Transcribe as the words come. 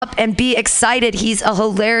and be excited. He's a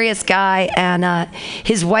hilarious guy, and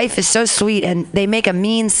his wife is so sweet, and they make a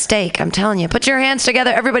mean steak. I'm telling you. Put your hands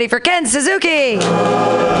together, everybody, for Ken Suzuki.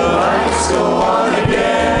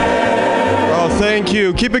 Oh, thank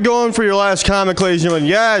you. Keep it going for your last comic, ladies and gentlemen.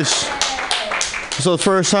 Yes. This is the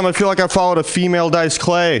first time I feel like I followed a female Dice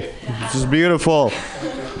Clay. This is beautiful.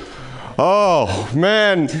 Oh,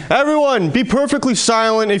 man. Everyone, be perfectly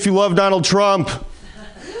silent if you love Donald Trump.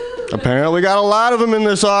 Apparently got a lot of them in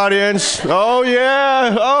this audience. Oh,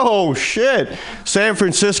 yeah. Oh, shit. San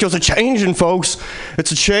Francisco's a changing, folks.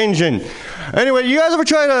 It's a changing. Anyway, you guys ever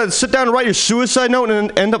try to sit down and write your suicide note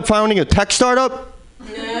and end up founding a tech startup?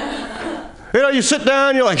 You know, you sit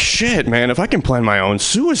down, you're like, shit, man, if I can plan my own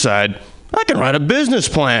suicide, I can write a business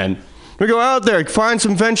plan. We go out there, find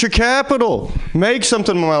some venture capital, make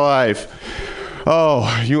something of my life.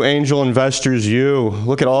 Oh, you angel investors, you.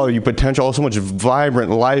 Look at all of you potential, so much vibrant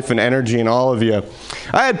life and energy in all of you.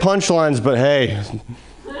 I had punchlines, but hey,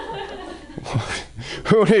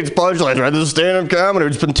 who needs punchlines, right? This is stand-up comedy,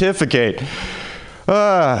 just pontificate.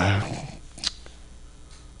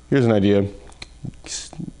 Here's an idea.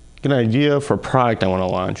 An idea for a product I want to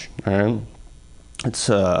launch, all right? It's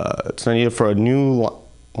an idea for a new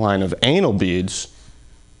line of anal beads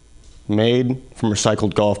made from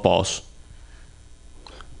recycled golf balls.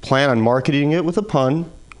 Plan on marketing it with a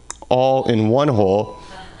pun, all in one hole.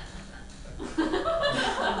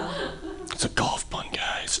 It's a golf pun,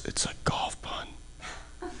 guys. It's a golf pun.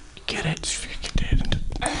 Get it?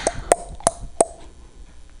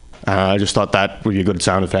 I just thought that would be a good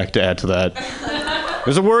sound effect to add to that.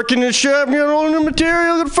 There's a work in this shop, you know, all the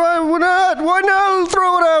material, why not? Why not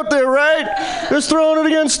throw it out there, right? Just throwing it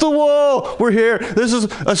against the wall. We're here. This is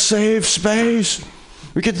a safe space.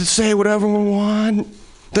 We get to say whatever we want.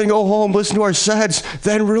 Then go home, listen to our sets,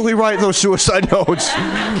 then really write those suicide notes,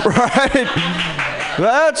 right?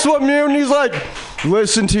 That's what Mutiny's like.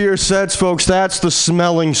 Listen to your sets, folks. That's the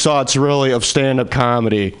smelling salts, really, of stand-up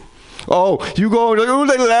comedy. Oh, you go, oh,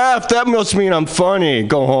 they laughed. That must mean I'm funny.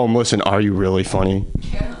 Go home, listen. Are you really funny?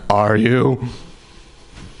 Yeah. Are you?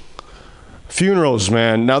 Funerals,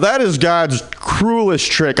 man. Now, that is God's cruelest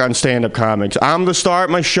trick on stand-up comics. I'm the star at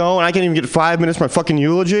my show, and I can't even get 5 minutes for my fucking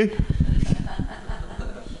eulogy?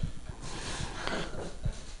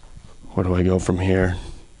 Where do I go from here?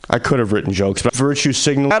 I could have written jokes, but virtue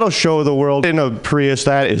signal, that'll show the world in a Prius,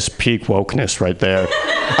 that is peak wokeness right there.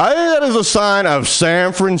 I think that is a sign of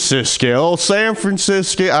San Francisco. San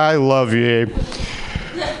Francisco, I love you.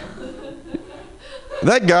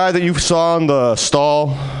 That guy that you saw in the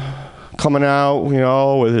stall coming out, you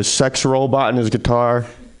know, with his sex robot and his guitar,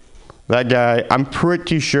 that guy, I'm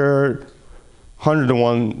pretty sure, 100 to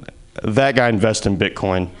 1, that guy invests in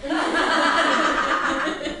Bitcoin.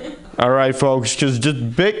 All right, folks, because just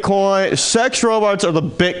Bitcoin, sex robots are the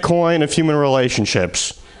Bitcoin of human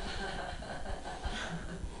relationships.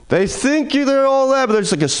 They think they're all that, but they're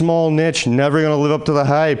just like a small niche, never going to live up to the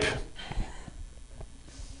hype.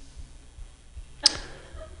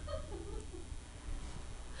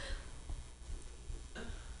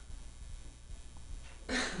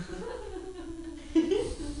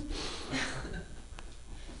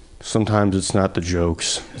 Sometimes it's not the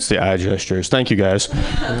jokes, it's the eye gestures. Thank you, guys.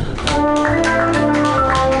 Ken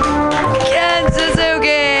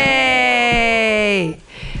Suzuki!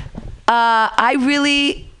 I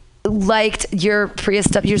really liked your Prius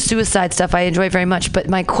stuff, your suicide stuff. I enjoy very much. But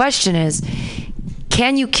my question is,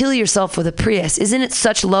 can you kill yourself with a Prius? Isn't it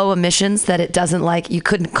such low emissions that it doesn't, like, you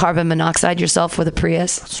couldn't carbon monoxide yourself with a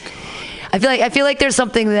Prius? That's good. I feel like there's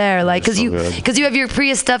something there, like, because you have your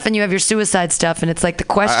Prius stuff and you have your suicide stuff, and it's like the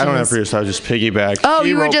question. I don't have Prius. I was just piggyback. Oh,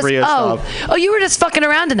 you were just you were just fucking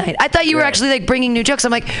around tonight. I thought you were actually like bringing new jokes.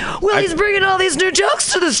 I'm like, well, he's bringing all these new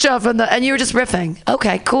jokes to the stuff, and you were just riffing.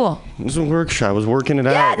 Okay, cool. It was a workshop. I was working it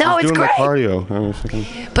out. Yeah, no, it's great. I was doing my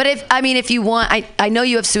cardio. But if you want, I know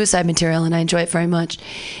you have suicide material, and I enjoy it very much.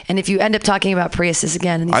 And if you end up talking about Priuses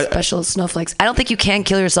again and these special snowflakes, I don't think you can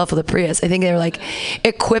kill yourself with a Prius. I think they're like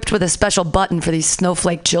equipped with a special button for these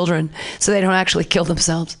snowflake children, so they don't actually kill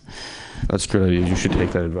themselves. That's a good idea. You should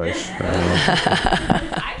take that advice.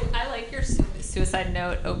 I like your suicide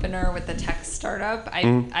note opener with the tech startup.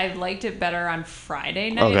 I liked it better on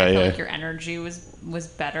Friday night. I feel like your energy was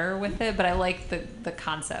better with it, but I like the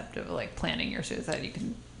concept of like planning your suicide. You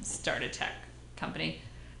can start a tech company.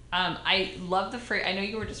 I love the phrase. I know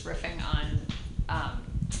you were just riffing on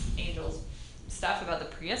Angel's stuff about the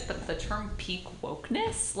Prius, but the term peak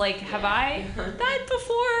wokeness, like, have I heard that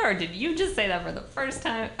before, or did you just say that for the first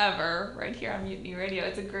time ever right here on Mutiny Radio?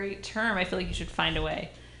 It's a great term. I feel like you should find a way.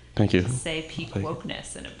 Thank you. To say peak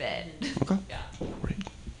wokeness in a bit. Okay. Yeah. Great.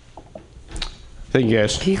 Thank you,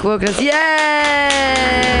 guys. Peak Wokus. Yay!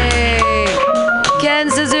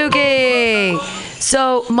 Ken Suzuki.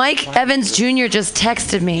 So Mike Evans Jr. just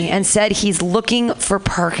texted me and said he's looking for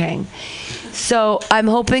parking. So I'm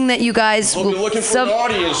hoping that you guys. We'll be looking for an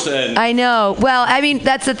audience then. I know. Well, I mean,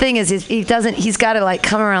 that's the thing is he doesn't. He's got to like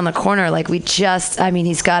come around the corner. Like we can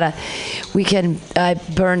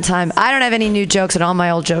burn time. I don't have any new jokes, and all my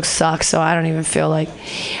old jokes suck. So I don't even feel like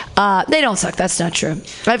they don't suck. That's not true.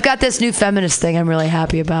 I've got this new feminist thing I'm really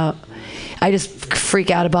happy about. I just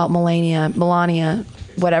freak out about Melania,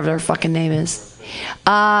 whatever her fucking name is.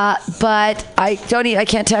 But I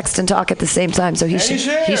can't text and talk at the same time, so he should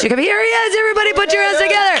come. Here he is, everybody put your hands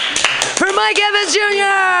together for Mike Evans Jr.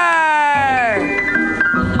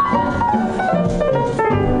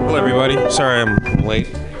 Hello everybody, sorry I'm late.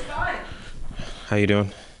 How you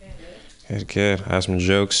doing? Good. I have some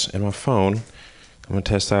jokes in my phone. I'm gonna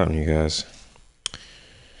test out on you guys.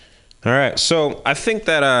 All right, so I think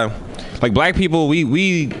that like black people,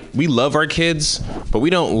 we love our kids, but we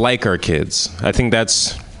don't like our kids. I think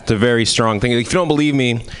that's a very strong thing. If you don't believe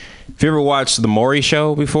me, if you ever watched the Maury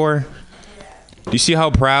Show before, do you see how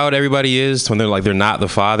proud everybody is when they're not the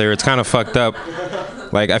father? It's kind of fucked up.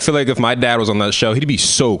 Like I feel like if my dad was on that show, he'd be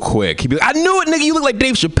so quick. He'd be like, "I knew it, nigga. You look like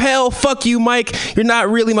Dave Chappelle. Fuck you, Mike. You're not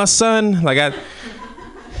really my son." Like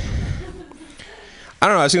I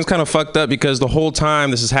don't know, I think it's kind of fucked up because the whole time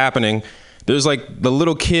this is happening, there's like the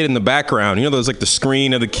little kid in the background. You know, there's like the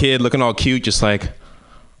screen of the kid looking all cute, just like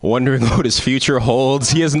wondering what his future holds.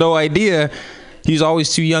 He has no idea. He's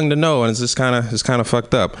always too young to know, and it's just kind of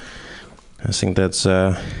fucked up. I think that's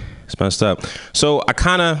it's messed up. So I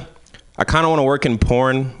kind of want to work in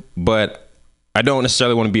porn, but I don't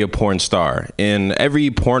necessarily want to be a porn star. In every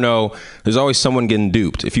porno, there's always someone getting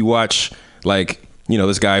duped. If you watch like, you know,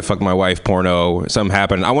 this guy fucked my wife porno, something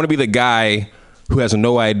happened. I want to be the guy who has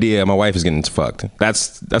no idea my wife is getting fucked.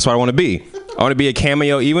 That's what I want to be. I want to be a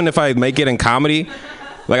cameo, even if I make it in comedy.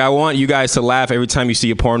 Like, I want you guys to laugh every time you see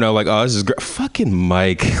a porno, like, oh, this is great. Fucking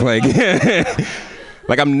Mike. Like,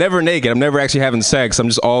 like, I'm never naked. I'm never actually having sex. I'm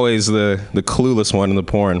just always the clueless one in the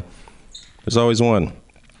porn. There's always one.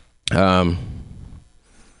 Let me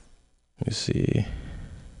see.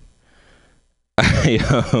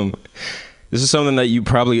 This is something that you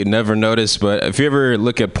probably never noticed, but if you ever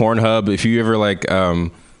look at Pornhub, if you ever like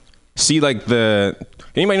see like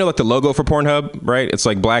anybody know like the logo for Pornhub, right? It's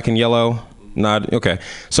like black and yellow. Not okay.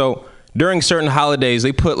 So during certain holidays,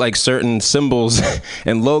 they put like certain symbols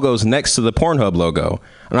and logos next to the Pornhub logo,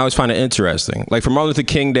 and I always find it interesting. Like for Martin Luther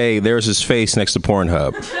King Day, there's his face next to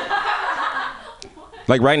Pornhub.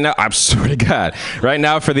 Like right now, I swear to God, right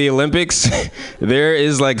now for the Olympics, there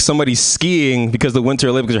is like somebody skiing because the Winter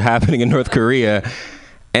Olympics are happening in North Korea.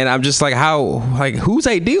 And I'm just like, whose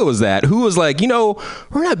idea was that? Who was like, you know,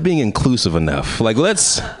 we're not being inclusive enough. Like,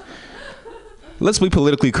 let's be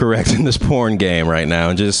politically correct in this porn game right now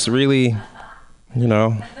and just really, you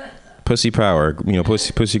know, pussy power, you know,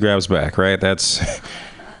 pussy grabs back, right? That's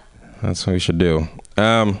what we should do.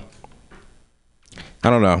 I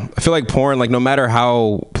don't know. I feel like porn, like no matter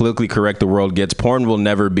how politically correct the world gets, porn will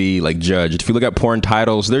never be like judged. If you look at porn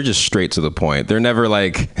titles, they're just straight to the point. They're never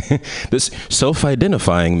like this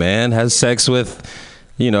self-identifying man has sex with,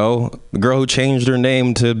 you know, the girl who changed her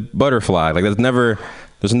name to Butterfly. Like there's never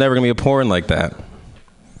gonna be a porn like that.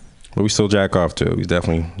 But we still jack off to it. We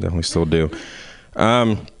definitely still do.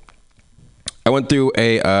 I went through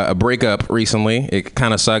a breakup recently. It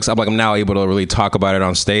kind of sucks. I'm now able to really talk about it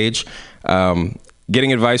on stage.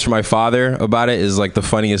 Getting advice from my father about it is like the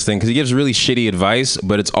funniest thing because he gives really shitty advice,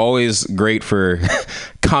 but it's always great for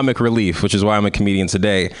comic relief, which is why I'm a comedian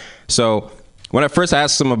today. So when I first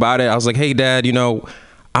asked him about it, I was like, hey, Dad, you know,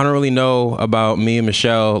 I don't really know about me and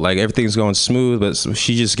Michelle. Like everything's going smooth, but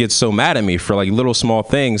she just gets so mad at me for like little small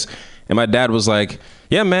things. And my dad was like,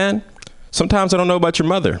 yeah, man, sometimes I don't know about your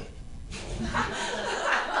mother.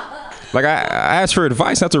 Like I asked for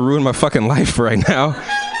advice not to ruin my fucking life right now.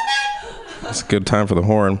 It's a good time for the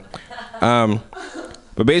horn.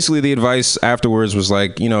 But basically the advice afterwards was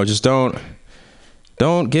like, you know, just don't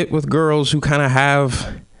get with girls who kind of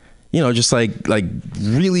have, you know, just like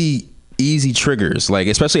really easy triggers. Like,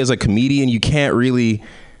 especially as a comedian, you can't really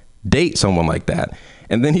date someone like that.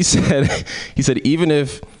 And then he said, even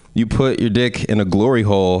if you put your dick in a glory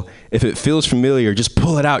hole, if it feels familiar, just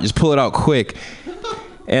pull it out quick.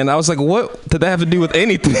 And I was like, what did that have to do with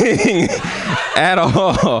anything at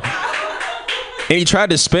all? And he tried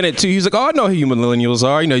to spin it too. He was like, oh, I know who you millennials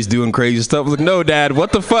are. You know, he's doing crazy stuff. I was like, no, Dad,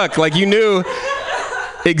 what the fuck? Like, you knew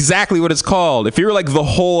exactly what it's called. If you were like the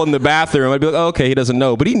hole in the bathroom, I'd be like, oh, okay, he doesn't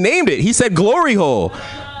know. But he named it. He said glory hole.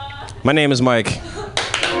 My name is Mike.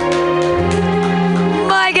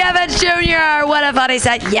 what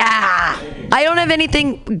I said? Yeah. I don't have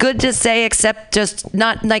anything good to say except just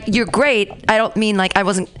not like you're great. I don't mean like I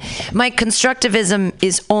wasn't. My constructivism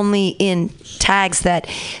is only in tags that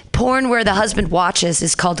porn where the husband watches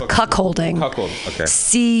is called cuckolding. Cuckold, okay.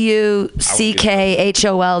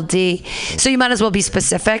 CUCKHOLD. So you might as well be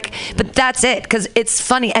specific, but that's it because it's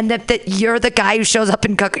funny, and that you're the guy who shows up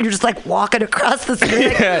in cuckold. You're just like walking across the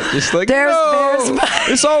street. Yeah, just like there's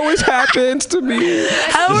this always happens to me.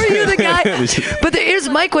 How are you the guy? But here's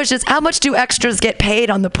my question: is how much do extras get paid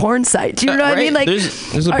on the porn site? Do you know what I mean? Like,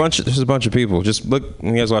 there's a bunch of people. Just look,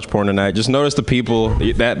 when you guys watch porn tonight, just notice the people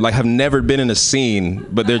that like have never been in a scene,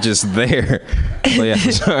 but they're just there. So yeah,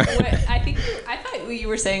 sorry. I thought what you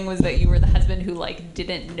were saying was that you were the husband who like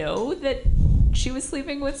didn't know that she was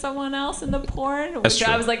sleeping with someone else in the porn. Which That's true.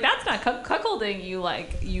 I was like, that's not cuckolding. You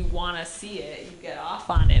want to see it, you get off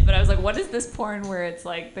on it. But I was like, what is this porn where it's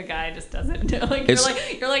like the guy just doesn't know? Like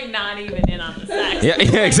you're like not even in on the sex. Yeah,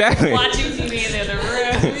 exactly. Watching TV in the other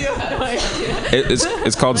room. You have no idea.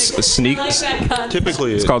 It's called sneak.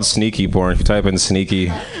 Typically, it's called sneaky porn. If you type in sneaky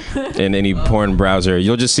in any porn browser,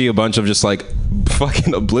 you'll just see a bunch of just like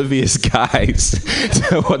fucking oblivious guys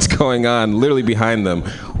to what's going on, literally behind them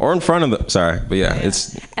or in front of them. Sorry, but yeah,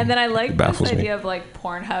 it's. And then I like this idea me. of like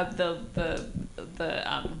Pornhub, the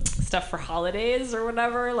stuff for holidays or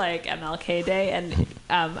whatever, like MLK Day, and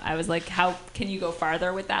I was like, how can you go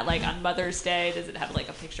farther with that? Like on Mother's Day, does it have like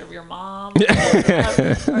a picture of your mom?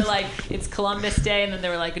 Or like it's Columbus Day, and then they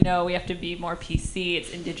were like, no, we have to be more PC.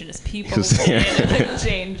 It's Indigenous Peoples Day, and they like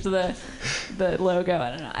changed the logo.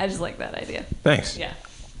 I don't know. I just like that idea. Thanks. Yeah.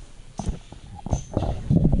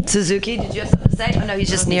 Suzuki, did you have something to say? Oh no, he's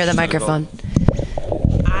just near the microphone. Go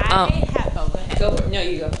ahead. Go for it. No,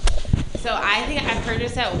 you go. So I think I've heard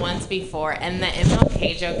this at once before, and the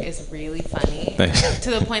MLK joke is really funny. Thanks.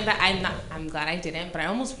 To the point that I'm glad I didn't, but I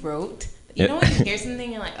almost wrote. You know when you hear something,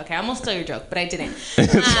 you're like, okay, I almost stole your joke, but I didn't.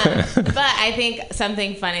 But I think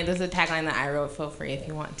something funny, there's a tagline that I wrote, feel free if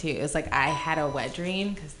you want to. It was like, I had a wet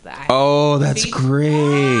dream. That's great.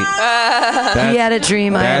 He had a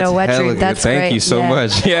dream, I had a wet dream. That's great. Thank you so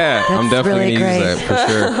much. Yeah, I'm definitely going to use that for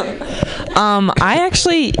sure. I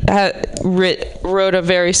actually wrote a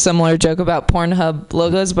very similar joke about Pornhub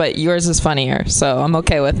logos, but yours is funnier, so I'm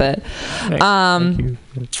okay with it. Thank you.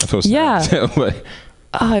 I feel sad. Yeah.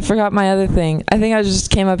 Oh, I forgot my other thing. I think I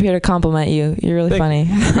just came up here to compliment you. You're really funny.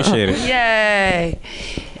 Appreciate it. Yay.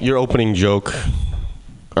 Your opening joke,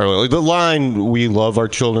 or like the line, we love our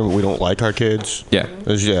children, but we don't like our kids. Yeah.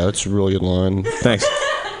 That's a really good line. Thanks.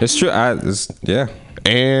 It's true. Yeah.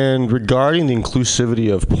 And regarding the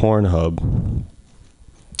inclusivity of Pornhub,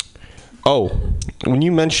 when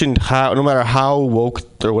you mentioned how no matter how woke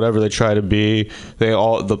or whatever they try to be, they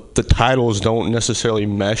all the titles don't necessarily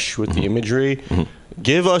mesh with the imagery. Mm-hmm.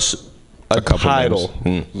 Give us a title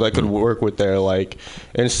that could work with there, like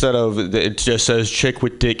instead of it just says chick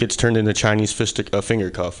with dick gets turned into Chinese finger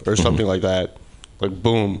cuff or something like that, like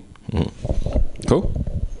boom. Cool.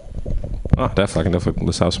 Oh, definitely. I can definitely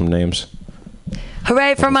list out some names.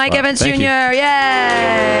 Hooray for Mike Evans Jr. Yay!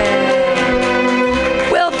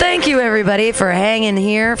 Well, thank you everybody for hanging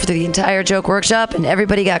here through the entire joke workshop, and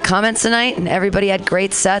everybody got comments tonight, and everybody had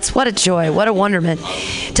great sets. What a joy, what a wonderment.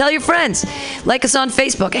 Tell your friends, like us on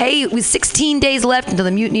Facebook. Hey, with 16 days left until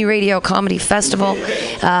the Mutiny Radio Comedy Festival.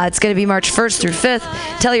 It's going to be March 1st through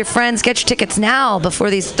 5th. Tell your friends, get your tickets now before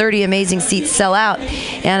these 30 amazing seats sell out.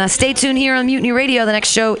 And stay tuned here on Mutiny Radio. The next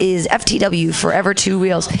show is FTW, Forever Two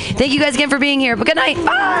Wheels. Thank you guys again for being here, but good night.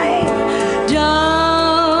 Bye!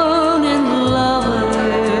 Down in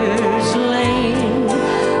Lover's Lane,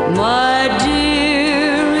 my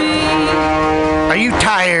dearie. Are you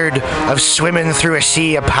tired of swimming through a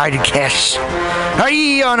sea of podcasts? Are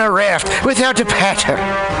ye on a raft without a paddle?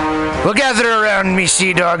 Well, gather around me,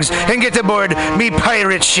 sea dogs, and get aboard me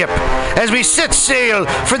pirate ship as we set sail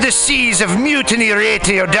for the seas of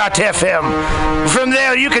MutinyRadio.fm. From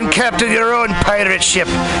there, you can captain your own pirate ship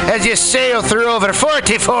as you sail through over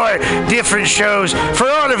 44 different shows for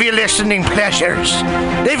all of your listening pleasures.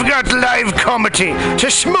 They've got live comedy to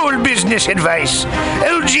small business advice,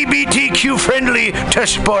 LGBTQ friendly to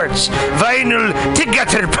sports, vinyl to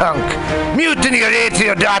gutter punk.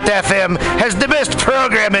 MutinyRadio.fm has the best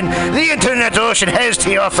programming the internet ocean has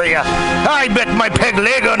to offer you. I bet my peg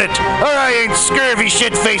leg on it, or I ain't scurvy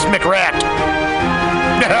shit-faced McRat.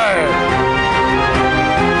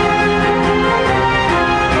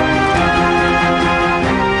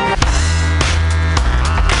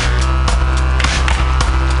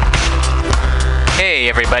 Hey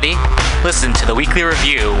everybody, listen to the Weekly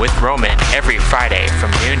Review with Roman every Friday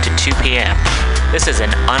from noon to 2 p.m. This is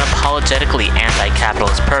an unapologetically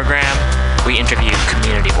anti-capitalist program We interview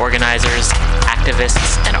community organizers,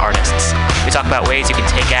 activists, and artists. We talk about ways you can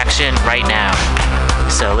take action right now.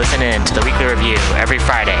 So listen in to the Weekly Review every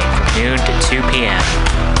Friday from noon to 2 p.m.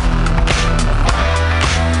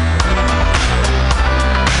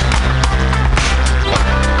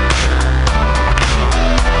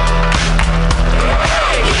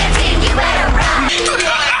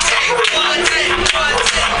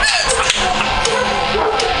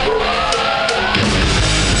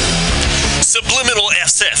 Subliminal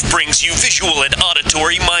SF brings you visual and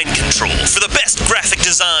auditory mind control. For the best graphic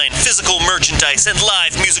design, physical merchandise, and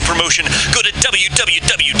live music promotion, go to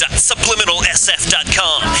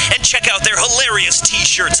www.subliminalsf.com and check out their hilarious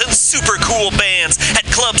t-shirts and super cool bands at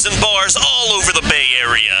clubs and bars all over the Bay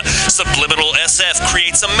Area. Subliminal SF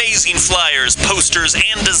creates amazing flyers, posters,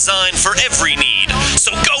 and design for every need.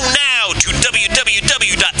 So go now to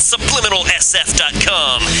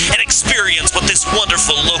www.subliminalsf.com and experience what this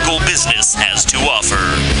wonderful local business has to offer.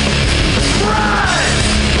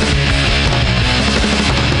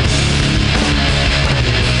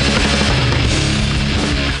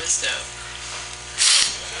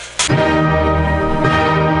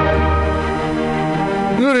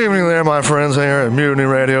 Good evening there, my friends here at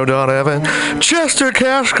MutinyRadio.fm. Chester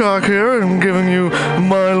Cashcock here, and giving you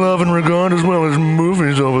my love and regard as well as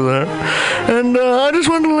movies over there. And I just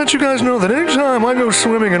wanted to let you guys know that anytime I go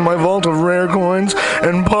swimming in my vault of rare coins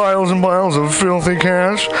and piles of filthy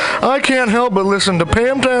cash, I can't help but listen to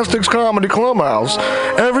Pamtastic's Comedy Clubhouse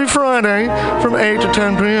every Friday from 8 to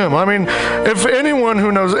 10 p.m. I mean, if anyone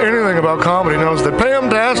who knows anything about comedy knows that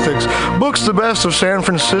Pamtastic's books the best of San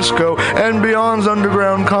Francisco and beyond's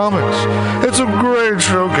underground comics. It's a great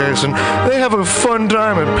showcase, and they have a fun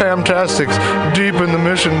time at Pamtastic's deep in the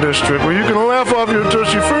Mission District, where you can laugh off your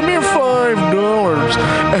tushy for a mere $5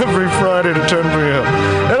 every Friday to 10 p.m.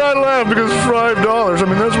 And I laugh because $5, I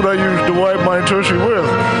mean, that's what I use to wipe my tushy with.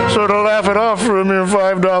 So to laugh it off for a mere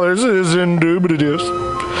 $5 is indubitious.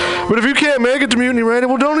 But if you can't make it to Mutiny Radio,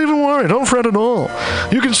 well, don't even worry. Don't fret at all.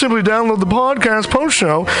 You can simply download the podcast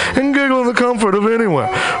post-show and giggle in the comfort of anywhere,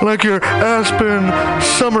 like your Aspen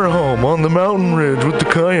summer home on the mountain ridge with the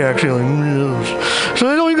kayak feeling. So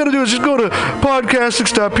all you got to do is just go to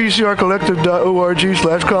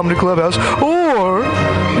podcastics.pcrcollective.org/comedy clubhouse, or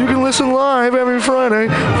you can listen live every Friday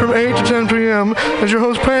from 8 to 10 p.m. as your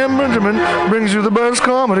host Pam Benjamin brings you the best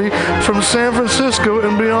comedy from San Francisco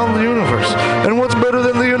and beyond the universe. And what's better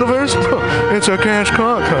than the universe? It's a cash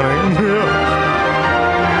cock, honey. Yeah.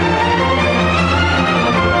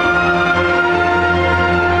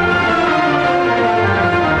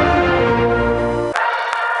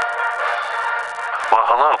 Well,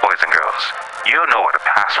 hello, boys and girls. You know what a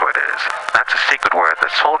password is. That's a secret word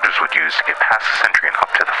that soldiers would use to get past the sentry and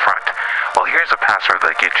up to the front. Well, here's a password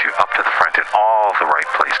that gets you up to the front in all the right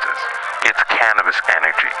places. It's cannabis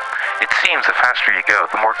energy. It seems the faster you go,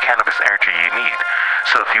 the more cannabis energy you need.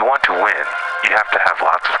 So if you want to win, you have to have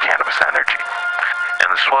lots of cannabis energy. And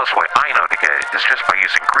the slowest way I know to get it is just by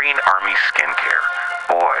using Green Army Skincare.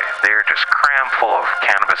 Boy, they're just crammed full of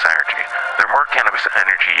cannabis energy. There are more cannabis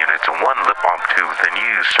energy units in one lip balm tube than you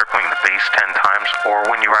use circling the base 10 times or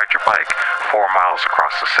when you ride your bike 4 miles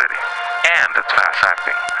across the city. And it's fast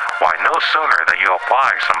acting. Why, no sooner than you apply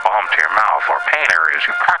some balm to your mouth or pain areas,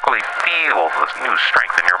 you practically feel the new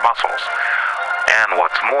strength in your muscles. And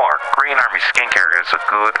what's more, Green Army Skincare is a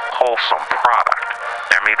good, wholesome product.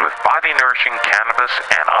 They're made with body-nourishing cannabis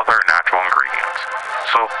and other natural ingredients.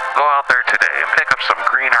 So go out there today and pick up some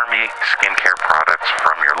Green Army Skincare products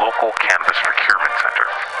from your local cannabis procurement center.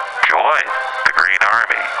 Join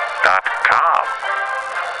thegreenarmy.com.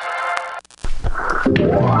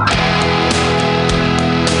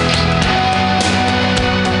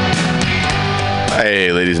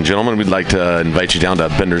 Hey, ladies and gentlemen, we'd like to invite you down to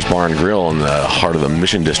Bender's Bar and Grill in the heart of the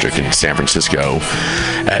Mission District in San Francisco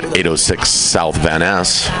at 806 South Van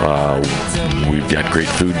Ness. We've got great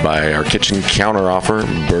food by our kitchen counter offer: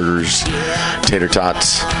 burgers, tater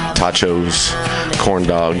tots, tachos, corn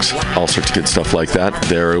dogs, all sorts of good stuff like that.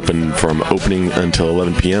 They're open from opening until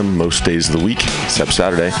 11 p.m. most days of the week, except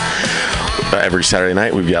Saturday. Every Saturday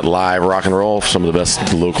night, we've got live rock and roll, some of the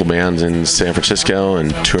best local bands in San Francisco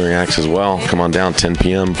and touring acts as well. Come on down, 10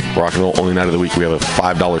 p.m. Rock and roll, only night of the week. We have a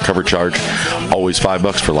 $5 cover charge, always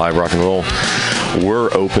 $5 for live rock and roll.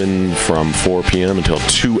 We're open from 4 p.m. until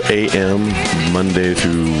 2 a.m. Monday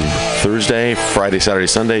through Thursday, Friday, Saturday,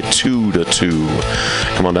 Sunday, 2 to 2.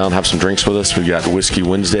 Come on down, have some drinks with us. We've got Whiskey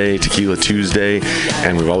Wednesday, Tequila Tuesday,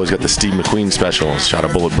 and we've always got the Steve McQueen special, shot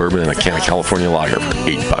of bullet bourbon and a can of California lager for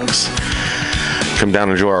 $8. Come down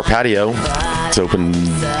and enjoy our patio. It's open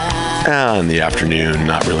in the afternoon,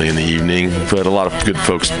 not really in the evening, but a lot of good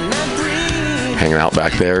folks hanging out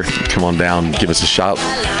back there. Come on down, give us a shot.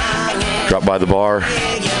 Drop by the bar,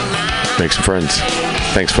 make some friends.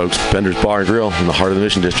 Thanks, folks. Bender's Bar and Grill in the heart of the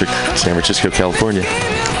Mission District, San Francisco, California.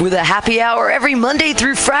 With a happy hour every Monday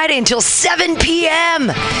through Friday until 7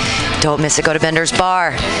 p.m. Don't miss it. Go to Bender's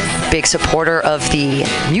Bar. Big supporter of the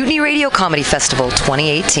Mutiny Radio Comedy Festival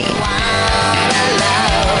 2018.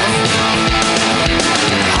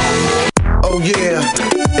 Oh yeah,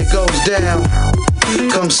 it goes down.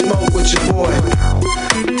 Come smoke with your boy.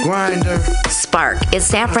 Grinder. Spark is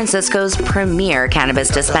San Francisco's premier cannabis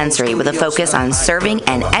dispensary with a focus on serving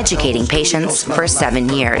and educating patients for 7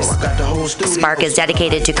 years. Spark is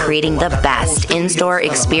dedicated to creating the best in-store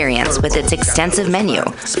experience with its extensive menu,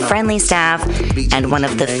 friendly staff, and one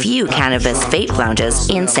of the few cannabis vape lounges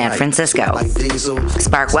in San Francisco.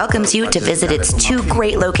 Spark welcomes you to visit its 2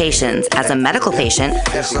 great locations as a medical patient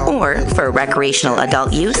or for recreational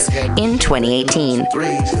adult use in 2018.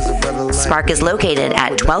 Spark is located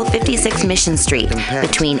at 1256 Mission Street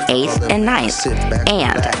between 8th and 9th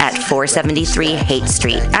and at 473 Haight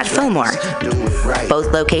Street at Fillmore.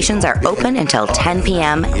 Both locations are open until 10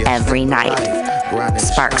 p.m. every night.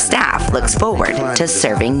 Spark staff looks forward to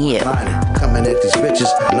serving you. Coming at these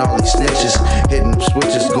bitches and all these snitches, hitting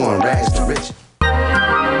switches, going rags to riches.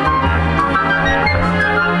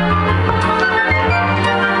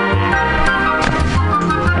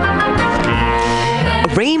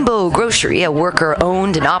 Rainbow Grocery, a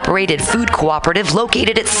worker-owned and operated food cooperative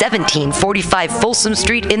located at 1745 Folsom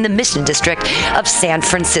Street in the Mission District of San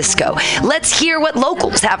Francisco. Let's hear what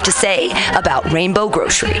locals have to say about Rainbow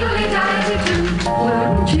Grocery.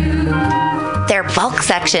 Their bulk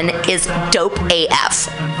section is dope AF.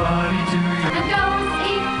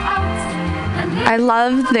 I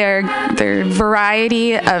love their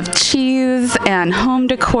variety of cheese and home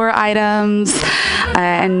decor items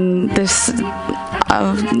and this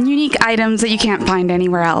unique items that you can't find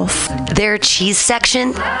anywhere else. Their cheese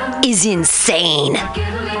section is insane.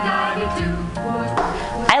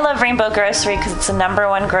 I love Rainbow Grocery because it's the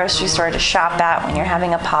 #1 grocery store to shop at when you're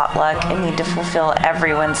having a potluck and need to fulfill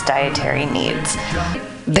everyone's dietary needs.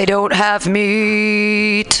 They don't have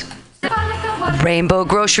meat. Rainbow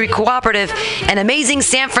Grocery Cooperative, an amazing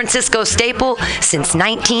San Francisco staple since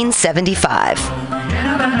 1975.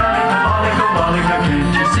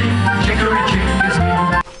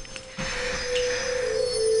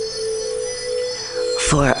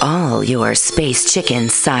 For all your space chicken,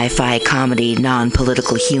 sci-fi, comedy,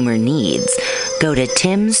 non-political humor needs, go to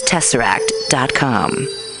timstesseract.com.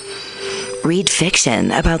 Read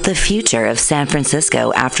fiction about the future of San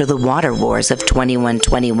Francisco after the water wars of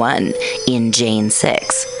 2121 in Jane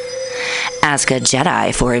 6. Ask a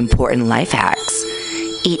Jedi for important life hacks.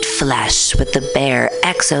 Eat flesh with the bare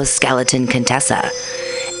exoskeleton Contessa.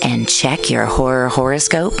 And check your horror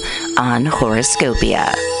horoscope on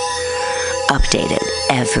Horoscopia. Updated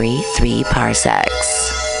every 3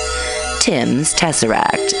 parsecs.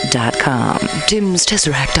 TimsTesseract.com.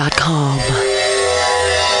 TimsTesseract.com.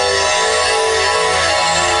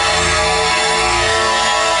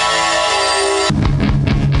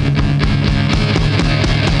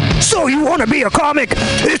 So you want to be a comic?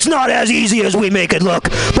 It's not as easy as we make it look,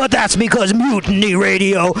 but that's because Mutiny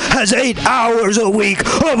Radio has 8 hours a week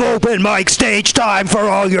of open mic stage time for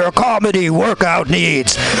all your comedy workout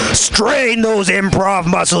needs. Strain those improv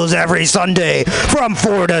muscles every Sunday from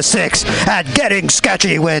 4 to 6 at Getting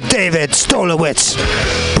Sketchy with David Stolowitz.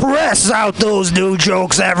 Press out those new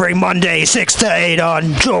jokes every Monday 6 to 8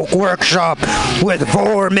 on Joke Workshop with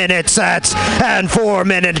 4-minute sets and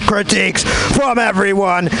 4-minute critiques from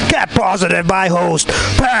everyone. Get Positive by host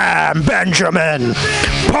Pam Benjamin.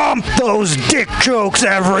 Pump those dick jokes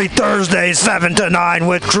every Thursday 7 to 9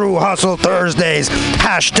 with True Hustle Thursdays.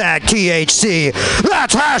 #THC.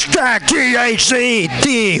 That's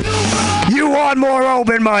 #THCD. You want more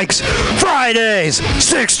open mics? Fridays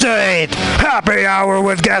 6 to 8. Happy hour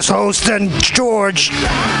with guest host and George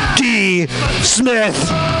D. Smith.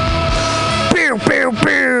 Pew, pew,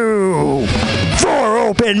 pew. 4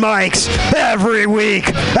 open mics every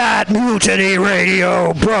week at Mutiny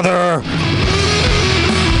Radio, brother.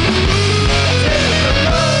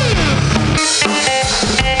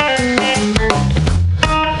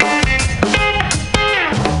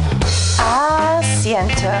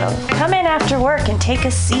 Asiento. Come in after work and take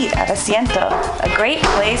a seat at Asiento, a great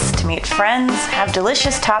place to meet friends, have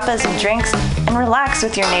delicious tapas and drinks, and relax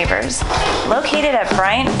with your neighbors. Located at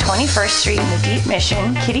Bryant and 21st Street in the Deep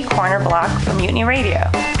Mission, kitty corner block from Mutiny Radio.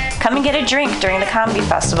 Come and get a drink during the comedy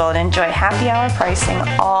festival and enjoy happy hour pricing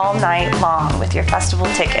all night long with your festival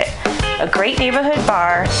ticket. A great neighborhood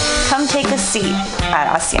bar. Come take a seat at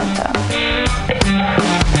Asiento.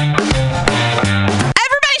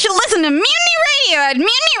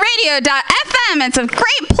 MutinyRadio.fm. It's a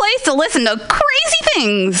great place to listen to crazy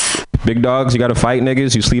things. Big dogs, you gotta fight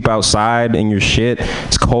niggas. You sleep outside in your shit.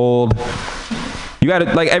 It's cold. You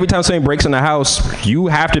gotta, like, every time somebody breaks in the house, you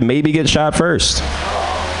have to maybe get shot first.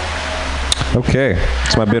 Okay,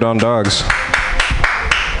 that's my bit on dogs.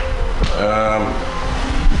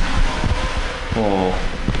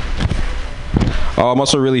 I'm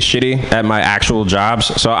also really shitty at my actual jobs.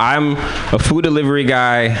 So I'm a food delivery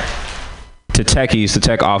guy to techies, to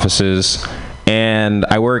tech offices, and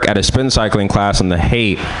I work at a spin cycling class in the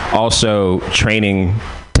Haight, also training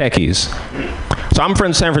techies. So I'm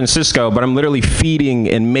from San Francisco, but I'm literally feeding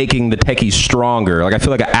and making the techies stronger. Like, I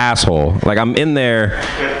feel like an asshole. Like, I'm in there,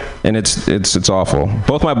 and it's awful.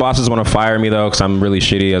 Both my bosses want to fire me, though, because I'm really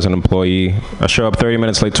shitty as an employee. I show up 30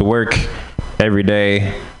 minutes late to work every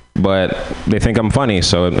day, but they think I'm funny,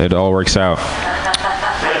 so it all works out.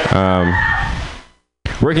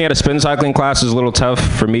 Working at a spin cycling class is a little tough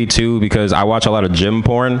for me too, because I watch a lot of gym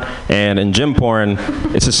porn, and in gym porn,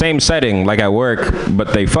 it's the same setting like at work,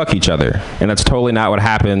 but they fuck each other, and that's totally not what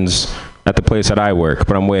happens at the place that I work.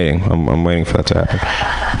 But I'm waiting. I'm waiting for that to happen.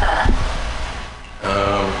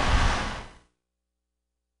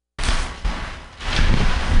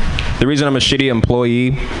 The reason I'm a shitty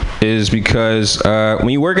employee is because when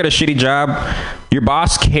you work at a shitty job, your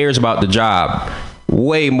boss cares about the job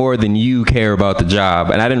way more than you care about the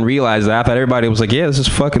job. And I didn't realize that. I thought everybody was like, yeah, this is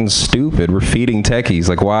fucking stupid. We're feeding techies.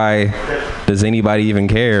 Like, why does anybody even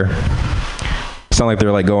care? It's not like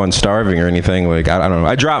they're like going starving or anything. Like, I don't know.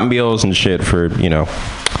 I drop meals and shit for,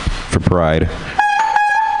 for pride.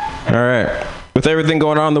 All right. With everything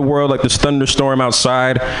going on in the world, like this thunderstorm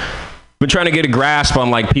outside, been trying to get a grasp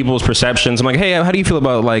on like people's perceptions. I'm like, hey, how do you feel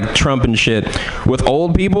about like Trump and shit? With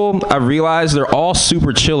old people, I realized they're all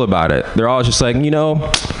super chill about it. They're all just like,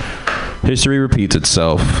 history repeats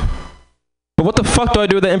itself. But what the fuck do I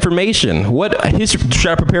do with the information? What history?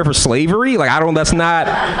 Should I prepare for slavery? Like, it's not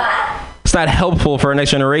helpful for our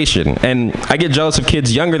next generation. And I get jealous of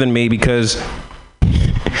kids younger than me because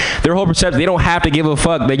their whole perception, they don't have to give a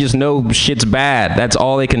fuck. They just know shit's bad. That's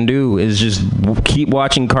all they can do is just keep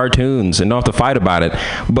watching cartoons and don't have to fight about it.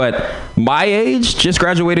 But my age, just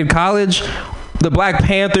graduated college, the Black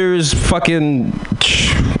Panthers, fucking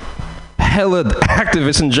hella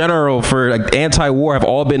activists in general for like anti-war have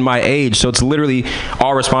all been my age. So it's literally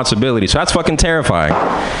our responsibility. So that's fucking terrifying.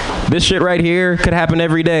 This shit right here could happen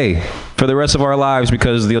every day for the rest of our lives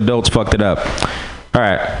because the adults fucked it up. All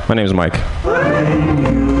right, my name is Mike.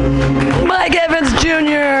 Mike Evans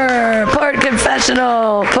Jr., part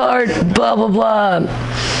confessional, part blah, blah, blah.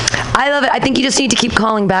 I love it. I think you just need to keep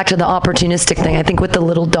calling back to the opportunistic thing. I think with the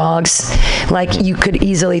little dogs, like you could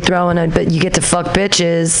easily throw in but you get to fuck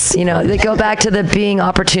bitches. They go back to the being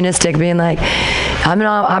opportunistic, being like,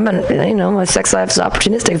 my sex life's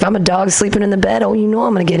opportunistic. If I'm a dog sleeping in the bed, I'm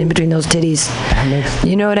gonna get in between those titties.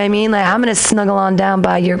 You know what I mean? Like, I'm gonna snuggle on down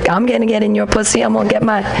by I'm gonna get in your pussy. I'm gonna get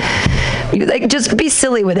my. Like, just be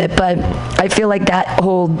silly with it. But I feel like that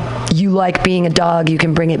whole you like being a dog, you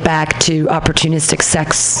can bring it back to opportunistic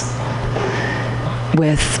sex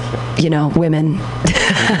with women.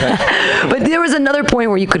 But there was another point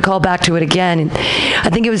where you could call back to it again, and I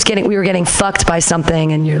think it was we were getting fucked by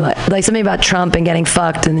something, and you're like something about Trump and getting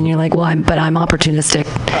fucked, and then you're like, well, I'm opportunistic.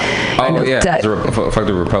 Oh yeah, fuck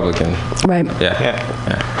the Republican. Right. Yeah.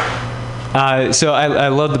 So I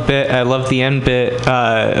love the bit. I love the end bit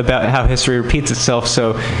about how history repeats itself.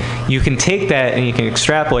 So you can take that and you can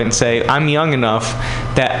extrapolate and say, I'm young enough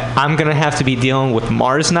that I'm going to have to be dealing with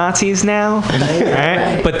Mars Nazis now.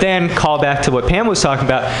 Right? But then call back to what Pam was talking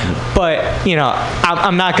about. But,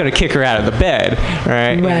 I'm not going to kick her out of the bed.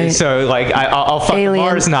 Right? So, like, I'll fuck a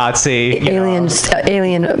Mars Nazi. Alien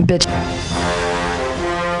bitch.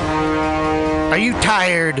 Are you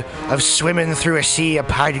tired of swimming through a sea of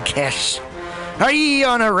podcasts? Are ye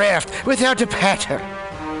on a raft without a paddle?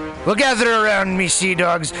 Well, gather around me, sea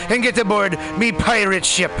dogs, and get aboard me pirate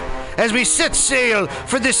ship as we set sail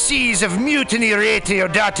for the seas of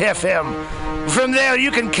MutinyRadio.fm. From there,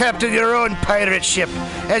 you can captain your own pirate ship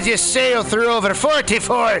as you sail through over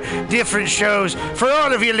 44 different shows for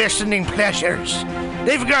all of your listening pleasures.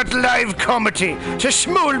 They've got live comedy to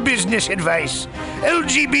small business advice,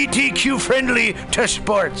 LGBTQ friendly to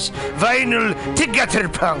sports, vinyl to gutter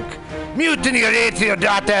punk.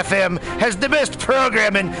 MutinyRadio.fm has the best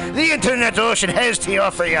programming the internet ocean has to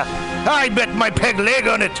offer you. I bet my peg leg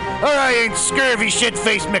on it, or I ain't scurvy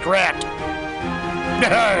shit-faced McRat.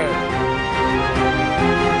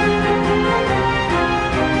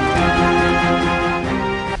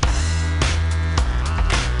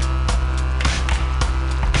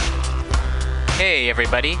 Hey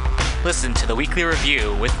everybody, Listen to the Weekly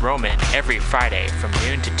Review with Roman every Friday from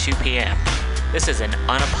noon to 2 p.m. This is an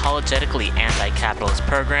unapologetically anti-capitalist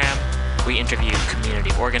program. We interview community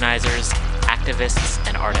organizers, activists,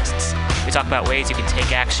 and artists. We talk about ways you can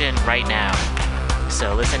take action right now.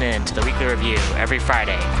 So listen in to the Weekly Review every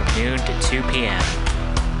Friday from noon to 2 p.m.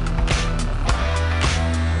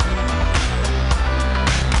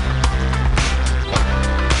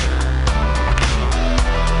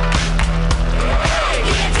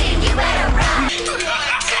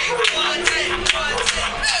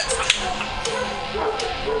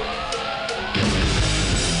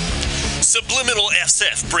 Subliminal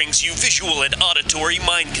SF brings you visual and auditory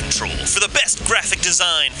mind control. For the best graphic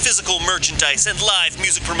design, physical merchandise, and live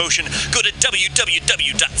music promotion, go to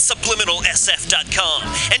www.subliminalsf.com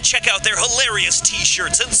and check out their hilarious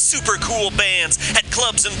t-shirts and super cool bands at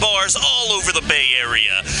clubs and bars all over the Bay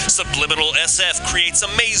Area. Subliminal SF creates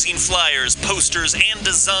amazing flyers, posters, and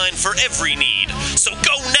design for every need. So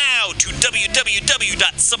go now to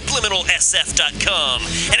www.subliminalsf.com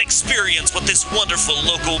and experience what this wonderful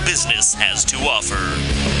local business has to offer.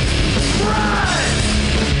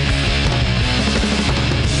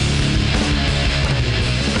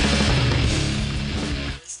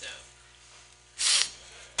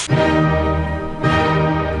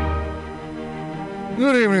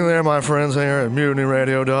 Good evening there, my friends here at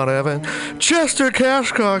MutinyRadio.fm. Chester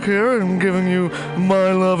Cashcock here, and giving you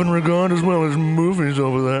my love and regard as well as movies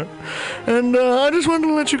over there. And I just wanted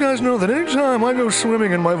to let you guys know that anytime I go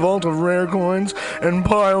swimming in my vault of rare coins and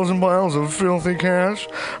piles of filthy cash,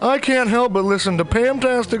 I can't help but listen to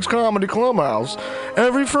Pamtastic's Comedy Clubhouse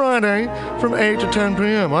every Friday from 8 to 10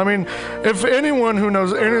 p.m. I mean, if anyone who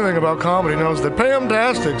knows anything about comedy knows that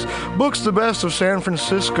Pamtastic's books the best of San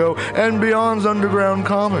Francisco and beyond's underground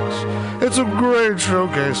comics. It's a great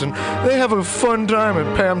showcase, and they have a fun time at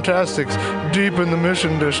Pamtastic's deep in the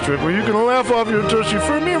Mission District, where you can laugh off your tushy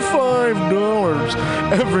for a mere $5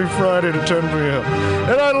 every Friday to 10 p.m.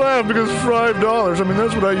 And I laugh because $5, I mean,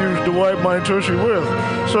 that's what I use to wipe my tushy with.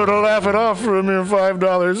 So to laugh it off for a mere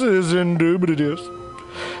 $5 is indubitious.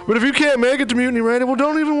 But if you can't make it to Mutiny Radio, well,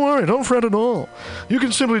 don't even worry. Don't fret at all. You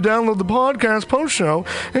can simply download the podcast post-show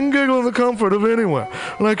and giggle in the comfort of anywhere,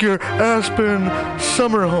 like your Aspen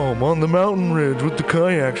summer home on the mountain ridge with the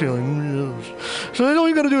kayak feeling. So all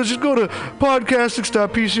you got to do is just go to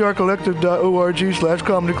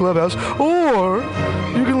podcastics.pcrcollective.org/comedy clubhouse, or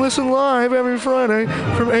you can listen live every Friday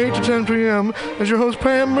from 8 to 10 p.m. as your host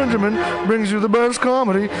Pam Benjamin brings you the best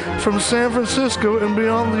comedy from San Francisco and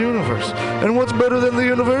beyond the universe. And what's better than the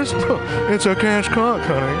universe? It's a cash cock,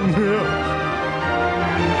 honey. Yeah.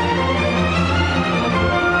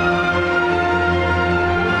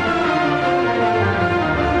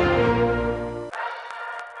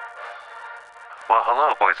 Well,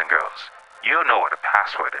 hello, boys and girls. You know what a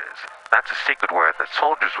password is. That's a secret word that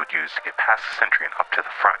soldiers would use to get past the sentry and up to the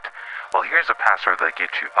front. Well, here's a password that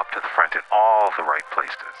gets you up to the front in all the right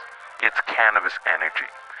places. It's cannabis energy.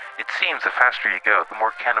 It seems the faster you go, the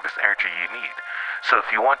more cannabis energy you need. So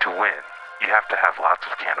if you want to win, you have to have lots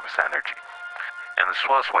of cannabis energy. And the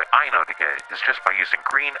swellest way I know to get it is just by using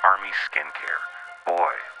Green Army Skincare.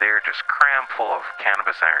 Boy, they're just crammed full of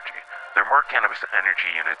cannabis energy. There are more cannabis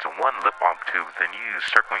energy units in one lip balm tube than you use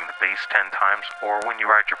circling the base 10 times or when you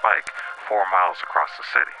ride your bike 4 miles across the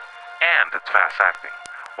city. And it's fast acting.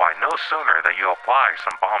 Why, no sooner than you apply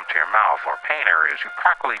some balm to your mouth or pain areas, you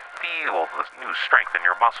practically feel the new strength in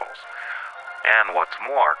your muscles. And what's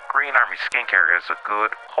more, Green Army Skincare is a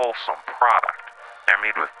good, wholesome product. They're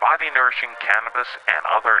made with body-nourishing cannabis and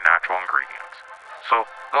other natural ingredients. So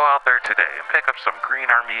go out there today and pick up some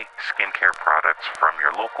Green Army Skincare products from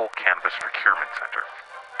your local cannabis procurement center.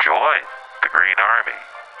 Join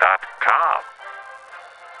thegreenarmy.com.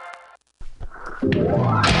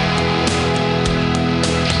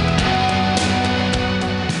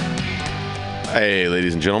 Hey,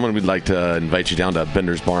 ladies and gentlemen, we'd like to invite you down to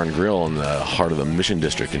Bender's Bar and Grill in the heart of the Mission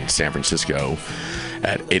District in San Francisco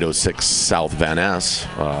at 806 South Van Ness.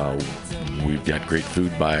 We've got great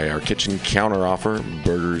food by our kitchen counter offer: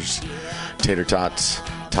 burgers, tater tots,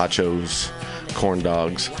 tachos, corn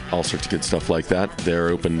dogs, all sorts of good stuff like that. They're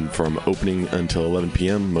open from opening until 11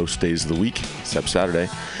 p.m. most days of the week, except Saturday.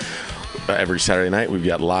 Every Saturday night, we've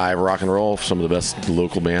got live rock and roll, some of the best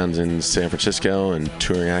local bands in San Francisco and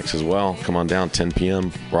touring acts as well. Come on down, 10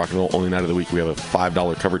 p.m., rock and roll, only night of the week. We have a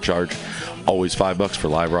 $5 cover charge, always $5 for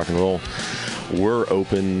live rock and roll. We're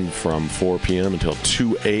open from 4 p.m. until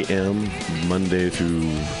 2 a.m. Monday through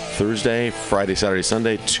Thursday, Friday, Saturday,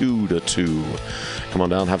 Sunday, 2 to 2. Come on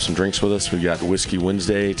down, have some drinks with us. We've got Whiskey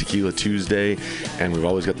Wednesday, Tequila Tuesday, and we've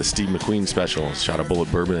always got the Steve McQueen special. Shot of bullet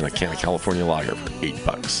bourbon and a can of California lager for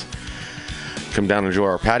 $8. come down and enjoy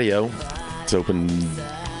our patio. It's open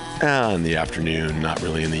in the afternoon, not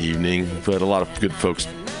really in the evening, but a lot of good folks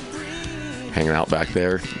hanging out back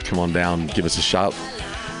there. Come on down, give us a shout,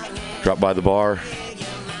 drop by the bar,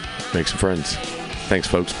 make some friends. Thanks,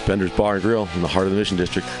 folks. Bender's Bar and Grill in the heart of the Mission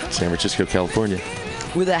District, San Francisco, California.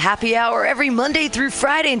 With a happy hour every Monday through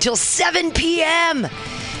Friday until 7 p.m.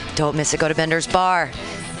 Don't miss it. Go to Bender's Bar.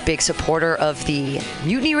 Big supporter of the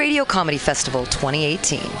Mutiny Radio Comedy Festival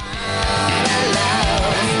 2018.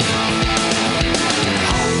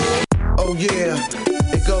 Oh yeah,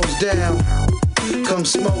 it goes down. Come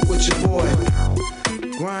smoke with your boy.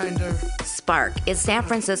 Grinder. Spark is San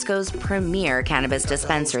Francisco's premier cannabis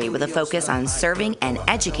dispensary with a focus on serving and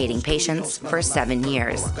educating patients for 7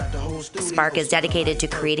 years. Spark is dedicated to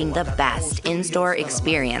creating the best in-store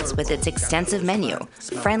experience with its extensive menu,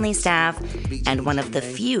 friendly staff, and one of the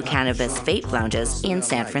few cannabis vape lounges in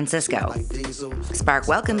San Francisco. Spark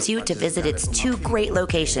welcomes you to visit its 2 great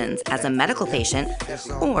locations as a medical patient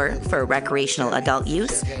or for recreational adult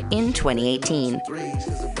use in 2018.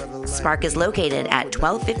 Spark is located at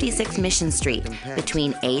 1256 Mission Street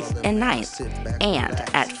between 8th and 9th and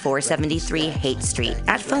at 473 Haight Street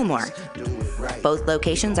at Fillmore. Both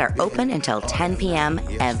locations are open until 10 p.m.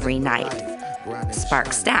 every night.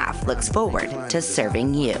 Spark staff looks forward to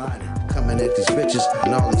serving you. Coming at these bitches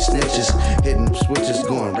and all these snitches, hitting them switches,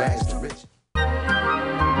 going rags to riches.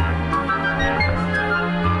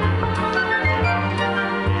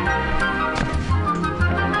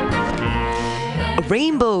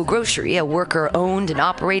 Rainbow Grocery, a worker-owned and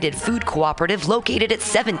operated food cooperative located at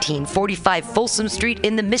 1745 Folsom Street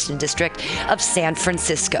in the Mission District of San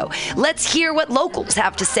Francisco. Let's hear what locals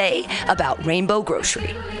have to say about Rainbow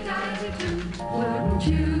Grocery.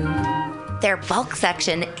 Their bulk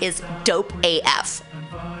section is dope AF.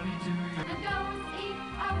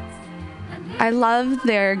 I love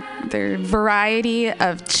their variety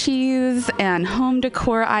of cheese and home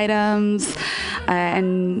decor items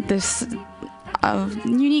and this of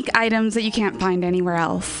unique items that you can't find anywhere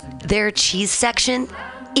else. Their cheese section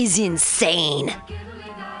is insane.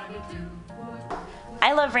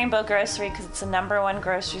 I love Rainbow Grocery because it's the #1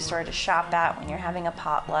 grocery store to shop at when you're having a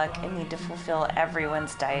potluck and need to fulfill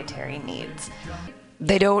everyone's dietary needs.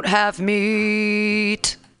 They don't have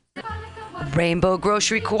meat. Rainbow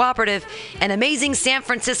Grocery Cooperative, an amazing San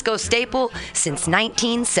Francisco staple since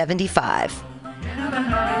 1975.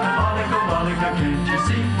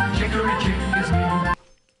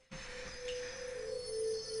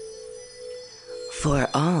 For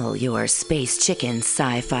all your space chicken,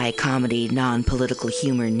 sci-fi, comedy, non-political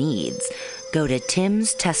humor needs, go to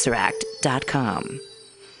timstesseract.com.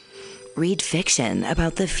 Read fiction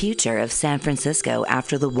about the future of San Francisco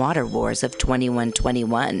after the water wars of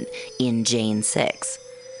 2121 in Jane 6.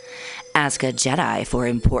 Ask a Jedi for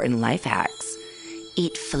important life hacks.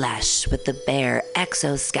 Eat flesh with the bare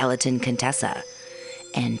exoskeleton Contessa.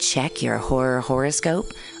 And check your horror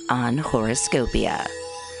horoscope on Horoscopia.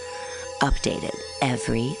 Updated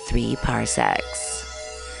every 3 parsecs.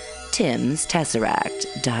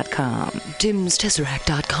 TimsTesseract.com.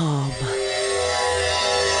 TimsTesseract.com.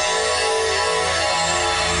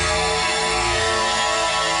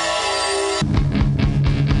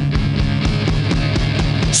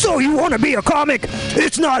 So you want to be a comic?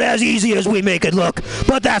 It's not as easy as we make it look,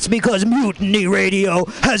 but that's because Mutiny Radio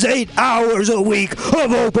has 8 hours a week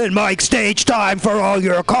of open mic stage time for all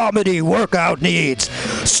your comedy workout needs.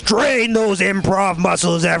 Strain those improv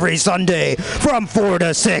muscles every Sunday from 4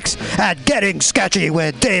 to 6 at Getting Sketchy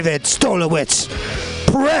with David Stolowitz.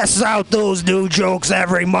 Press out those new jokes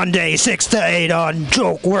every Monday, 6 to 8 on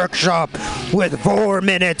Joke Workshop with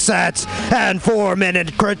 4-minute sets and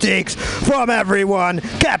 4-minute critiques from everyone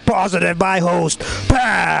kept positive by host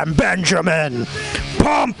Pam Benjamin.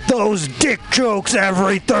 Pump those dick jokes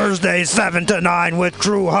every Thursday, 7 to 9 with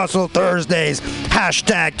True Hustle Thursdays.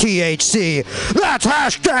 Hashtag THC. That's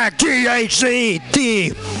hashtag THC.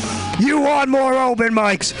 You want more open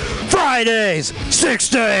mics? Fridays, 6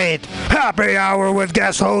 to 8. Happy hour with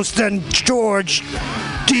guest host and George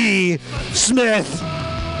D. Smith.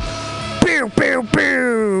 Pew, pew,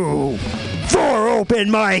 pew. 4 open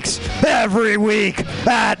mics every week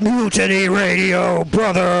at Mutiny Radio,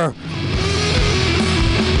 brother.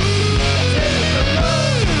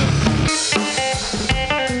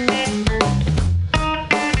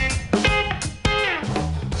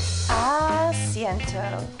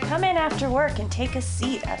 Come in after work and take a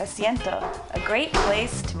seat at Asiento, a great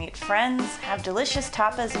place to meet friends, have delicious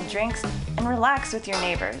tapas and drinks, and relax with your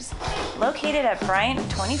neighbors. Located at Bryant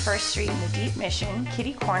and 21st Street in the Deep Mission,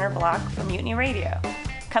 kitty corner block from Mutiny Radio.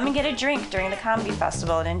 Come and get a drink during the comedy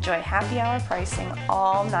festival and enjoy happy hour pricing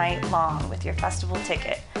all night long with your festival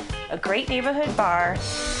ticket. A great neighborhood bar.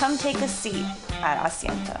 Come take a seat at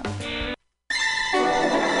Asiento.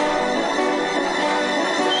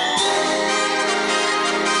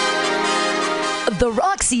 The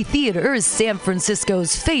Roxy Theater is San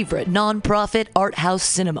Francisco's favorite nonprofit art house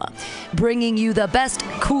cinema, bringing you the best,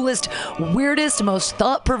 coolest, weirdest, most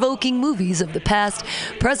thought-provoking movies of the past,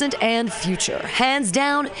 present, and future. Hands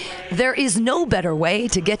down, there is no better way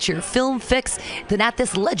to get your film fix than at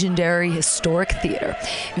this legendary historic theater.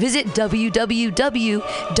 Visit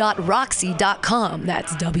www.roxy.com.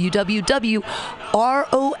 That's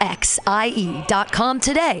www.roxie.com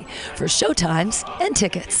today for showtimes and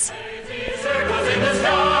tickets. Everybody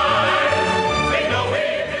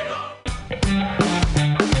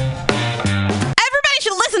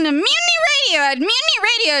should listen to Mutiny Radio at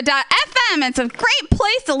mutinyradio.fm. It's a great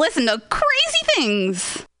place to listen to crazy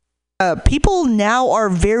things. People now are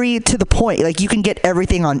very to the point. Like, you can get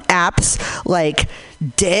everything on apps like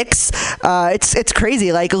Dicks. It's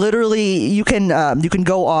crazy. Like, literally, you can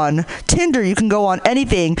go on Tinder, you can go on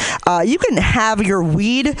anything. You can have your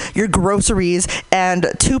weed, your groceries, and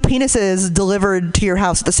 2 penises delivered to your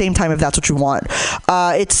house at the same time if that's what you want.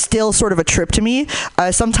 It's still sort of a trip to me.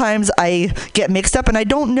 Sometimes I get mixed up and I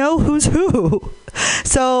don't know who's who.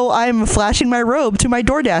 So I'm flashing my robe to my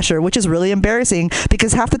DoorDasher, which is really embarrassing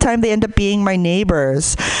because half the time they end up being my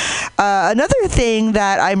neighbors. Another thing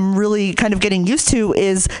that I'm really kind of getting used to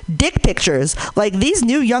is dick pictures. Like, these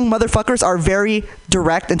new young motherfuckers are very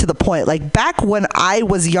direct and to the point. Like, back when I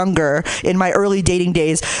was younger, in my early dating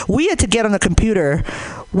days, we had to get on the computer,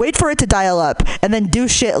 wait for it to dial up, and then do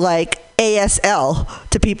shit like ASL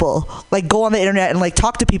to people, like go on the internet and like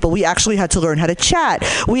talk to people. We actually had to learn how to chat.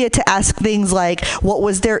 We had to ask things like, what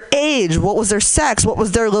was their age, what was their sex, what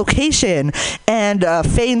was their location, and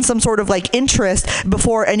feign some sort of like interest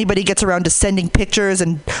before anybody gets around to sending pictures,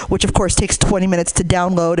 and which of course takes 20 minutes to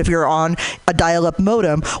download if you're on a dial-up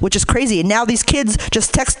modem, which is crazy. And now these kids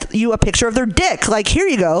just text you a picture of their dick, like, here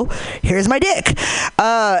you go, here's my dick.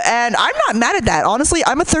 And I'm not mad at that, honestly.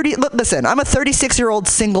 I'm a 36-year-old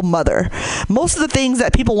single mother. Most of the things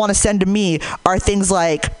that people want to send to me are things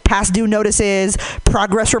like past due notices,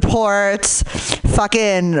 progress reports,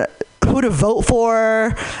 fucking who to vote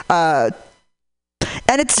for, and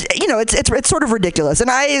it's sort of ridiculous.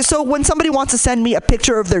 And so when somebody wants to send me a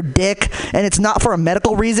picture of their dick and it's not for a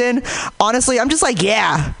medical reason, honestly, I'm just like,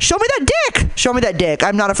 yeah, show me that dick.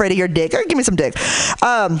 I'm not afraid of your dick. Give me some dick.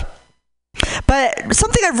 But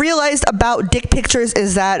something I've realized about dick pictures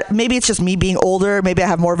is that maybe it's just me being older, maybe I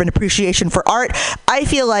have more of an appreciation for art. I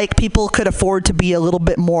feel like people could afford to be a little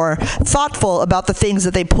bit more thoughtful about the things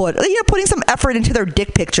that they put, putting some effort into their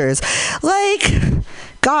dick pictures. Like,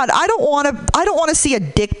 God, I don't want to see a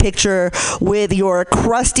dick picture with your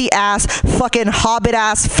crusty ass, fucking hobbit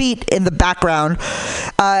ass feet in the background.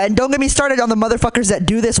 And don't get me started on the motherfuckers that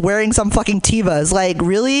do this wearing some fucking Tevas. Like,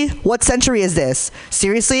 really? What century is this?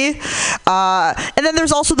 Seriously? And then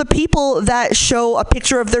there's also the people that show a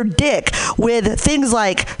picture of their dick with things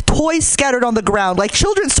like toys scattered on the ground, like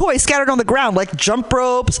children's toys scattered on the ground, like jump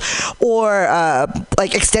ropes or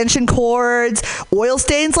like extension cords, oil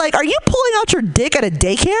stains. Like, are you pulling out your dick at a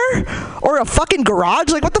daycare or a fucking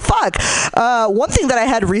garage? Like, what the fuck? One thing that I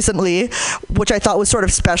had recently, which I thought was sort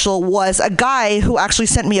of special, was a guy who actually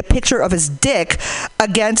sent me a picture of his dick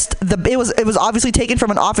against it was obviously taken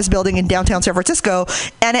from an office building in downtown San Francisco,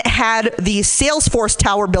 and it had the Salesforce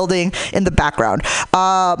Tower building in the background.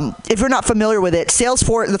 If you're not familiar with it,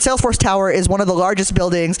 the Salesforce Tower is one of the largest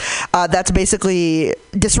buildings that's basically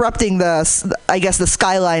disrupting the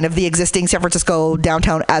skyline of the existing San Francisco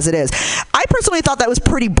downtown as it is. I personally thought that was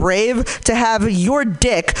pretty brave to have your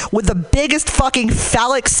dick with the biggest fucking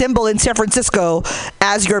phallic symbol in San Francisco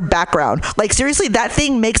as your background. Like, seriously, that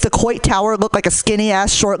thing makes the Coit Tower look like a skinny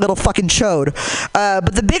ass short little fucking chode.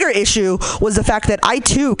 But the bigger issue was the fact that I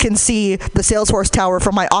too can see the Salesforce Tower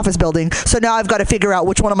from my office building. So now I've got to figure out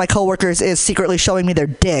which one of my coworkers is secretly showing me their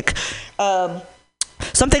dick.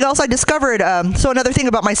 Something else I discovered, so another thing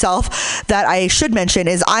about myself that I should mention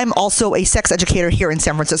is I'm also a sex educator here in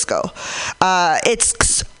San Francisco. I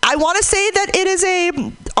want to say that it is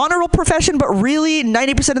a honorable profession, but really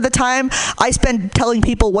 90% of the time I spend telling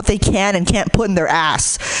people what they can and can't put in their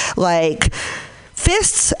ass. Like,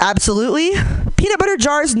 fists, absolutely. Peanut butter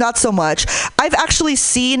jars, not so much. I've actually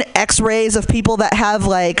seen x-rays of people that have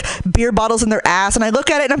like beer bottles in their ass, and I look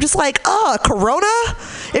at it and I'm just like, Corona?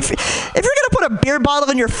 If you're gonna put a beer bottle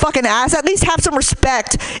in your fucking ass, at least have some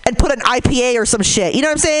respect and put an IPA or some shit. You know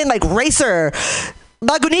what I'm saying? Like Racer,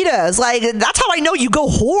 Lagunitas. Like, that's how I know you go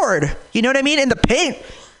horde. You know what I mean? In the paint.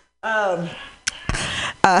 As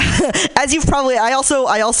you've probably, I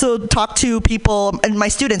also talk to people and my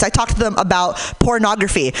students. I talk to them about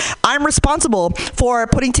pornography. I'm responsible for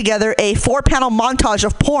putting together a 4-panel montage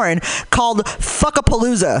of porn called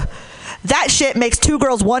Fuckapalooza. That shit makes 2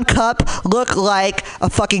 Girls 1 Cup look like a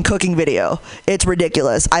fucking cooking video. It's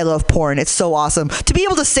ridiculous. I love porn. It's so awesome. To be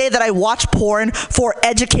able to say that I watch porn for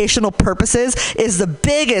educational purposes is the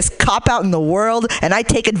biggest cop-out in the world, and I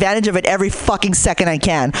take advantage of it every fucking second I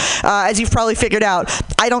can. As you've probably figured out,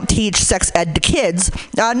 I don't teach sex ed to kids,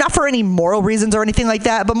 not for any moral reasons or anything like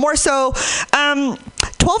that, but more so,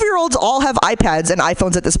 12-year-olds all have iPads and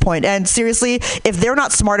iPhones at this point, and seriously, if they're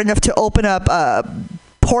not smart enough to open up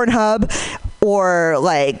Pornhub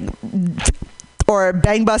or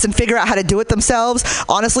Bang Bus and figure out how to do it themselves,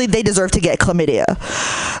 honestly, they deserve to get chlamydia.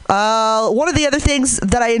 One of the other things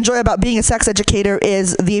that I enjoy about being a sex educator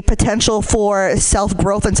is the potential for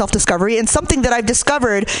self-growth and self-discovery. And something that I've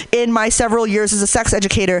discovered in my several years as a sex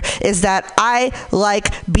educator is that I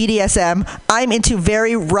like BDSM. I'm into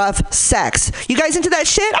very rough sex. You guys into that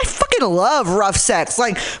shit? I fucking love rough sex.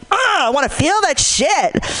 Like, I want to feel that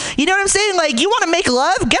shit. You know what I'm saying? Like, you want to make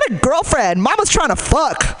love? Get a girlfriend. Mama's trying to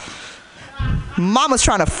fuck.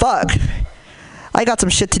 I got some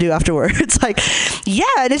shit to do afterwards. Like, yeah,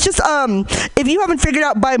 and it's just, if you haven't figured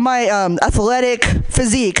out by my athletic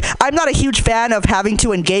physique, I'm not a huge fan of having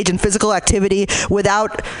to engage in physical activity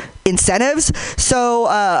without incentives. So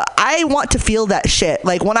I want to feel that shit.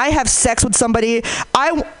 Like, when I have sex with somebody,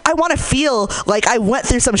 I want to feel like I went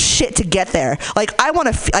through some shit to get there. Like, I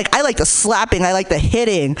want to like, I like the slapping, I like the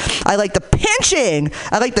hitting, I like the pinching,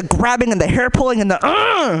 I like the grabbing and the hair pulling and the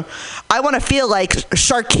I want to feel like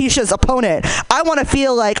Sharkeisha's opponent. I want to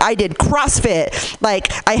feel like I did CrossFit,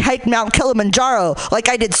 like I hiked Mount Kilimanjaro, like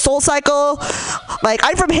I did Soul Cycle. Like,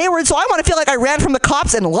 I'm from Hayward, so I want to feel like I ran from the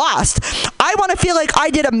cops and lost. I want to feel like I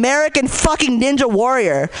did American fucking Ninja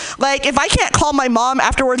Warrior. Like, if I can't call my mom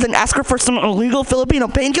afterwards and ask her for some illegal Filipino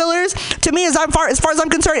painkillers, to me, as far as I'm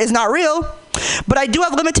concerned, it's not real. But I do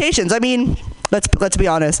have limitations. I mean, let's be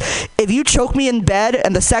honest. If you choke me in bed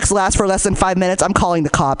and the sex lasts for less than 5 minutes, I'm calling the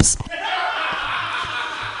cops.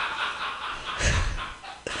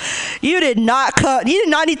 You did not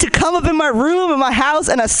need to come up in my room in my house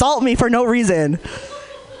and assault me for no reason.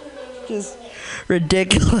 Just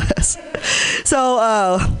ridiculous. So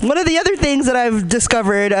one of the other things that I've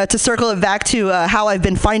discovered, to circle it back to how I've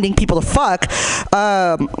been finding people to fuck,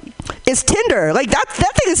 is Tinder. Like, that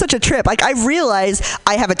thing is such a trip. Like, I've realized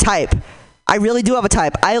I have a type. I really do have a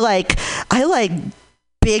type. I like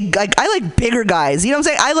bigger guys. You know what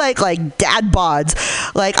I'm saying? I like dad bods.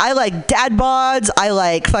 Like, I like dad bods. I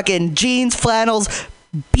like fucking jeans, flannels,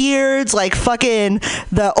 beards, like fucking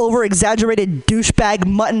the over-exaggerated douchebag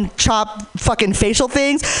mutton chop fucking facial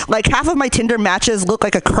things. Like, half of my Tinder matches look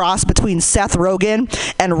like a cross between Seth Rogen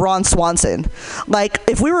and Ron Swanson. Like,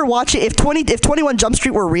 if 21 Jump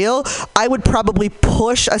Street were real, I would probably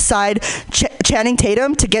push aside Channing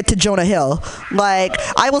Tatum to get to Jonah Hill. Like,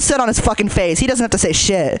 I will sit on his fucking face. He doesn't have to say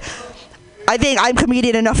shit. I think I'm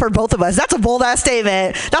comedian enough for both of us. That's a bold-ass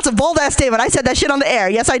statement. I said that shit on the air.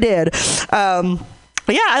 Yes, I did.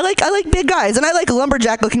 Yeah, I like big guys, and I like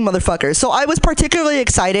lumberjack-looking motherfuckers. So I was particularly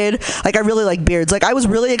excited. Like, I really like beards. Like, I was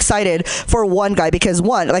really excited for one guy because,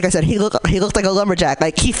 one, like I said, he looked like a lumberjack.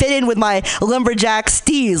 Like, he fit in with my lumberjack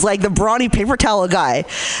steez, like the brawny paper towel guy.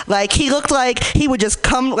 Like, he looked like he would just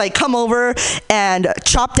come over and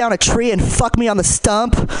chop down a tree and fuck me on the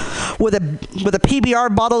stump with a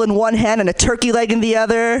PBR bottle in one hand and a turkey leg in the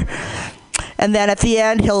other. And then at the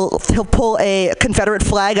end, he'll pull a Confederate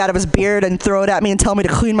flag out of his beard and throw it at me and tell me to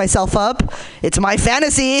clean myself up. It's my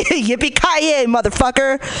fantasy. Yippee-ki-yay,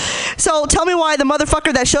 motherfucker. So tell me why the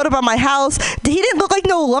motherfucker that showed up at my house, he didn't look like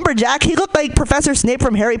no lumberjack. He looked like Professor Snape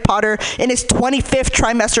from Harry Potter in his 25th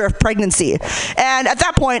trimester of pregnancy. And at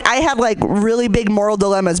that point, I had like really big moral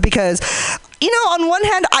dilemmas because, you know, on one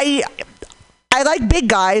hand, I like big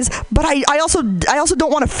guys, but I also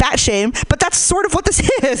don't want to fat shame, but that's sort of what this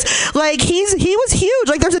is. Like, he was huge.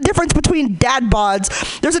 Like, there's a difference between dad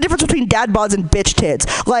bods. There's a difference between dad bods and bitch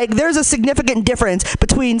tits. Like, there's a significant difference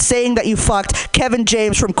between saying that you fucked Kevin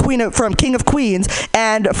James from King of Queens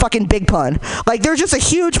and fucking Big Pun. Like, there's just a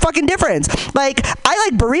huge fucking difference. Like, I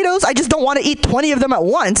like burritos. I just don't want to eat 20 of them at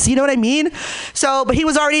once. You know what I mean? So, but he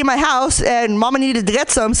was already in my house, and Mama needed to get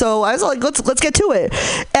some, so I was like, let's get to it.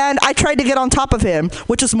 And I tried to get on top of him,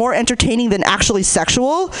 which was more entertaining than actually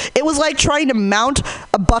sexual. It was like trying to mount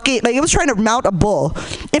a bucket. Like, it was trying to mount a bull.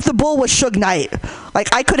 If the bull was Suge Knight,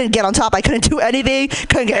 like, I couldn't get on top. I couldn't do anything.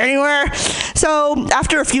 Couldn't get anywhere. So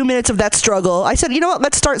after a few minutes of that struggle, I said, you know what?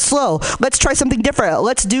 Let's start slow. Let's try something different.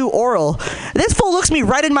 Let's do oral. This fool looks me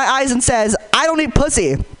right in my eyes and says, I don't eat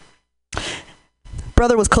pussy.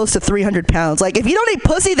 Brother was close to 300 pounds. Like, if you don't eat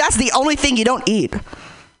pussy, that's the only thing you don't eat.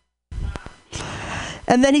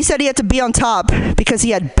 And then he said he had to be on top because he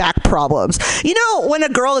had back problems. You know, when a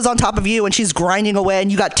girl is on top of you and she's grinding away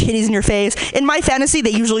and you got titties in your face, in my fantasy, they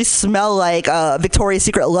usually smell like Victoria's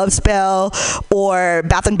Secret Love Spell or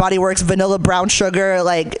Bath & Body Works Vanilla Brown Sugar.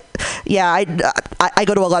 Like, yeah, I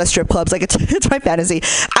go to a lot of strip clubs. Like, it's my fantasy.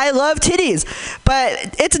 I love titties.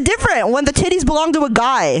 But it's different when the titties belong to a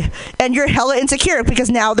guy and you're hella insecure because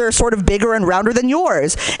now they're sort of bigger and rounder than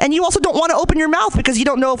yours. And you also don't want to open your mouth because you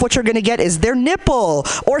don't know if what you're going to get is their nipple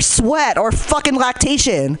or sweat or fucking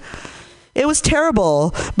lactation. It was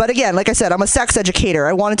terrible. But again, like I said, I'm a sex educator.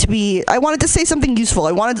 I wanted to say something useful.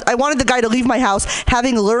 I wanted the guy to leave my house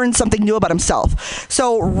having learned something new about himself.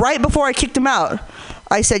 So right before I kicked him out,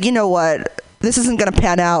 I said, you know what? This isn't going to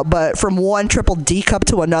pan out, but from one triple D cup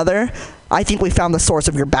to another, I think we found the source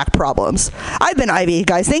of your back problems. I've been Ivy,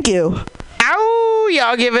 guys. Thank you. Ow!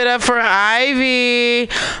 Y'all give it up for Ivy.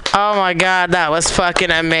 Oh my God, that was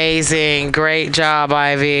fucking amazing. Great job,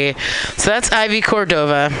 Ivy. So that's Ivy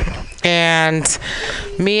Cordova. And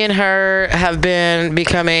me and her have been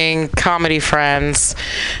becoming comedy friends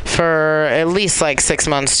for at least like 6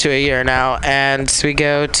 months to a year now. And we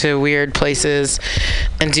go to weird places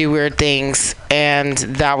and do weird things. And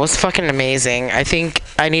that was fucking amazing. I think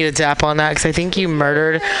I need a dap on that because I think you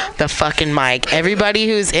murdered the fucking mic. Everybody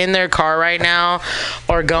who's in their car right now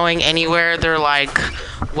or going anywhere, they're like,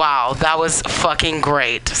 wow, that was fucking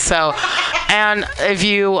great. So, and if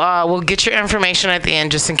you will get your information at the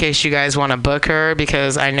end just in case you guys want to book her,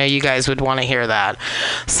 because I know you guys would want to hear that.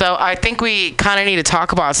 So I think we kind of need to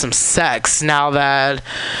talk about some sex now that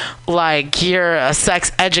like you're a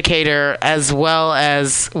sex educator as well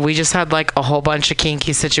as we just had like a whole bunch of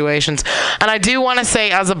kinky situations. And I do want to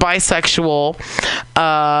say as a bisexual,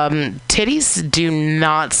 titties do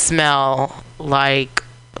not smell like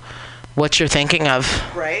what you're thinking of.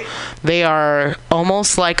 Right. They are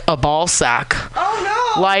almost like a ball sack.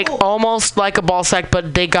 Oh no! Like almost like a ball sack,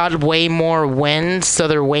 but they got way more wind, so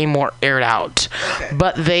they're way more aired out. Okay.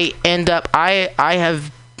 But they end up. I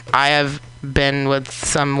have been with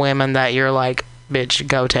some women that you're like, bitch,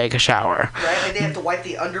 go take a shower. Right, like they have to wipe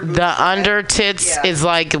the under boobs. The under tits is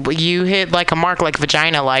like you hit like a mark like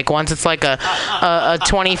vagina. Like once it's like a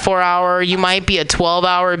 24-hour, you might be a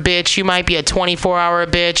 12-hour bitch. You might be a 24-hour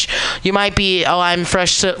bitch. You might be, oh, I'm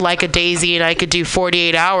fresh like a daisy and I could do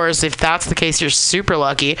 48 hours. If that's the case, you're super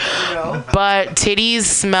lucky. You know? But titties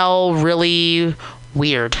smell really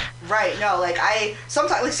weird. Right. No, like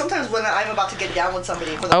sometimes when I'm about to get down with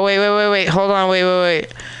somebody. Oh wait. Hold on.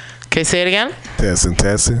 Wait. Okay, say it again. Testing.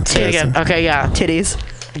 Say it again. Okay, yeah. Titties.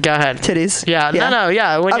 Go ahead. Titties. Yeah. No.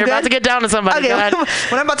 Yeah. When you're about to get down to somebody. Okay. Go ahead.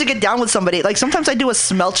 When I'm about to get down with somebody, like sometimes I do a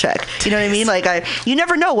smell check. You know what I mean? Like you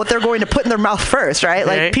never know what they're going to put in their mouth first, right?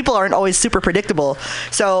 Like people aren't always super predictable.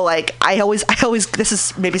 So like I always this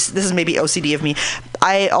is maybe OCD of me.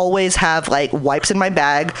 I always have like wipes in my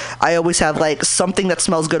bag. I always have like something that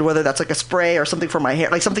smells good, whether that's like a spray or something for my hair,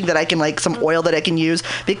 like something that I can like some oil that I can use,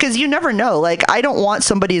 because you never know. Like I don't want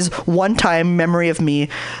somebody's one-time memory of me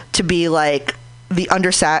to be like the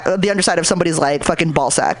underside of somebody's like fucking ball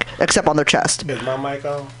sack, except on their chest. Is my mic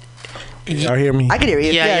on? Y'all hear me? I can hear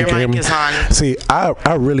you. Yeah, your mic is on. See,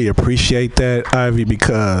 I really appreciate that, Ivy,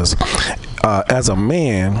 because as a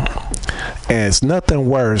man, and it's nothing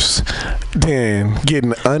worse than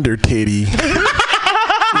getting under titty.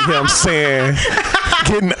 You know what I'm saying?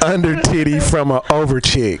 Getting under titty from an over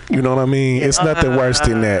chick. You know what I mean? It's nothing worse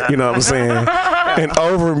than that. You know what I'm saying? And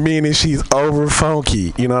over meaning she's over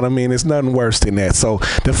funky. You know what I mean? It's nothing worse than that. So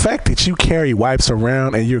the fact that you carry wipes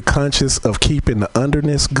around and you're conscious of keeping the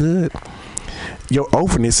underness good, your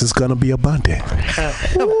overness is gonna be abundant.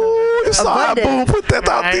 Abundant. Put that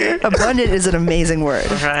out there. Abundant is an amazing word.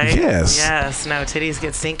 Right? Yes. Yes. No, titties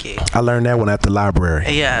get stinky. I learned that one at the library.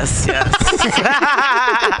 Yes.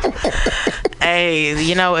 Hey,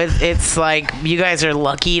 you know, it's like you guys are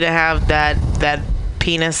lucky to have that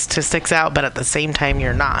penis to sticks out, but at the same time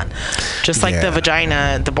you're not. Just like the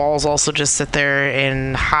vagina, the balls also just sit there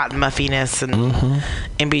in hot muffiness and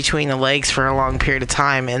in between the legs for a long period of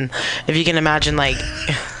time. And if you can imagine, like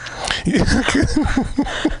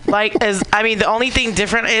The only thing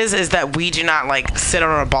different is that we do not like sit on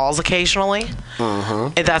our balls occasionally.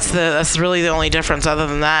 And that's really the only difference. Other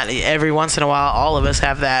than that, every once in a while, all of us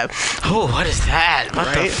have that. Oh, what is that?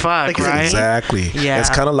 What the fuck, right? Exactly. Yeah. It's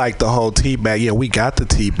kind of like the whole tea bag. Yeah, we got the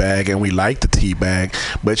tea bag and we like the tea bag.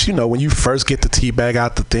 But you know, when you first get the tea bag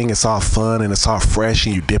out the thing, it's all fun and it's all fresh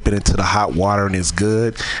and you dip it into the hot water and it's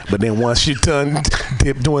good. But then once you're done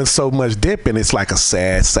doing so much dipping, it's like a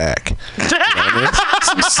sad sack. You know what I mean?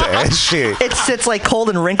 Some sad shit. It sits like cold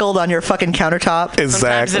and wrinkled on your fucking countertop. Exactly.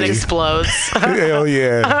 Sometimes it explodes. Hell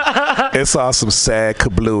yeah. It's all some sad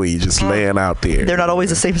kablooey just laying out there. They're not always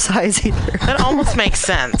the same size either. That almost makes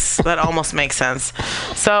sense.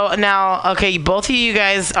 So now, okay, both of you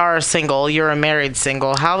guys are single. You're a married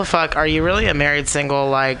single. How the fuck are you really a married single?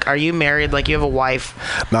 Like, are you married? Like, you have a wife?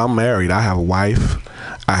 No, I'm married. I have a wife.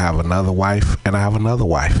 I have another wife, and I have another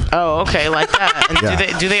wife. Oh, okay, like that. And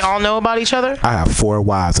Yeah. do they all know about each other? I have 4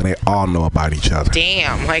 wives, and they all know about each other.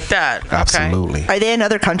 Damn, like that. Okay. Absolutely. Are they in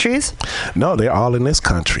other countries? No, they're all in this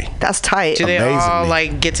country. That's tight. Do they all Amazingly.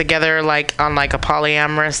 like get together like on like a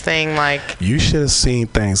polyamorous thing? Like, You should have seen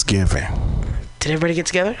Thanksgiving. did everybody get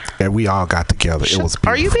together? And we all got together. It was beautiful.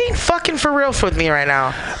 Are you being fucking for real with me right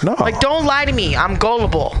now? No. Like, don't lie to me. I'm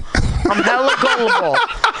gullible. I'm hella gullible.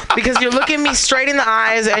 Because you're looking me straight in the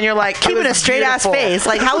eyes and you're like, keeping a straight ass face.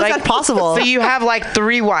 Like, how is that possible? So you have like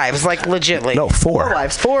 3 wives, like legitly. No, 4. 4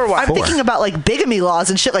 wives. 4 wives. I'm thinking about like bigamy laws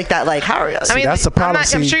and shit like that. Like, how are you? I mean, that's the problem.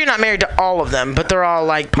 I'm sure you're not married to all of them, but they're all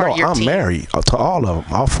like part of your I'm team. married to all of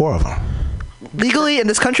them, all 4 of them. Legally in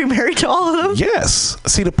this country married to all of them? Yes.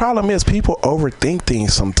 See, the problem is people overthink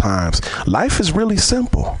things sometimes. Life is really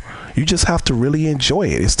simple. You just have to really enjoy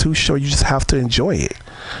it. It's too short. You just have to enjoy it.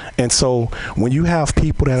 And so when you have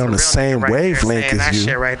people that are on the same wavelength that as you,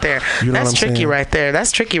 shit right there. you know That's what I'm tricky saying? right there.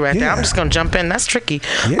 That's tricky right there. I'm Yeah. just gonna jump in. That's tricky.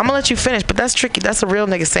 Yeah. I'm gonna let you finish, but that's tricky. That's a real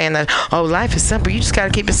nigga saying that. Oh, life is simple. You just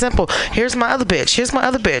gotta keep it simple. Here's my other bitch. Here's my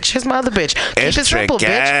other bitch. Here's my other bitch. Keep It's it simple,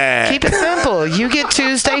 tricky. bitch. Keep it simple. You get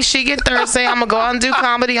Tuesday, she get Thursday. I'm gonna go out and do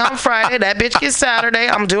comedy on Friday. That bitch gets Saturday.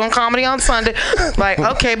 I'm doing comedy on Sunday. Like,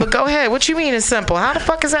 okay, but go ahead. What you mean it's simple? How the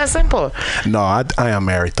fuck is that simple? No, I am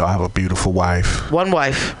married though. I have a beautiful wife. 1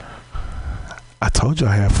 wife. I told you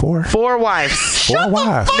I have 4. 4 wives. 4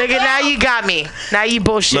 wives. Nigga, now you got me. Now you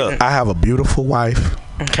bullshitting. Look, I have a beautiful wife.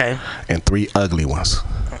 Okay. And 3 ugly ones.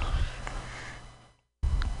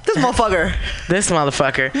 This motherfucker. This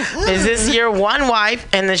motherfucker. Is this your 1 wife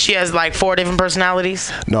and then she has like 4 different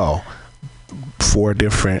personalities? No, 4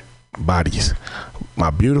 different bodies. My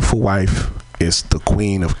beautiful wife is the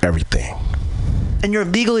queen of everything. And you're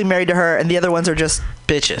legally married to her, and the other ones are just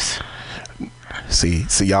bitches. See,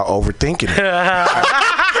 y'all overthinking it.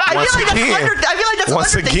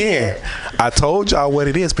 Once again, I told y'all what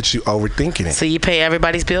it is, but you overthinking it. So you pay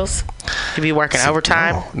everybody's bills? You be working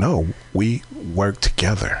overtime? No, we work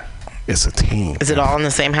together. It's a team. Is it all in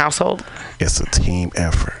the same household? It's a team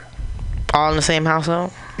effort. All in the same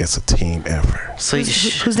household? It's a team effort. So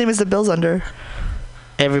whose name is the bills under?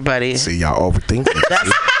 Everybody. See, y'all overthinking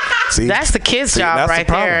it. See? That's the kid's job that's right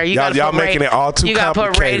the problem. there. Y'all making it all too You gotta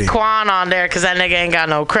put complicated. Raekwon on there because that nigga ain't got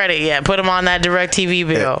no credit yet. Put him on that DirecTV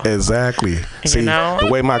bill. Exactly. See, know? the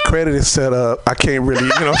way my credit is set up, I can't really,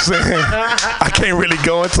 you know what I'm saying? I can't really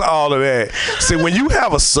go into all of that. See, when you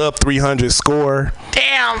have a sub 300 score,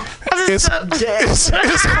 Damn. it's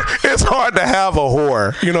hard to have a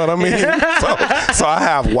whore. You know what I mean? So I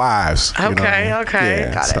have wives. You know what I mean? Okay.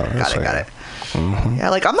 Yeah, Got it. Yeah,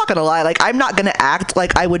 like I'm not gonna lie, like I'm not gonna act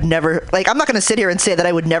like I would never, like I'm not gonna sit here and say that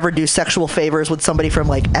I would never do sexual favors with somebody from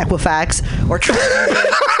like Equifax or you know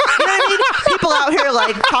what I mean? People out here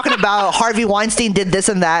like talking about Harvey Weinstein did this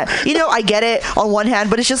and that. You know, I get it on one hand,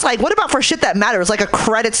 but it's just like, what about for shit that matters, like a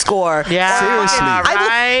credit score? Yeah, seriously.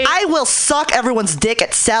 right? I will suck everyone's dick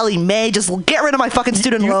at Sally Mae. Just get rid of my fucking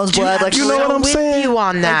student loans, blood. Like, you know what I'm saying? You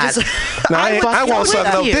on that? I won't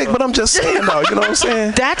suck no dick, but I'm just saying though. You know what I'm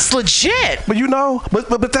saying? That's legit. But you know,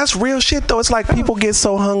 but that's real shit though. It's like people get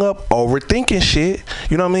so hung up overthinking shit.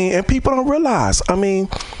 You know what I mean? And people don't realize. I mean,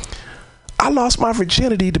 I lost my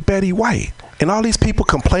virginity to Betty White. And all these people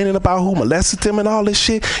complaining about who molested them and all this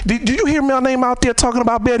shit. Did you hear my name out there talking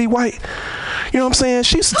about Betty White? You know what I'm saying?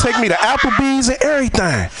 She used to take me to Applebee's and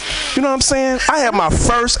everything. You know what I'm saying? I had my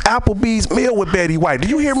first Applebee's meal with Betty White.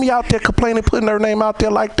 Did you hear me out there complaining, putting her name out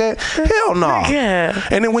there like that? Hell no. Yeah.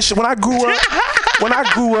 And then when I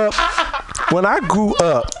grew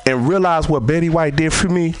up and realized what Betty White did for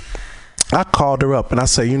me, I called her up and I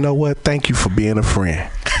said, you know what? Thank you for being a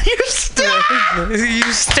friend. You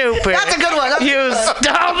stupid. That's a good one. You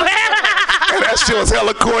stupid. And that shit was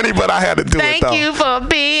hella corny, but I had to do it though. Thank you for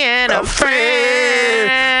being a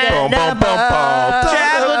friend. Bum, bum, bum, bum.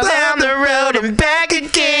 Travel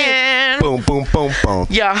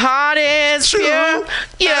Your heart is pure.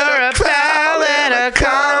 You're a pal and a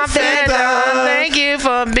confidant. Thank you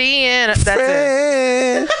for being a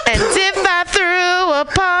friend. And if I threw a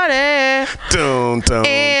party,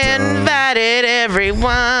 invited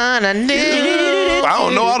everyone I knew. I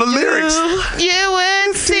don't know all the lyrics. You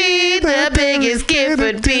would see the biggest gift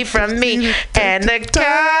would be from me, and the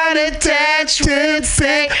card attached would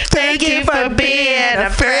say, "Thank you for being a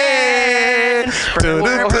friend." Oh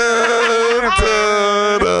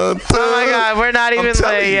my God, we're not even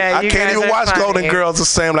late yet. I can't even watch Golden Girls the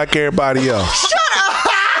same like everybody else. Shut up.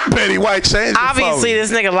 Betty White changed it. Obviously,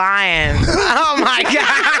 this nigga lying. Oh my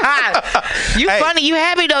God. You funny. You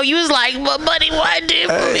happy though. You was like, "What Betty White did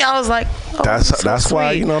for me?" I was like, oh, that's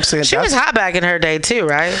why, you know what I'm saying? She was hot back in her day too,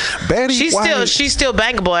 right? Betty White. She's still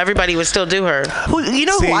bankable. Everybody would still do her. Who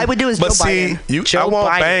I would do is Joe Biden. I won't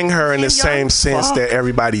bang her in the same sense Fuck. that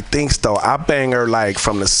everybody thinks though. I bang her like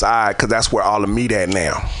from the side because that's where all the meat at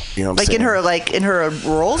now. You know what I'm saying? in her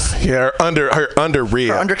rolls? Yeah, her under rib. You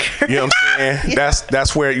know what I'm saying? Yeah.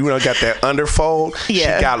 That's where you got that underfold.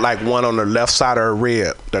 Yeah. She got like one on the left side of her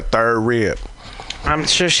rib, the third rib. I'm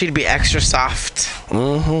sure she'd be extra soft.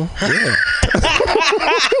 Yeah.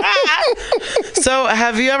 So,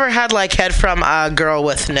 have you ever had like head from a girl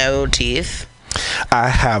with no teeth? I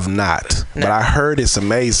have not, but I heard it's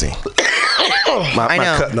amazing. I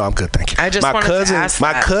know. No, I'm good, thank you. I just wanted to ask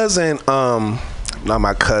my that. cousin, not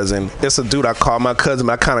my cousin. It's a dude I call my cousin.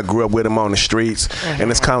 I kind of grew up with him on the streets,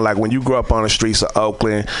 and it's kind of like when you grow up on the streets of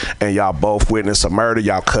Oakland and y'all both witness a murder,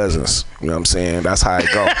 y'all cousins. You know what I'm saying? That's how it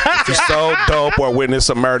go. If you sold dope or witness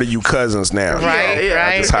a murder, you cousins now. Right.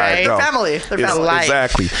 That's how it go. Family. They're family.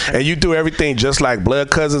 Exactly. And you do everything just like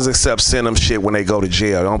blood cousins, except send them shit when they go to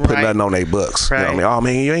jail. Don't put nothing on their books. You know what I mean? Oh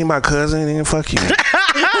man, you ain't my cousin, then fuck you.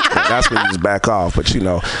 That's when you just back off. But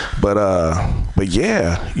but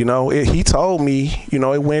yeah, he told me,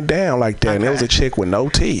 it went down like that, and it was a chick with no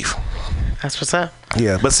teeth. That's what's up.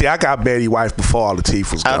 Yeah, but see, I got Betty White before all the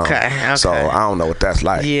teeth was gone. Okay. So I don't know what that's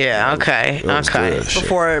like. Yeah. It was good shit.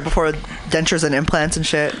 Before dentures and implants and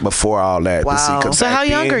shit. Before all that. Wow. So how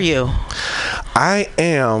young are you? I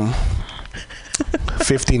am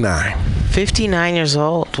 59. 59 years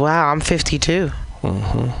old. Wow, I'm 52.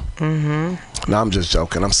 No, I'm just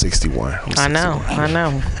joking. I'm 61. I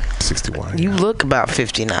know. 61. You look about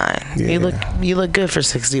 59. Yeah. You look good for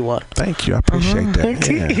 61. Thank you. I appreciate that.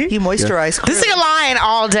 Yeah. You moisturize. This nigga lying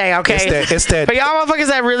all day, okay? It's that. For y'all motherfuckers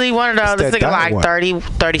that really want to know, this nigga like one.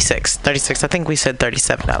 36. I think we said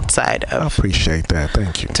 37 outside of. I appreciate that.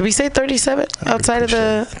 Thank you. Did we say 37 outside of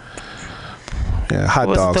the? Yeah, hot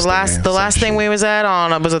was dogs. The last thing we was at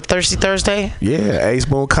on was a Thirsty Thursday. Yeah, Ace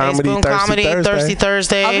Boone Comedy. Thirsty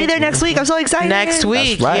Thursday. I'll be there next week. I'm so excited. Next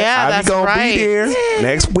week. That's right. Yeah, that's gonna be there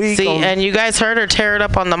next week. See, and you guys heard her tear it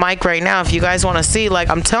up on the mic right now. If you guys want to see, like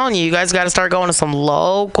I'm telling you, you guys got to start going to some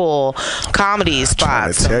local comedy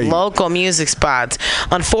spots, some local music spots.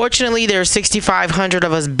 Unfortunately, there's 6,500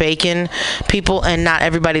 of us bacon people, and not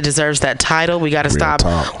everybody deserves that title. We got to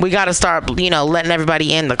stop. We got to start, letting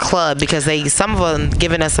everybody in the club because some of them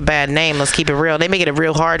giving us a bad name. Let's keep it real. They make it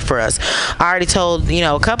real hard for us. I already told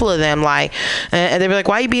a couple of them and they were like,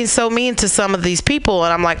 "Why are you being so mean to some of these people?"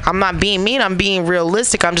 And I'm like, "I'm not being mean. I'm being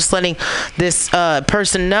realistic. I'm just letting this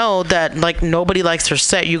person know that nobody likes her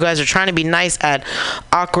set. You guys are trying to be nice at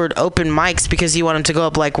awkward open mics because you want them to go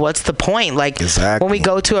up. What's the point? Exactly. When we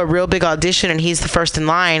go to a real big audition and he's the first in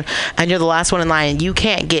line and you're the last one in line and you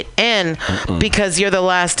can't get in because you're the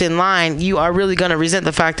last in line, you are really gonna resent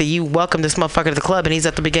the fact that you welcome this motherfucker to the club and he's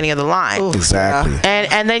at the beginning of the line." Exactly.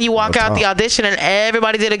 And then you walk out the audition and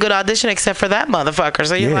everybody did a good audition except for that motherfucker.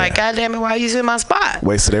 So you're like, "God damn it, why are you in my spot?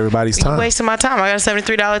 Wasted everybody's time. You wasting my time. I got a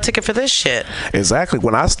 $73 ticket for this shit." Exactly.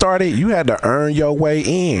 When I started, you had to earn your way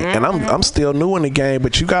in. And I'm still new in the game,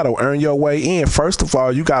 but you got to earn your way in. First of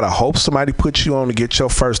all, you got to hope somebody puts you on to get your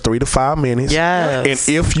first 3 to 5 minutes. Yes.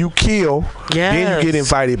 And if you kill, then you get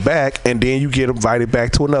invited back, and then you get invited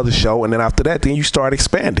back to another show, and then after that, then you start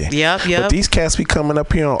expanding. Yep. But these cats be coming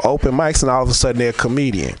up here on open mics, and all of a sudden they're a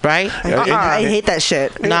comedian. Right? I hate that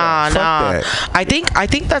shit. Nah. That. I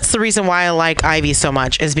think that's the reason why I like Ivy so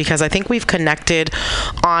much is because I think we've connected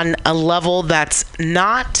on a level that's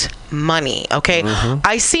not money. Okay.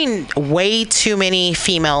 I've seen way too many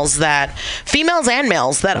females and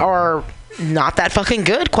males that are not that fucking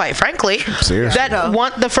good, quite frankly. Seriously.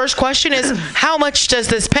 The first question is, how much does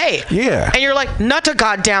this pay? Yeah. And you're like, not a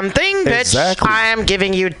goddamn thing, bitch. Exactly. I am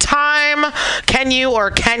giving you time. Can you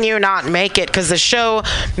or can you not make it? Because the show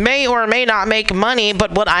may or may not make money,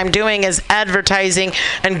 but what I'm doing is advertising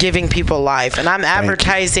and giving people life. And I'm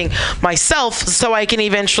advertising myself so I can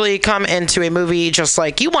eventually come into a movie, just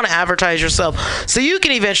like you want to advertise yourself so you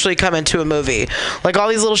can eventually come into a movie. Like all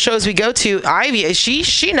these little shows we go to, Ivy,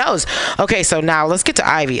 she knows. Okay, so now let's get to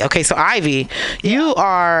Ivy. Okay, so Ivy, you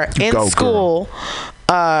are in school.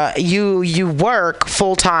 You work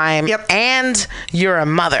full time. Yep. And you're a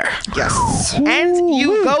mother. Yes. And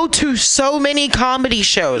you go to so many comedy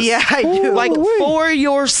shows. Yeah, I do. Like for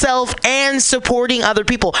yourself and supporting other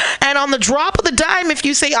people. And on the drop of the dime, if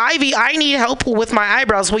you say, Ivy, I need help with my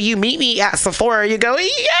eyebrows, will you meet me at Sephora? You go,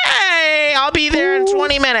 yay! I'll be there in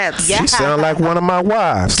 20 minutes. She sound like one of my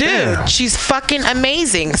wives. Dude, Damn. she's fucking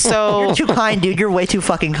amazing. So you're too kind, dude. You're way too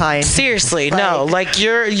fucking kind. Seriously, no. Like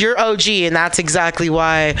you're OG, and that's exactly why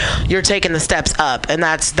you're taking the steps up, and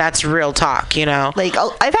that's real talk, you know. Like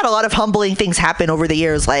I've had a lot of humbling things happen over the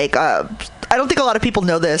years. Like I don't think a lot of people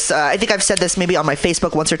know this. I think I've said this maybe on my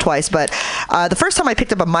Facebook once or twice, but the first time I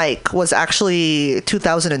picked up a mic was actually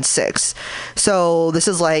 2006. So this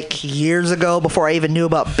is like years ago, before I even knew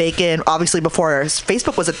about bacon, obviously before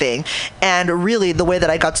Facebook was a thing. And really the way that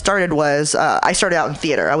I got started was I started out in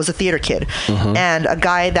theater. I was a theater kid. Mm-hmm. And a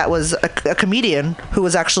guy that was a comedian who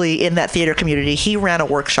was actually in that theater community, he ran a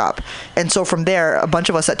workshop. And so from there, a bunch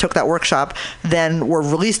of us that took that workshop then were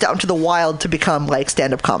released out into the wild to become like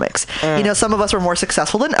stand-up comics. You know, some of us were more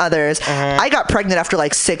successful than others. I got pregnant after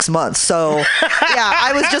like 6 months. So yeah,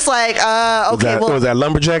 I was just like, okay, was that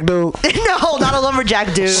lumberjack dude? No, not a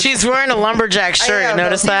lumberjack dude. She's wearing a lumberjack shirt. You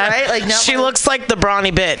notice that? Right? Like, no, she looks like the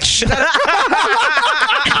brawny bitch.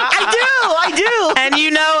 I do. And you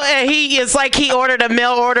know, it's like he ordered a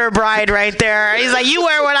mail order bride right there. He's like, you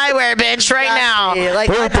wear what I wear, bitch, right now. Like,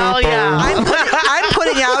 hell yeah. I'm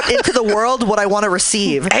putting out into the world what I want to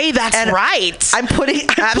receive. Hey, that's right. I'm putting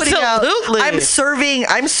out. Absolutely.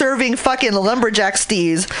 I'm serving fucking lumberjack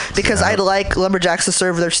stees because I like lumberjacks to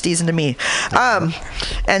serve their stees into me.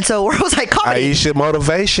 And so where was I? Comedy. Aisha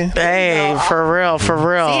motivation. Hey, for real.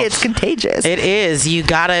 See, it's contagious. It is. You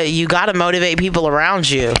gotta motivate people around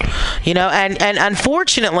you. You know, and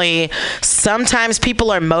unfortunately, sometimes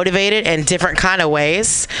people are motivated in different kind of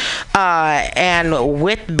ways. And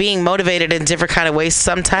with being motivated in different kind of ways,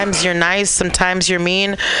 sometimes you're nice, sometimes you're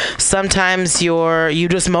mean, sometimes you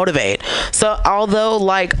just motivate. So although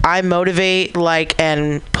like I motivate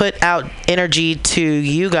and put out energy to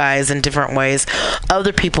you guys in different ways,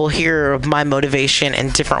 other people hear my motivation in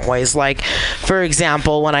different ways. Like for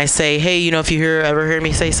example, when I say, hey, you know, if you ever hear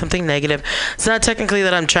me say something negative, it's not technically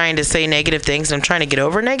that I'm trying to say negative things. I'm trying to get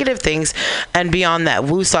over negative things and be on that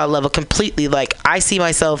woosah level completely. Like I see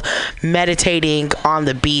myself meditating on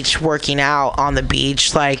the beach, working out on the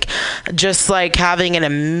beach, like just like having an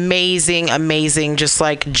amazing just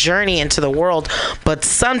like journey into the world. But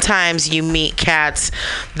sometimes you meet cats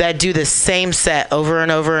that do the same set over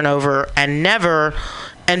and over and over and never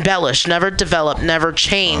embellish, never develop, never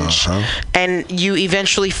change. And you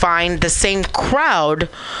eventually find the same crowd,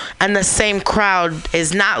 and the same crowd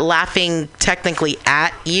is not laughing technically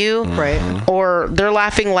at you, right? Or they're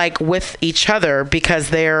laughing like with each other because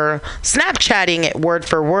they're Snapchatting it word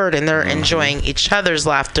for word and they're enjoying each other's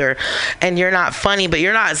laughter. And you're not funny, but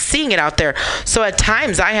you're not seeing it out there. So at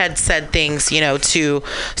times I had said things, you know, to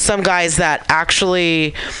some guys that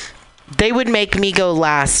actually they would make me go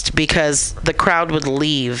last because the crowd would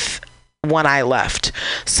leave when I left.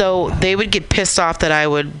 So they would get pissed off that I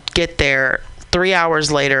would get there 3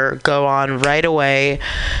 hours later, go on right away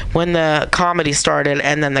when the comedy started,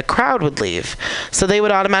 and then the crowd would leave. So they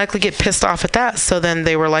would automatically get pissed off at that. So then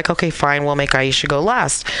they were like, okay, fine, we'll make Aisha go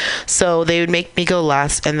last. So they would make me go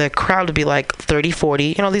last, and the crowd would be like 30, 40.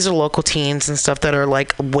 You know, these are local teens and stuff that are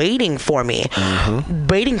like waiting for me,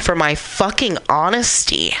 waiting for my fucking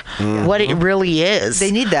honesty, what it really is.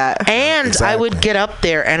 They need that. And I would get up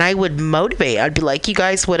there and I would motivate. I'd be like, you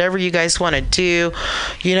guys, whatever you guys want to do,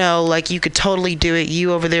 you know, like you could totally do it.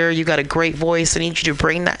 You over there, you got a great voice. I need you to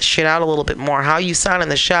bring that shit out a little bit more. How you sound in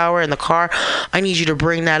the shower, in the car, I need you to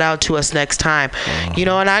bring that out to us next time. You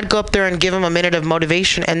know, and I'd go up there and give them a minute of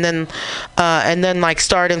motivation, and then like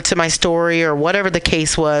start into my story or whatever the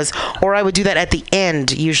case was, or I would do that at the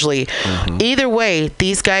end usually. Either way,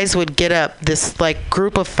 these guys would get up, this like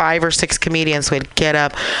group of 5 or 6 comedians would get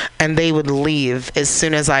up and they would leave as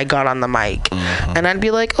soon as I got on the mic. And I'd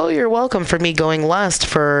be like, oh, you're welcome for me going last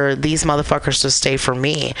for these motherfuckers motherfuckers to stay for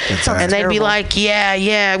me. Exactly. And they'd be Terrible. like,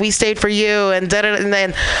 yeah, we stayed for you, and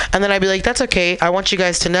then I'd be like, that's okay. I want you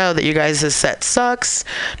guys to know that you guys' set sucks.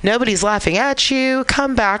 Nobody's laughing at you.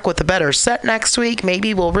 Come back with a better set next week.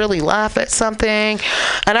 Maybe we'll really laugh at something.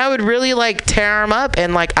 And I would really like tear them up,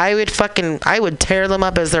 and like I would tear them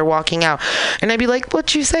up as they're walking out, and I'd be like,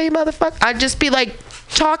 what you say, motherfucker? I'd just be like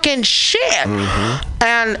talking shit.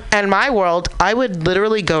 And my world, I would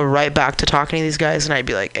literally go right back to talking to these guys, and I'd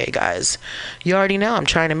be like, hey guys, you already know I'm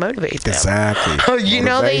trying to motivate them. Exactly. you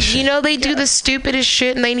know they do the stupidest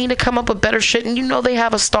shit, and they need to come up with better shit, and they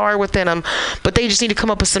have a star within them, but they just need to come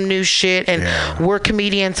up with some new shit, and we're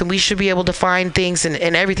comedians, and we should be able to find things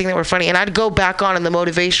and everything that we're funny. And I'd go back on in the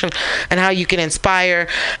motivation and how you can inspire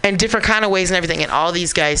and different kind of ways and everything, and all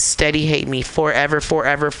these guys steady hate me forever.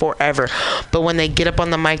 But when they get up on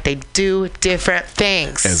the mic, they do different things.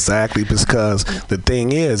 Exactly, because the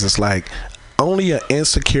thing is, it's like only an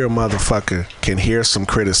insecure motherfucker can hear some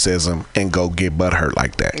criticism and go get butthurt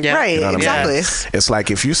like that. Yeah. Right, You know what I mean? exactly. It's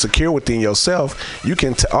like if you're secure within yourself, you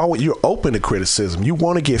can you're open to criticism. You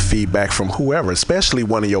want to get feedback from whoever, especially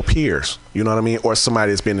one of your peers. You know what I mean? Or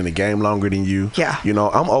somebody that's been in the game longer than you. Yeah. You know,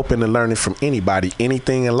 I'm open to learning from anybody,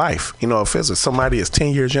 anything in life. You know, if it's somebody that's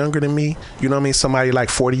 10 years younger than me, you know what I mean? Somebody like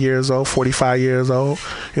 40 years old, 45 years old,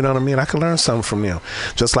 you know what I mean? I can learn something from them.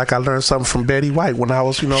 Just like I learned something from Betty White when I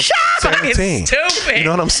was, 17. Stupid. You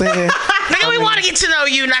know what I'm saying? Nigga, we want to get to know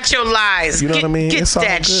you, not your lies. You know what I mean? Get It's all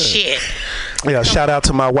that good. shit. Yeah, shout out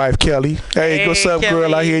to my wife, Kelly. Hey, what's up, Kelly.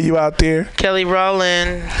 girl? I hear you out there. Kelly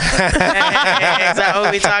Rowland. Hey, is that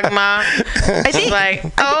what we talking about? I think like,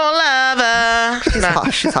 lover.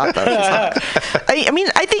 She's hot though. She's hot. I mean,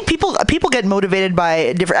 I think people get motivated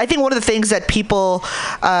by different. I think one of the things that people,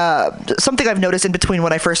 something I've noticed in between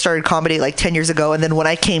when I first started comedy like 10 years ago, and then when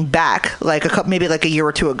I came back like maybe like a year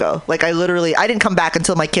or two ago. Like I didn't come back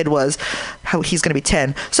until my kid was, he's gonna be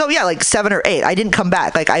 10. So yeah, like 7 or 8. I didn't come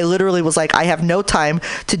back. Like I literally was like, I have no time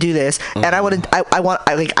to do this, and I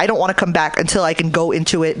don't want to come back until I can go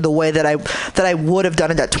into it the way that I would have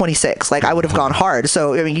done it at 26. Like I would have gone hard.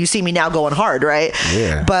 So I mean, you see me now going hard, right?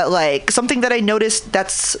 Yeah. But like something that I noticed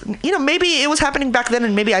that's, maybe it was happening back then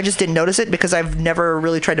and maybe I just didn't notice it because I've never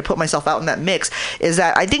really tried to put myself out in that mix, is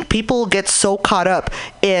that I think people get so caught up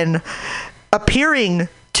in appearing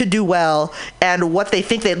to do well and what they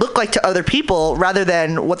think they look like to other people rather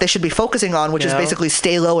than what they should be focusing on, which is basically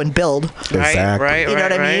stay low and build. Exactly. Right. You know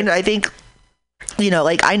what I mean? I think,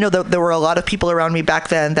 like I know that there were a lot of people around me back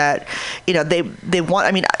then that, they want,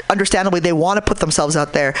 I mean, understandably, they want to put themselves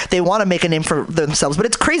out there. They want to make a name for themselves. But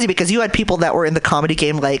it's crazy because you had people that were in the comedy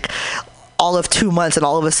game like all of 2 months, and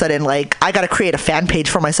all of a sudden, like, I got to create a fan page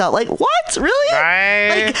for myself. Like, what? Really?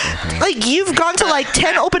 Right. Like you've gone to like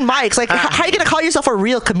 10 open mics. Like, how are you going to call yourself a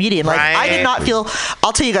real comedian? Like, I did not feel,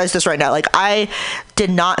 I'll tell you guys this right now. Like, I did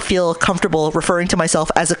not feel comfortable referring to myself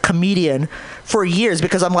as a comedian for years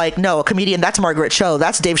because I'm like, no, a comedian, that's Margaret Cho,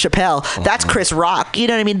 that's Dave Chappelle, that's Chris Rock. You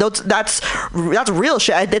know what I mean? That's real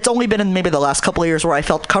shit. It's only been in maybe the last couple of years where I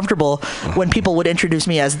felt comfortable when people would introduce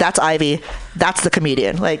me as, that's Ivy, that's the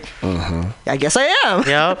comedian. Like, I guess I am.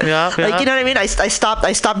 Yep. Like, you know what I mean? I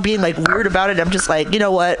stopped being like weird about it. I'm just like, you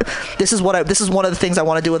know what? This is one of the things I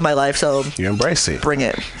want to do with my life. So you embrace it. Bring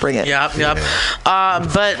it. Yep.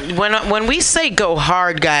 But when we say go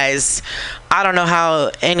hard, guys, I don't know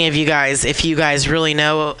how any of you guys, if you guys really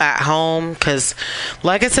know at home, because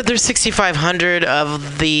like I said, there's 6,500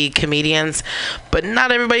 of the comedians, but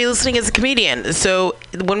not everybody listening is a comedian. So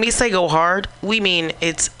when we say go hard, we mean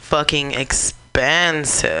it's fucking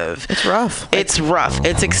expensive. It's rough.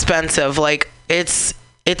 It's expensive. Like it's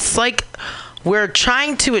like we're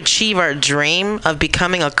trying to achieve our dream of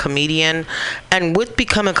becoming a comedian, and with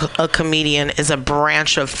becoming a comedian is a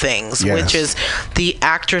branch of things, which is the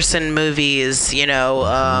actress in movies,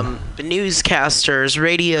 newscasters,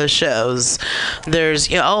 radio shows. There's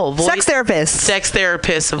sex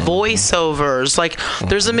therapists, voiceovers. Like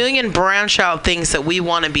there's a million branch out things that we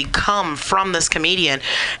want to become from this comedian,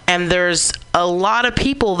 and there's a lot of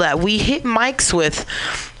people that we hit mics with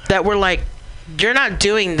that we're like, you're not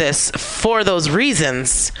doing this for those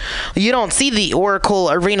reasons. You don't see the Oracle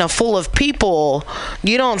arena full of people.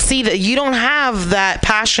 You don't see that. You don't have that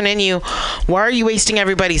passion in you. Why are you wasting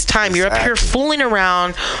everybody's time? You're up here fooling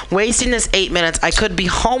around, wasting this 8 minutes. I could be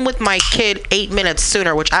home with my kid 8 minutes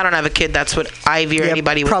sooner, which I don't have a kid. That's what Ivy or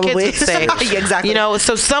anybody with kids would say. Exactly.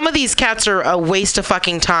 So some of these cats are a waste of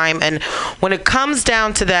fucking time. And when it comes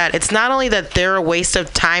down to that, it's not only that they're a waste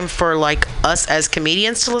of time for like us as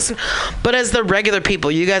comedians to listen, but as is the regular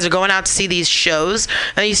people. You guys are going out to see these shows,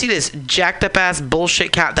 and you see this jacked up ass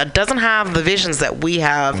bullshit cat that doesn't have the visions that we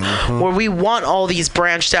have, where we want all these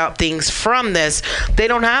branched out things from this. They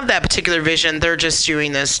don't have that particular vision. They're just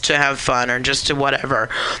doing this to have fun or just to whatever.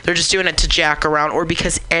 They're just doing it to jack around or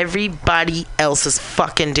because everybody else is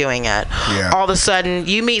fucking doing it. Yeah. All of a sudden,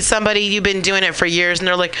 you meet somebody, you've been doing it for years, and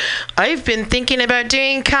they're like, I've been thinking about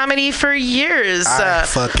doing comedy for years. I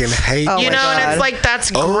fucking hate you know, and it's like,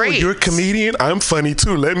 that's great. Oh, you're a comedian? I'm funny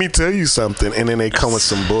too. Let me tell you something. And then they come with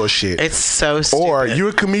some bullshit. It's so stupid. Or, you're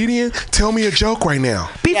a comedian? Tell me a joke right now.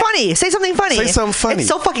 Be funny. Say something funny. Say something funny. It's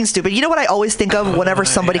so fucking stupid. You know what I always think of whenever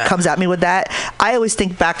somebody comes at me with that? I always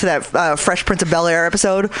think back to that Fresh Prince of Bel-Air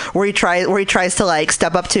episode where he tries to like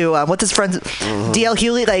step up to what's his friend D.L.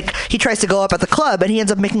 Hewley. Like he tries to go up at the club and he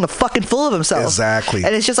ends up making a fucking fool of himself. Exactly.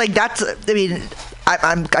 And it's just like that's. I mean,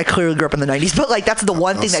 I clearly grew up in the 90s, but like that's the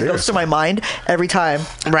one thing that goes through my mind every time.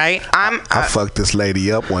 Right. I fucked this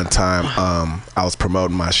lady up one time. I was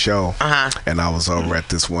promoting my show, and I was over at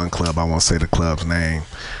this one club. I won't say the club's name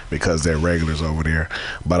because they're regulars over there,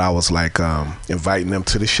 but I was like inviting them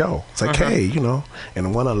to the show. It's like, hey, you know,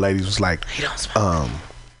 and one of the ladies was like,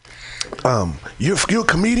 you're a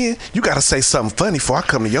comedian? You got to say something funny before I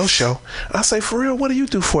come to your show. And I say, for real, what do you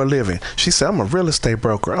do for a living? She said, I'm a real estate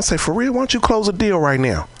broker. I say, for real, why don't you close a deal right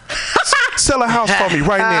now? Sell a house for me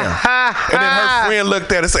right now. And then her friend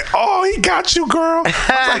looked at it and said, oh, he got you, girl.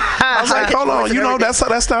 I was like, hold on, you know, that's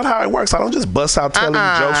not how it works. I don't just bust out telling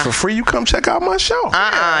you jokes for free. You come check out my show.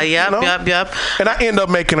 Yep. And I end up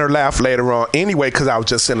making her laugh later on anyway because I was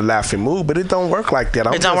just in a laughing mood, but it don't work like that.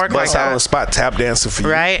 It don't work like that. On the spot tap dancing for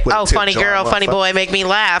you. Right? Oh, funny girl, funny boy, make me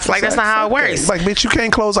laugh. Like, that's not how it works. Like, bitch, you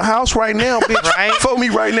can't close a house right now, bitch. Right? For me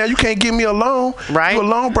right now. You can't give me a loan. Right? You a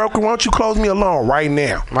loan broker. Why don't you close me a loan right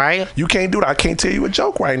now? Right? You can't do that. I can't tell you a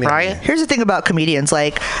joke right now. Right? Here's the thing about comedians.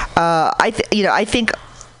 Like, I think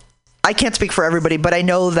I can't speak for everybody, but I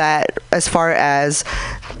know that as far as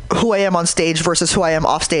who I am on stage versus who I am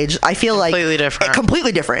off stage, I feel completely different.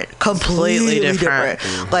 Completely different.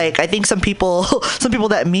 Like I think some people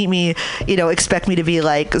that meet me, you know, expect me to be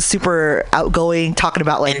like super outgoing, talking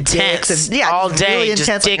about like intense, dicks and all day, really just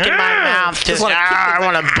intense, dick in my mouth, just I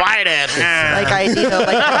want to bite it. Like I, you know,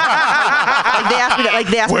 like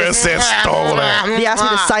they asked me, where's that stole at? They asked me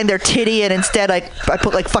to sign their titty, and instead I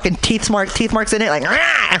put like fucking teeth marks in it, like.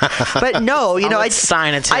 But no, you know, I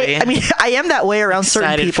sign it to you. I mean, I am that way around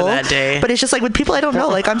certain people. That day. But it's just like with people I don't know.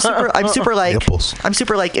 Like I'm super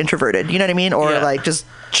like introverted. You know what I mean? Or like just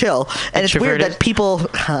chill. And it's weird that people.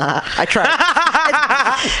 I try.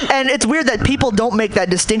 and it's weird that people don't make that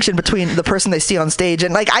distinction between the person they see on stage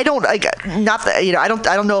and like I don't like not that you know I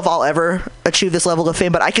don't know if I'll ever achieve this level of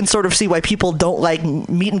fame, but I can sort of see why people don't like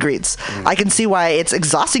meet and greets. I can see why it's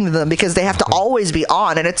exhausting to them because they have to always be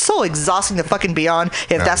on, and it's so exhausting to fucking be on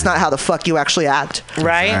if that's not how the fuck you actually act.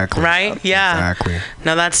 Right? Exactly. Right? Yeah. Exactly.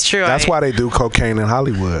 No, that's true. That's why they do cocaine in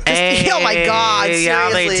Hollywood. Oh my God! Seriously.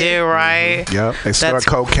 Yeah, they do. Right? Yep. They start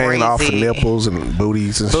cocaine crazy. off of nipples and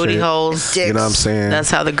booties and booty shit. holes. You know what I'm saying? That's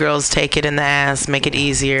how the girls take it in the ass, make it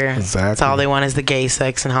easier. Exactly. That's all they want is the gay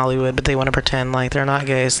sex in Hollywood, but they want to pretend like they're not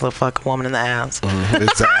gay, so they'll fuck a woman in the ass.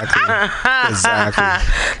 Exactly.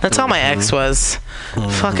 That's how my ex was.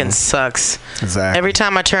 Fucking sucks. Exactly. Every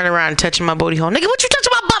time I turn around and touching my booty hole, nigga, what you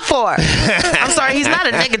touching my butt for? I'm sorry, he's not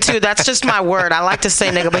a nigga too. That's just my word. I like to say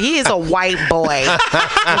nigga, but he is a white boy.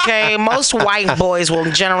 Okay, most white boys will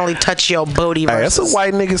generally touch your booty. Hey, that's some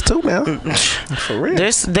white niggas too, man. For real.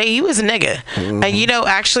 He was a nigga, and you know,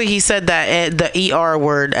 actually, he said that the ER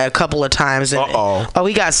word a couple of times. Oh,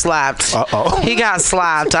 he got slapped. He got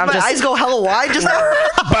slapped. My eyes go hella wide just now.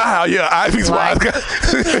 Wow, yeah, Ivy's wide.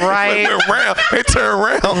 Right. They turn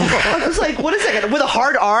around. I was like, what is that? With a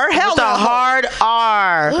hard R? Hell With no. a hard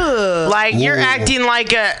R. Ugh. Like you're acting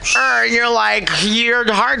like you're like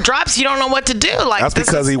your heart drops. You don't know what to do. Like that's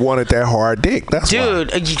because he wanted that hard dick. That's why.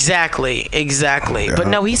 Exactly. Yeah. But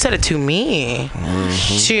no, he said it to me.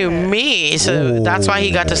 To me. So that's why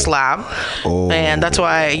he got to slap. And that's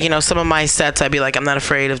why, you know, some of my sets I'd be like, I'm not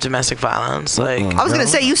afraid of domestic violence. Like I was gonna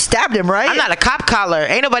say you stabbed him, right? I'm not a cop collar.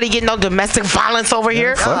 Ain't nobody getting no domestic violence over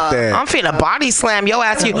here. Fuck that. I'm finna body slam your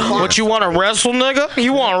ass. What you want to wrestle, nigga?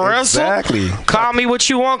 You want to wrestle? Exactly. Call me what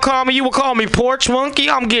you want. want to call me? You will call me porch monkey.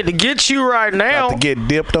 I'm getting to get you right now. About to get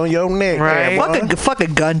dipped on your neck, Right. Fuck a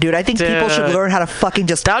gun, dude. I think people should learn how to fucking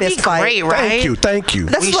just That'd fist be fight. great, right? Thank you.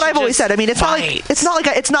 That's what I've always said. I mean, it's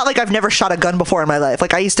not like I've never shot a gun before in my life.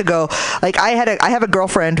 Like I used to go, like I have a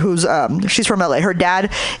girlfriend who's she's from LA. Her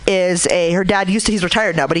dad he's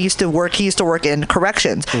retired now, but he used to work in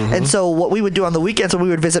corrections. And so what we would do on the weekends when we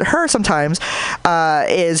would visit her sometimes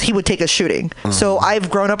is he would take us shooting. So I've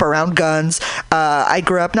grown up around guns. I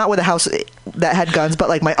grew up not with a house that had guns, but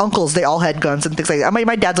like my uncles, they all had guns and things like that.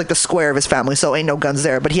 My dad's like the square of his family, so ain't no guns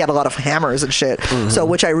there, but he had a lot of hammers and shit. So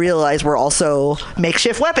which I realized were also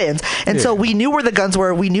makeshift weapons. And so we knew where the guns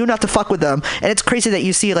were. We knew not to fuck with them. And it's crazy that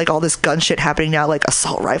you see like all this gun shit happening now, like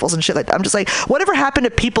assault rifles and shit like that. I'm just like, whatever happened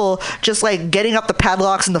to people just like getting up the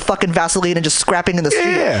padlocks and the fucking Vaseline and just scrapping in the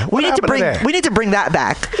street? Yeah. We need to bring that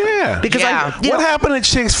back. Yeah. Because what happened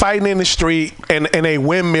to chicks fighting in the street and they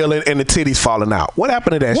windmilling and the titties falling out? What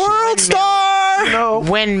happened to that World shit? Star! You know?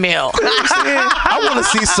 Windmill. You know what I'm saying? I want to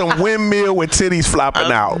see some windmill with titties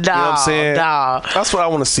flopping out. You know what I'm saying? That's what I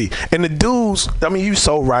want to see. And the dudes, I mean, you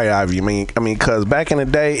so right, Ivy. I mean, because back in the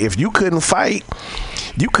day, if you couldn't fight,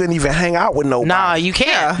 you couldn't even hang out with nobody. Nah, you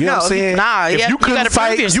can't. You know what I'm saying? Nah, if you couldn't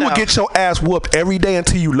fight, you would get your ass whooped every day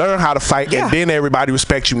until you learn how to fight, and then everybody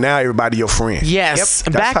respects you. Now everybody your friend. Yes.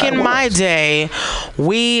 Yep. Back in my day,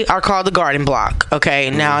 we are called the garden block. Okay.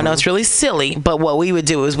 Now I know it's really silly, but what we would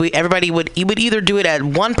do is everybody would either do it at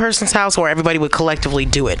one person's house or everybody would collectively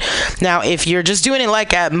do it. Now, if you're just doing it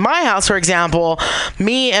like at my house, for example,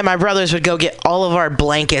 me and my brothers would go get all of our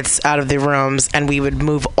blankets out of the rooms, and we would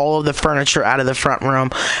move all of the furniture out of the front room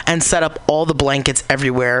and set up all the blankets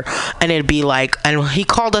everywhere. And it'd be like, and he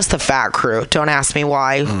called us the fat crew. Don't ask me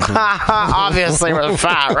why. Obviously we're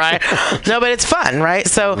fat, right? No, but it's fun, right?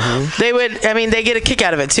 So they get a kick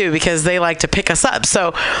out of it too, because they like to pick us up.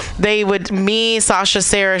 So they would, me, Sasha,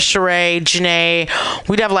 Sarah, Sheree, Janae,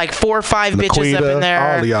 we'd have like 4 or 5 bitches up in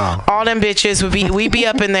there. All y'all. All them bitches we'd be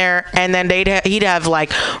up in there, and then he'd have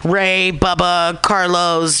like Ray, Bubba,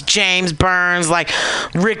 Carlos, James Burns, like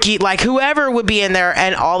Ricky, like whoever would be in there,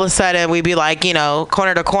 and all of a sudden we'd be like,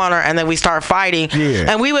 corner to corner, and then we start fighting.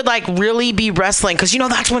 And we would like really be wrestling, because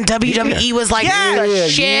that's when WWE was like the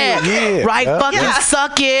shit, right? Fucking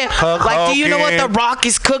suck it. Like, do you know what The Rock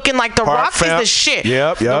is cooking? Like, The Rock is the shit.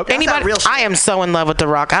 Yep. Anybody? I am so in love with The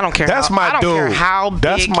Rock. I don't care. I don't care how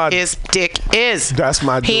big his dick is. That's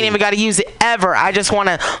my dude. He ain't even got to use it ever. I just want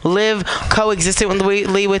to live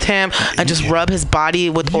coexistently with him and just rub his body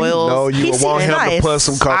with oils. No, you would want him to put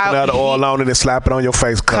some coconut oil on it and slap it on your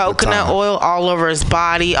face. Coconut oil all over his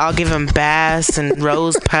body. I'll give him baths and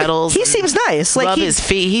rose petals. He seems nice. Like rub his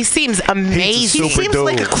feet. He seems amazing. He seems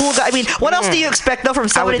like a cool guy. I mean, what else do you expect though from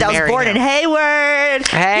somebody that was born in Hayward?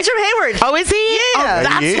 He's from Hayward. Oh, is he? Yeah. Oh,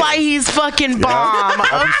 that's why he's fucking bomb.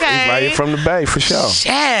 Okay. He's right here from the Bay for sure.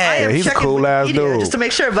 Shit. Yeah, he's a cool ass dude. Just to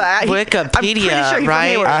make sure, but Wikipedia,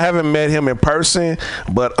 right? I haven't met him in person,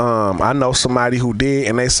 but I know somebody who did,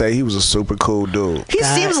 and they say he was a super cool dude. He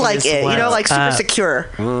seems like it, like super secure.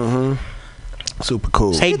 Super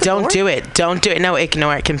cool. Hey, don't do it. Don't do it. No,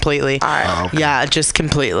 ignore it completely. All right. Okay. Yeah, just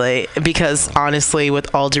completely. Because honestly,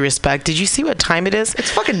 with all due respect, did you see what time it is? It's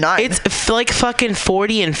fucking 9. It's like fucking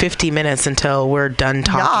 40 and 50 minutes until we're done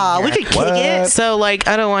talking. Nah, we could kick it. So, like,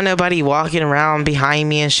 I don't want nobody walking around behind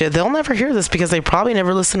me and shit. They'll never hear this because they probably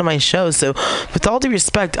never listen to my show. So, with all due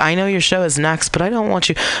respect, I know your show is next, but I don't want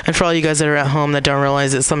you. And for all you guys that are at home that don't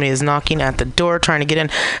realize that somebody is knocking at the door trying to get in,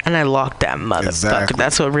 and I locked that motherfucker. Exactly.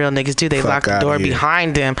 That's what real niggas do. They lock the door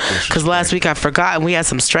behind him. Because last week I forgot, and we had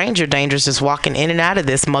some stranger dangers just walking in and out of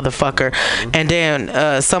this motherfucker. And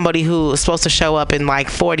then somebody who was supposed to show up in like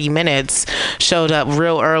 40 minutes showed up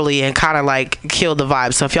real early and kind of like killed the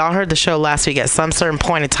vibe. So if y'all heard the show last week at some certain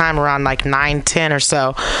point in time around like 9-10 or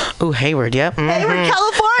so. Ooh, Hayward, yep. Hayward,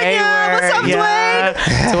 California. Hayward, What's up, Dwayne?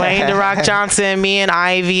 Dwayne The Rock Johnson, me and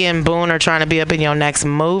Ivy and Boone are trying to be up in your next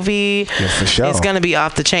movie. Yeah, for sure. It's gonna be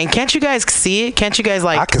off the chain. Can't you guys see it? Can't you guys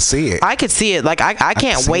like? I can see it. I could see it. Like I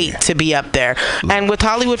can't wait to be up there. And with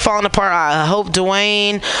Hollywood falling apart, I hope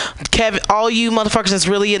Dwayne, Kevin, all you motherfuckers that's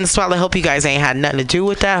really in the spotlight, I hope you guys ain't had nothing to do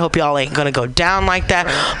with that. I hope y'all ain't gonna go down like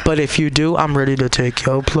that. But if you do, I'm ready to take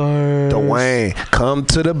your place. Dwayne, come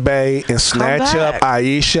to the Bay and snatch up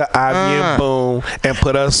Aisha, Ivy, and Boone and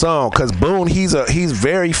put us on. Cause Boone, he's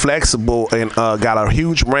very flexible and got a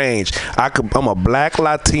huge range. I'm a black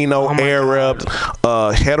Latino, Arab,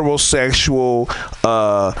 heterosexual.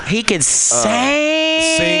 He could sing.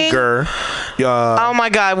 Singer. Oh my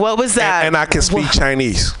God, what was that? And I can speak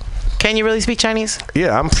Chinese. Can you really speak Chinese?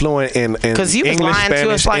 Yeah, I'm fluent in Because you was English, lying Spanish, to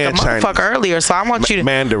us like a and motherfucker Chinese. earlier, so I want you to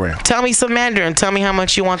Mandarin. tell me some Mandarin. Tell me how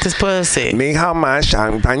much you want this pussy. Ni hao ma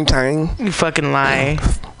shang tang tang. You fucking lie.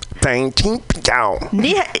 Tang ting piao.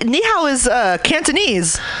 Ni hao is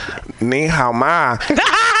Cantonese. Ni hao ma is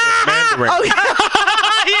Mandarin.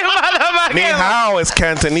 You motherfucker. Ni hao is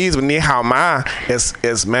Cantonese, but ni hao ma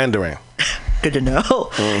is Mandarin. Good to know.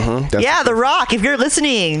 Mm-hmm. Yeah, The Rock, if you're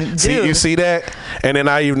listening, dude. See, you see that? And then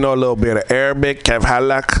I even know a little bit of Arabic. Kev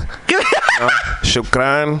halak.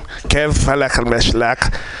 Shukran. Kev halak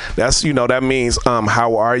al-meshlak. That's, that means,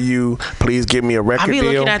 how are you? Please give me a record I be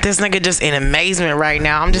deal. looking at this nigga just in amazement right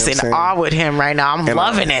now. I'm just in awe with him right now. I'm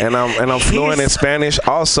loving it. And I'm fluent in Spanish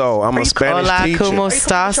also. I'm a Spanish Hola, teacher. ¿cómo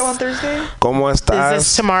estás? ¿Cómo estás? Is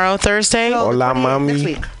this tomorrow, Thursday? Hola,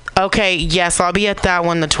 mami. Okay, yes, I'll be at that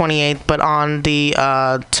one the 28th, but on the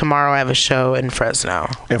tomorrow I have a show in Fresno.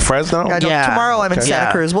 In Fresno? Yeah, tomorrow I'm in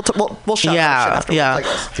Santa Cruz. We'll shout that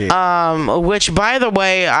shit after. Which, by the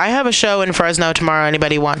way, I have a show in Fresno tomorrow.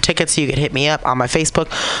 Anybody want tickets, you can hit me up on my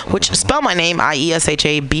Facebook, which spell my name,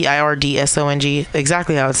 IESHABIRDSONG,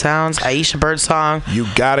 exactly how it sounds, Aisha Birdsong. You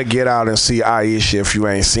gotta get out and see Aisha if you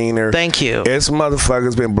ain't seen her. Thank you. This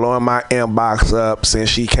motherfucker's been blowing my inbox up since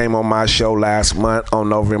she came on my show last month on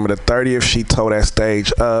November the 30th. She tore that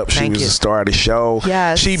stage up. She was the star of the show.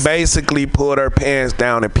 Yes. She basically pulled her pants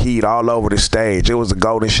down and peed all over the stage. It was a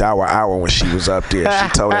golden shower hour when she was up there. She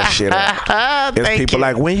tore that shit up. There's people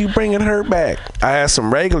like, when you bringing her back? I had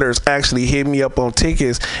some regulars actually hit me up on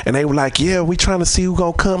tickets, and they were like, yeah, we trying to see who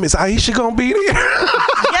gonna come. Is Aisha gonna be there?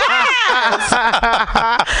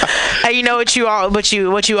 And you know what you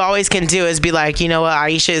always can do is be like, you know what,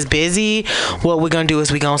 Aisha is busy. What we're gonna do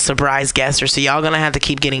is we're gonna surprise guest her. So y'all gonna have to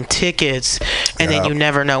keep getting tickets, and then you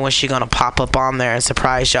never know when she's gonna pop up on there and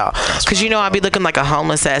surprise y'all. Because I'll be looking like a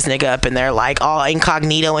homeless ass nigga up in there, like all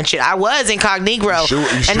incognito and shit. I was incognito,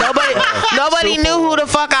 and nobody knew who the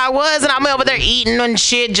fuck I was, and I'm over there eating and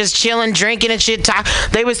shit, just chilling, drinking and shit.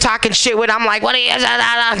 They was talking shit with. I'm like, what are you?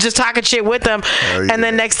 Just talking shit with them, and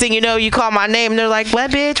then next thing you know, you call my name, and they're like,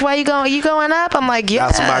 what, bitch? Why you going? You going up? I'm like, yeah.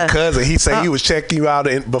 That's my cousin. He said he was checking you out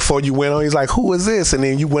before you went on. He's like, who is this? And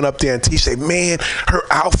then you went up there and he said, man, her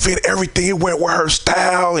outfit, everything, it went with her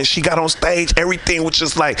style, and she got on stage, everything was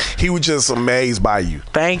just like, he was just amazed by you.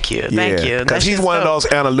 Thank you. Because he's one of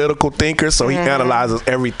those analytical thinkers, so he analyzes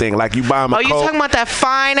everything. Like you buy him a coat. You talking about that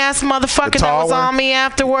fine ass motherfucker that was on me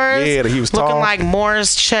afterwards? Yeah, he was looking tall. like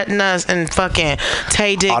Morris Chetnut and fucking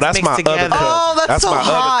Tay Diggs that's mixed my together. other cousin. Oh, that's so my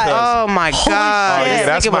hot. other cousin. Oh my god. Yeah,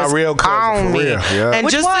 that's my real cousin for real. Yeah. And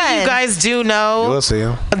Which just one? so you guys do know, You'll see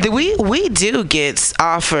him. we do get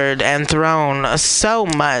offered and thrown so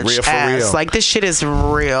much Real for ass. real. Like this shit is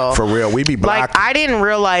real. For real, we be blocked. Like I didn't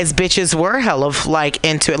realize bitches were hell of like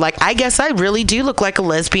into it. Like I guess I really do look like a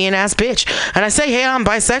lesbian ass bitch. And I say, hey, I'm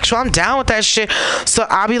bisexual. I'm down with that shit. So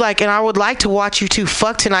I'll be like, and I would like to watch you two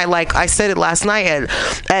fuck tonight. Like I said it last night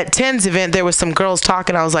at 10's event. There was some girls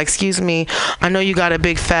talking. I was like, excuse me, I know you got a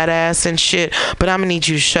big fat ass and shit, but I'm gonna need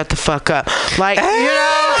you to shut the fuck up. Like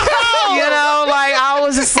like I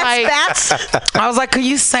was just like, I was like, could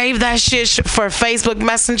you save that shit for Facebook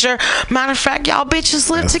Messenger? Matter of fact, y'all bitches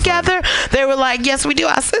live together. They were like, yes, we do.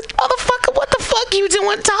 I said, motherfucker, what the fuck you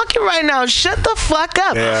doing talking right now? Shut the fuck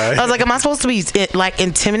up. I was like, am I supposed to be like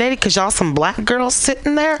intimidated because y'all some black girls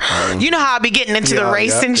sitting there? You know how I be getting into the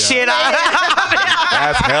race and shit.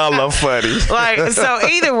 That's hella funny. Like, so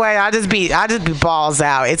either way, I just be balls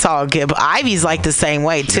out. It's all good. But Ivy's like the same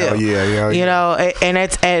way too. You know, and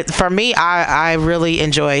it's for me, I really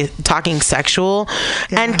enjoy talking sexual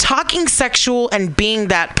and being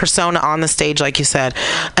that persona on the stage, like you said,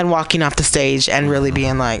 and walking off the stage and really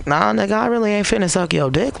being like, nah, nigga, I really ain't finna suck your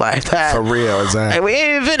dick like that. For real, exactly. Like, we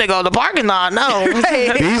ain't finna go to the parking lot, no.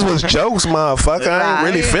 These was jokes, motherfucker. I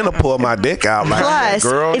ain't really finna pull my dick out like that, Plus,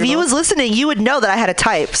 girl. if you was listening, you would know that I had a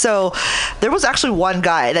type. So there was actually one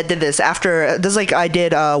guy that did this after this. Like I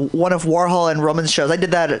did one of Warhol and Roman's shows. I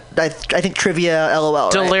did that. I think Trivia, LOL.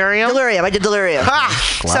 Right? Delirium. I did Delirium. Wow.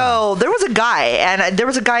 So there was a guy, and there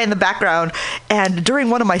was a guy in the background. And during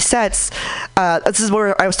one of my sets, this is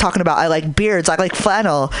where I was talking about I like beards, I like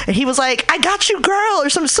flannel, and he was like, "I got you, girl," or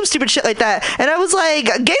some stupid shit like that. And I was like,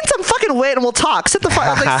 "Gain some fucking weight, and we'll talk." Sit the fuck.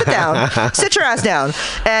 I was like, "Sit down, sit your ass down."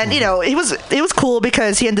 And it was cool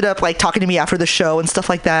because he ended up like talking to me after the show and stuff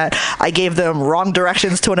like that. I gave them wrong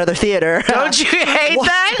directions to another theater. Don't you hate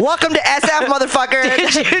that? Welcome to SF, motherfucker.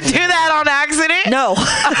 Did you do that on accident? No.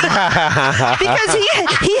 Because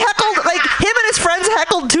he heckled, like him and his friends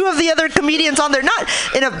heckled two of the other comedians on there.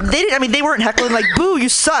 They weren't heckling like, boo, you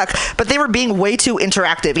suck, but they were being way too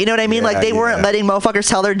interactive. You know what I mean? Like they weren't letting motherfuckers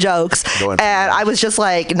tell their jokes. And I was just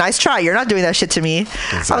like, nice try. You're not doing that shit to me.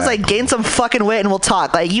 Exactly. I was like, gain some fucking wit and we'll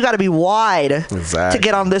talk. Like, you got to be wide to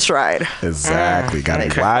get on this ride. Exactly. Got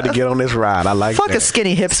to be wide to get on this ride. I like Fuck that. a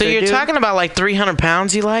skinny hipster. So you're talking about like 300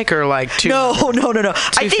 pounds you like, or like 200? No.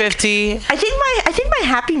 250? I think my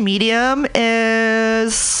happy medium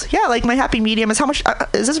is like my happy medium is how much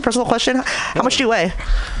is this a personal question? How much do you weigh?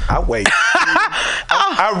 I weigh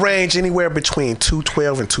I range anywhere between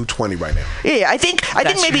 212 and 220 right now. Yeah, I think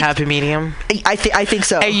maybe happy medium. I think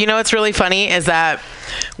so. Hey, you know what's really funny is that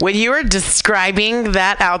when you were describing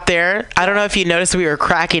that out there, I don't know if you noticed we were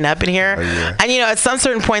cracking up in here. Oh, yeah. And at some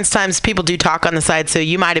certain points times people do talk on the side, so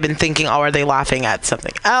you might have been thinking, oh, are they laughing at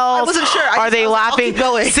something else? I wasn't sure. Are they laughing? I'll keep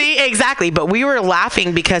going. See, exactly. But we were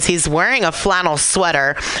laughing because he's wearing a flannel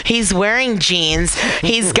sweater. He's wearing jeans.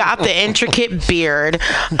 He's got the intricate beard.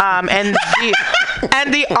 And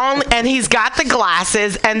he's got the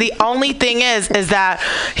glasses. And the only thing is that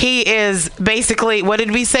he is basically, what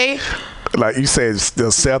did we say? Like you said, the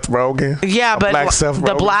Seth Rogen. Yeah, but black Seth Rogen.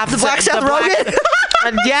 the black Seth Rogen.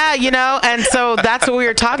 Yeah, and so that's what we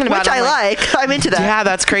were talking about. Which I like. I'm into that. Yeah,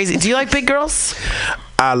 that's crazy. Do you like big girls?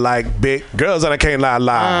 I like big girls and I can't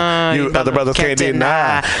lie. You other brothers can't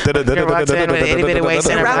deny.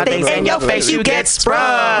 Around things in your face, you get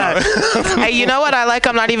sprung. Hey, you know what I like?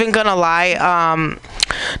 I'm not even gonna lie.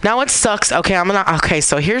 Now it sucks. Okay,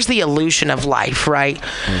 so here's the illusion of life, right?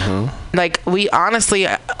 Mm-hmm. Like, we honestly,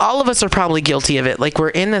 all of us are probably guilty of it. Like, we're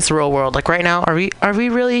in this real world. Like, right now, are we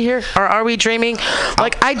really here? Or are we dreaming?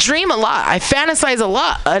 Like, I dream a lot. I fantasize a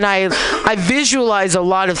lot. And I visualize a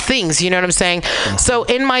lot of things. You know what I'm saying? Mm-hmm. So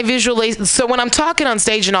in my visualization, so when I'm talking on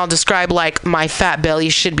stage and I'll describe, like, my fat belly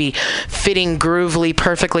should be fitting groovily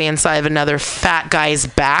perfectly inside of another fat guy's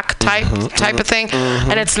back type of thing.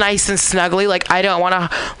 Mm-hmm. And it's nice and snuggly. Like, I don't want to,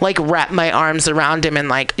 like, wrap my arms around him and,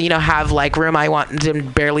 like, have, like, room. I want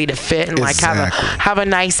him barely to fit and like have a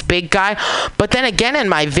nice big guy. But then again, in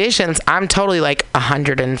my visions, I'm totally like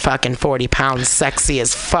 140 pounds, sexy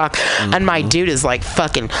as fuck, and my dude is like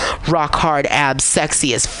fucking rock hard abs,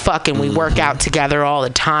 sexy as fuck, and we work out together all the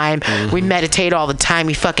time. We meditate all the time.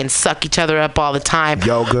 We fucking suck each other up all the time.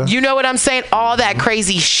 Yoga. You know what I'm saying? All that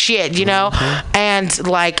crazy shit, and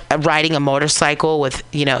like riding a motorcycle with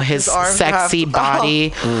his sexy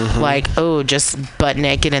body, like just butt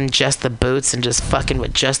naked and just the boots and just fucking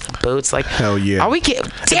with just the boots. Like, hell yeah.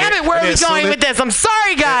 Damn it, where are we going with this? I'm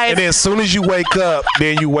sorry, guys. And then as soon as you wake up,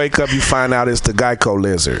 you find out it's the Geico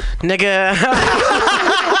lizard. Nigga.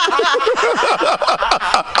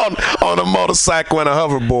 on a motorcycle and a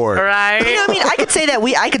hoverboard. Right. I mean, I could say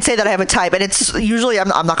that I have a type, and it's usually, I'm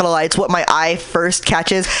not gonna lie, it's what my eye first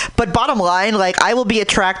catches. But bottom line, like, I will be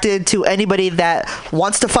attracted to anybody that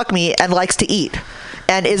wants to fuck me and likes to eat.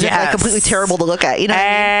 And isn't like completely terrible to look at, you know?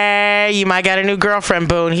 Hey, you might got a new girlfriend,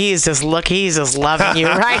 Boone. He's just loving you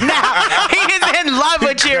right now. He's in love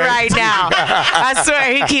with you right now. I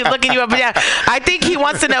swear, he keep looking you up and down. I think he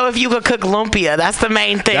wants to know if you could cook lumpia. That's the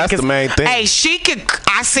main thing. That's the main thing. Hey, she could.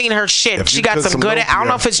 I seen her shit. She got some good. I don't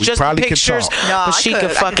know if it's just pictures, but she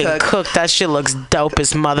could fucking cook. That shit looks dope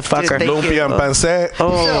as motherfucker. Lumpia and pancet.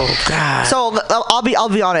 Oh God. So I'll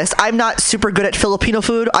be honest. I'm not super good at Filipino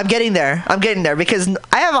food. I'm getting there because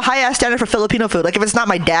I have a high ass standard for Filipino food. Like, if it's not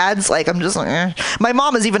my dad's, like, I'm just like, eh. My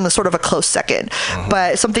mom is even sort of a close second.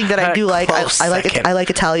 But something that I do like, I like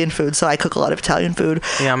Italian food, so I cook a lot of Italian food.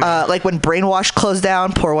 Yeah, like when Brainwash closed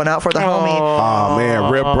down, pour one out for the homie. Oh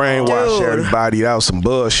man, real Brainwash everybody. That was some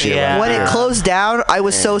bullshit. Yeah. When it closed down, I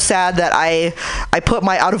was so sad that I put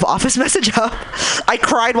my out of office message up. I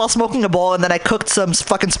cried while smoking a bowl, and then I cooked some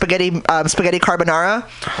fucking spaghetti carbonara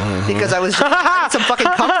because I was just I need some fucking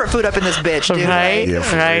comfort food up in this bitch, dude. Right?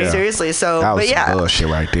 Yeah, Right. Seriously. So, that was but yeah, some bullshit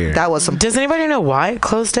right there. that was some. Does anybody know why it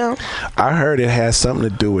closed down? I heard it has something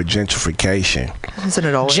to do with gentrification. Isn't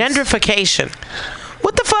it always? Gentrification.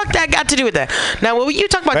 What the fuck that got to do with that? Now, when you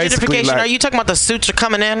talk about Basically, gentrification, are you talking about the suits are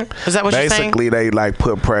coming in? Is that what you're saying? Basically, they like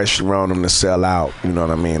put pressure on them to sell out. You know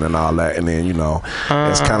what I mean, and all that. And then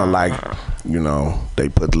it's kind of like they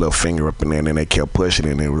put the little finger up in there, and then they kept pushing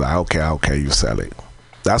it, and they were like, okay, you sell it.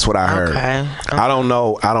 That's what I heard. Okay. I don't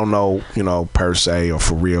know, per se or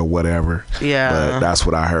for real, whatever. Yeah. But that's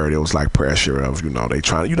what I heard. It was like pressure of, they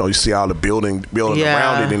trying, you see all the building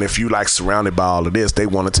around it, and if you like surrounded by all of this, they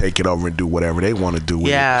want to take it over and do whatever they want to do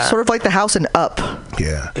with it. Sort of like the house in Up.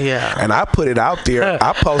 Yeah. Yeah. And I put it out there.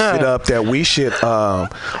 I posted up that we should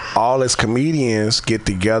all as comedians get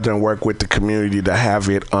together and work with the community to have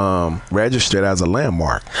it registered as a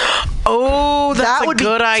landmark. Oh, Oh, that's that a would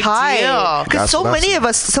good be idea. Because so many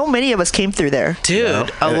of us came through there,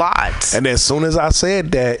 dude. A lot. And as soon as I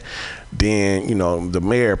said that, then the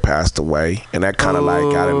mayor passed away, and that kind of like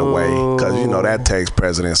got in the way because that takes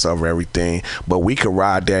precedence over everything. But we could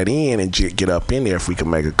ride that in and get up in there if we could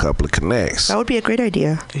make a couple of connects. That would be a great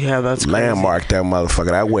idea. Yeah, that's landmark that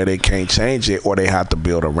motherfucker. That way they can't change it, or they have to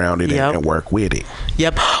build around it and work with it.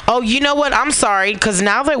 Yep. Oh, you know what? I'm sorry, because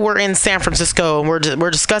now that we're in San Francisco and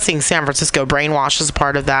we're discussing San Francisco, brainwash is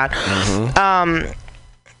part of that.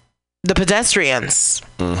 The pedestrians.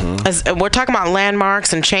 As we're talking about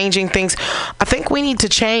landmarks and changing things, I think we need to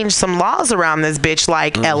change some laws around this bitch,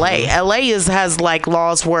 like LA. LA has like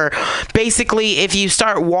laws where basically if you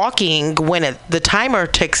start walking when the timer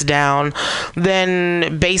ticks down,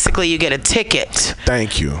 then basically you get a ticket.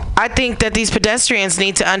 Thank you. I think that these pedestrians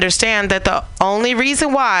need to understand that the only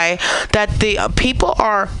reason why that the people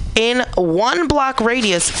are in 1 block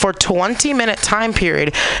radius for 20-minute time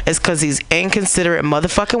period is because these inconsiderate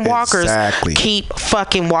motherfucking walkers keep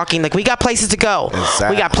fucking walking. Like, we got places to go.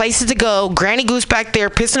 We got places to go. Granny Goose back there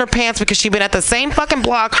pissing her pants because she been at the same fucking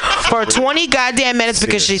block for 20 goddamn minutes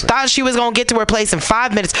because she thought she was gonna get to her place in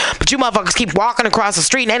 5 minutes, but you motherfuckers keep walking across the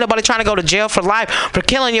street and ain't nobody trying to go to jail for life for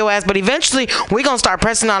killing your ass. But eventually we gonna start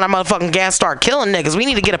pressing on our motherfucking gas, start killing niggas. We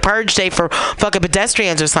need to get a purge day for fucking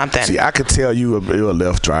pedestrians or something. See, I could tell you're a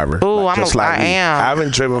Lyft driver. Ooh, I am. I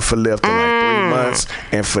haven't driven for Lyft in like 3 months,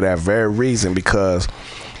 and for that very reason, because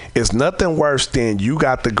it's nothing worse than you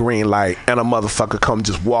got the green light and a motherfucker come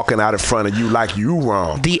just walking out in front of you like you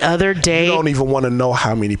wrong. The other day, you don't even want to know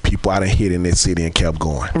how many people I done hit in this city and kept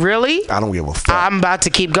going. Really? I don't give a fuck. I'm about to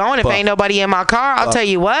keep going. If ain't nobody in my car, I'll tell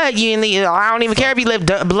you what. I don't even care if you leave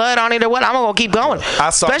blood on it or what. I'm gonna keep going. I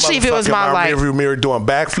saw especially if it was my life. Rearview mirror doing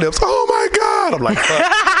backflips. Oh my god! I'm like, fuck.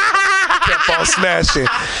 Kept on smashing.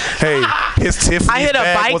 Hey, his Tiffany's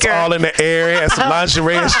bag was all in the air, and some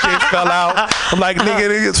lingerie and shit fell out. I'm like,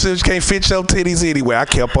 nigga, you can't fit your titties anywhere. I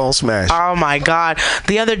kept on smashing. Oh my god!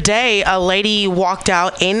 The other day, a lady walked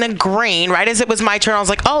out in the green right as it was my turn. I was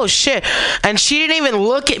like, oh shit, and she didn't even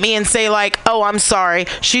look at me and say like, oh, I'm sorry.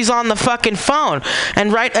 She's on the fucking phone,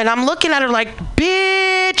 and I'm looking at her like,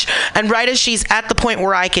 bitch. And right as she's at the point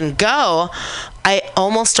where I can go, I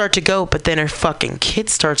almost start to go, but then her fucking kid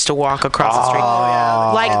starts to walk across the street.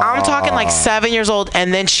 Like, I'm talking like 7 years old,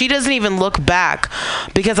 and then she doesn't even look back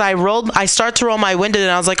because I start to roll my window, and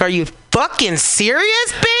I was like, are you fucking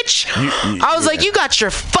serious, bitch? I was like, you got your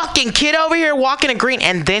fucking kid over here walking in green,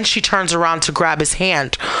 and then she turns around to grab his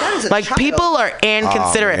hand. Like, people are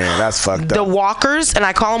inconsiderate. Oh, man, that's fucked up. The walkers, and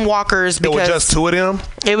I call them walkers because it was just 2 of them.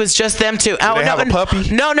 It was just them 2. Did they have a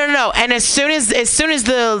puppy? No. And as soon as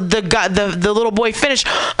the little boy finished,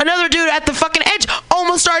 another dude at the fucking edge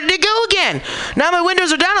almost started to go again. Now my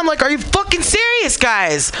windows are down. I'm like, are you fucking serious,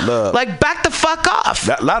 guys? Look, like, back the fuck off.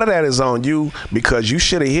 A lot of that is on you because you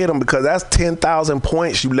should have hit him, because that's 10,000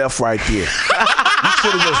 points you left right there. You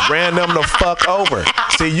should have just ran them the fuck over.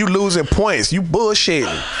 See, you losing points. You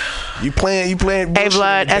bullshitting. You playing. Hey,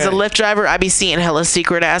 Blood, as a Lyft driver, I be seeing hella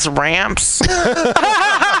secret ass ramps. I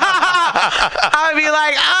would be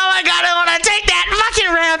like, oh my god, I want to take that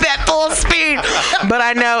fucking ramp at full speed. But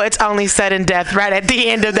I know it's only sudden death right at the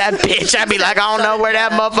end of that bitch. I'd be like, I don't know where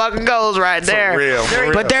that motherfucker goes right there. For real.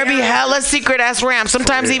 But there be hella secret ass ramps.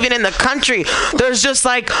 Sometimes even in the country, there's just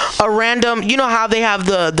like a random, you know how they have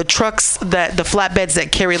the trucks, the flatbeds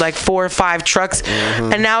that carry like 4 or 5 trucks,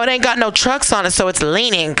 and now it ain't got no trucks on it, so it's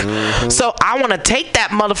leaning. So I want to take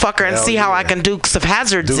that motherfucker and see how I can Dukes of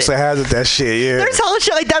Hazzard. Dukes of Hazzard, that shit, yeah. There's hella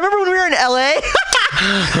shit like that. Remember when we were in LA?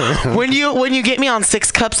 when you get me on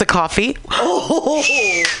 6 cups of coffee,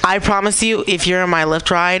 I promise you, if you're in my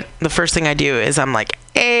Lyft ride, the first thing I do is I'm like,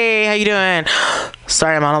 hey, how you doing?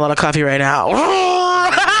 Sorry, I'm on a lot of coffee right now.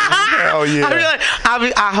 Hell yeah.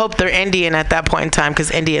 I hope they're Indian at that point in time, because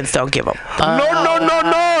Indians don't give them.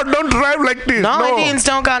 No, don't drive like this. No, Indians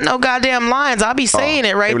don't got no goddamn lines. I'll be saying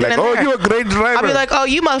it right then and there. Oh, you're a great driver. I'll be like, oh,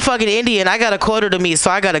 you motherfucking Indian. I got a quota to meet, so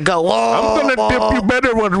I got to go. I'm going to tip you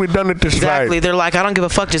better once we're done at this ride. Exactly. They're like, I don't give a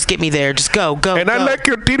fuck. Just get me there. Just go. And I like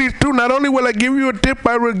your titties too. Not only will I give you a tip,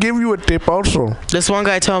 I will give you a tip also. This one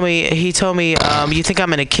guy told me, you think I'm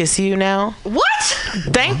going to kiss you now? What?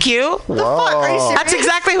 Thank you. The fuck? Are you serious? That's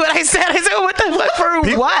exactly what I said. I said, what the fuck for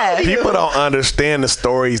what? People don't understand the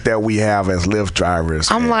stories that we have as Lyft drivers.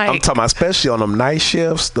 I'm talking about, especially on them night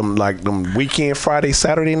shifts, them weekend, Friday,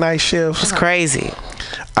 Saturday night shifts. It's crazy.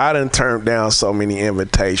 I done turned down so many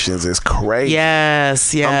invitations. It's crazy.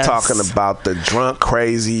 Yes. I'm talking about the drunk,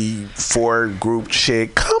 crazy 4-group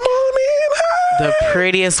chick. Come on in. The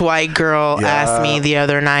prettiest white girl asked me the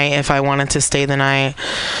other night if I wanted to stay the night.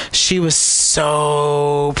 She was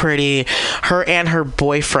so pretty. Her and her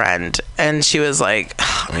boyfriend. And she was like,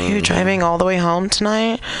 are you driving all the way home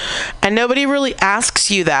tonight? And nobody really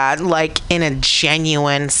asks you that, like, in a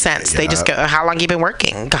genuine sense. They just go, how long you been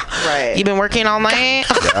working? Right. You been working all night?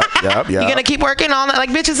 You gonna keep working all night?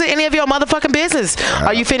 Like, bitch, is it any of your motherfucking business?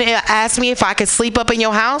 Are you finna ask me if I could sleep up in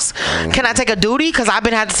your house? Can I take a duty? Because I've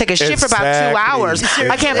been having to take a shit for about 2 hours.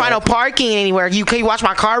 I can't find no parking anywhere. Can you watch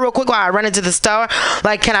my car real quick while I run into the store?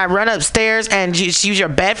 Like, can I run upstairs and just use your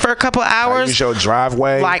bed for a couple of hours? Use your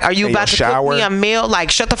driveway. Like, are you about to cook me a meal?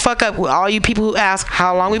 Like, shut the fuck up with all you people who ask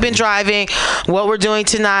how long we've been driving, what we're doing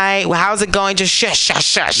tonight, how's it going? Just shush.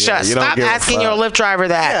 Stop asking your Lyft driver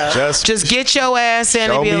that. Just get your ass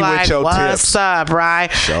in and be like, what's up, right?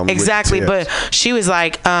 Exactly. But she was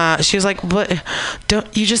like, but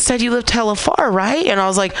you just said you lived hella far, right? And I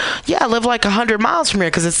was like, yeah, I live like 100 miles from here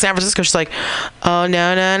because it's San Francisco. She's like, oh, no.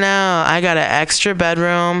 I got an extra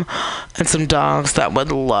bedroom and some dogs that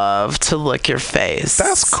would love to lick your face.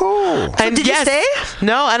 That's cool. And did you stay?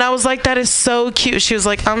 No, and I was like, that is so cute. She was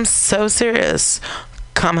like, I'm so serious.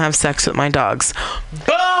 Come have sex with my dogs.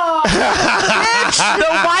 Boom! Bitch,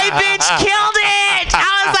 the white bitch killed it.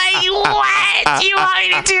 I was like, what? You want me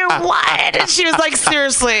to do what? And she was like,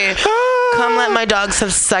 seriously, come let my dogs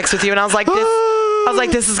have sex with you. And I was like,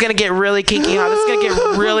 this is gonna get really kinky. This is gonna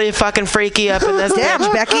get really fucking freaky up in this. Damn,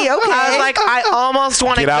 bitch. Becky. Okay. I was like, I almost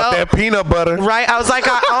want to go. Get out that peanut butter. Right. I was like,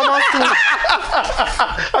 I almost.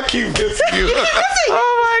 I keep dissing you.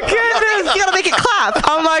 Oh my goodness. You gotta make it clap.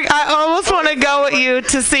 I'm like, I almost want to go with you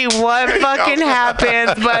to see what fucking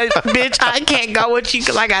happens, but bitch, I can't go with you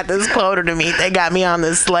because I got this quota to meet. They got me on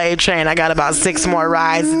this slave train. I got about 6 more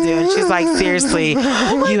rides to do. And she's like, seriously,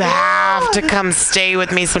 you have to come stay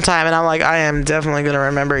with me sometime. And I'm like, I am definitely gonna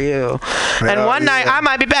remember you. And one night I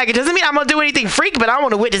might be back. It doesn't mean I'm gonna do anything freaky, but I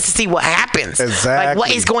want to witness to see what happens. Exactly. Like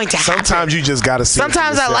what is going to happen. Sometimes you just gotta see.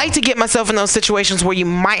 Sometimes I like to get myself in those situations where you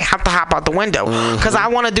might have to hop out the window because I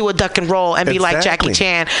want to do a duck and roll and be like Jackie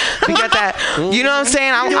Chan. We got that. You know what I'm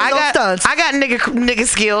saying? I got nigga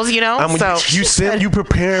skills. You know. You said you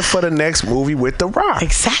preparing for the next movie with The Rock.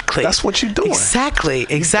 Exactly. That's what you're doing. Exactly.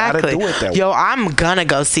 You gotta do it that way. Yo, I'm gonna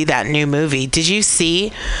go see that new movie. Did you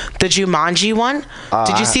see the Jumanji one?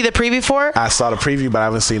 Did you see the preview for it? I saw the preview, but I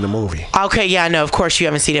haven't seen the movie. Okay, yeah, no, of course you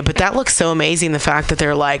haven't seen it, but that looks so amazing. The fact that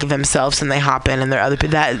they're like themselves and they hop in and they're other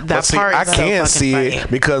people. That part. I can't see it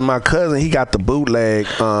because my cousin, he got the bootleg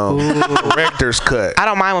director's cut. I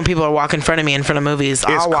don't mind when people are walking in front of me in front of movies.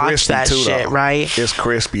 I'll watch that too, shit, though. right? It's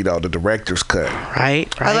crispy though, the director's cut.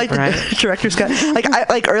 Right. I like the director's cut.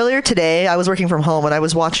 Like earlier today, I was working from home and I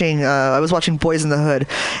was watching Boys in the Hood,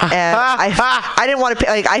 and I didn't want to.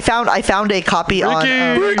 Like I found a copy on.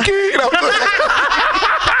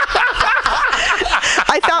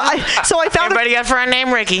 I found everybody got a friend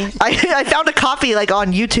named Ricky. I found a copy like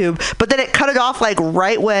on YouTube, but then it cut it off like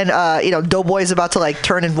right when Doughboy's about to like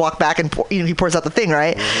turn and walk back and he pours out the thing,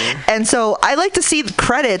 right? And so I like to see the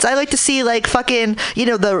credits. I like to see like fucking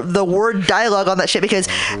the word dialogue on that shit because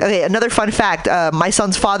okay, another fun fact, my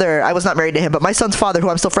son's father, I was not married to him, but my son's father, who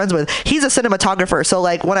I'm still friends with, he's a cinematographer. So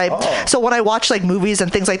like when I watch like movies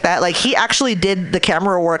and things like that, like he actually did the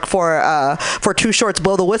camera work for Two Shorts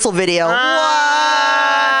Blow the Whistle video.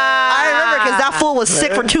 I remember because that fool was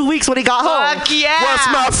sick for 2 weeks when he got home. Fuck yeah. What's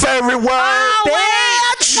my favorite word? Oh, wait,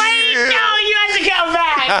 no, you have to come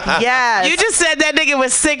back. Yes. You just said that nigga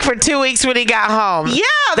was sick for 2 weeks when he got home. Yeah.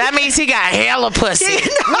 That means he got hella pussy. He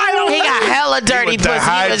got hella dirty pussy.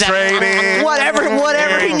 Dehydrated.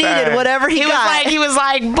 Whatever he needed, whatever he got. He was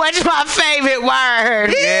like, what's my favorite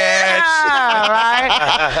word? Yeah. Right?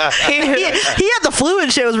 he had the flu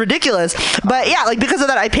and shit. It was ridiculous. But yeah, like because of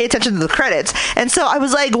that, I pay attention to the credits. And so I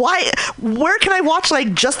was like, where can I watch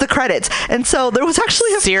like just the credits? And so there was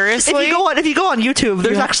actually seriously, if you go on YouTube,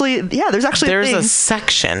 there's actually a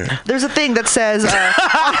section. There's a thing that says there's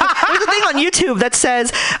a thing on YouTube that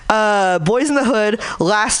says Boys in the Hood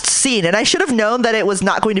last scene, and I should have known that it was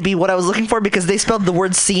not going to be what I was looking for because they spelled the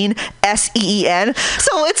word scene S-E-E-N.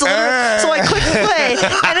 So it's so I clicked play,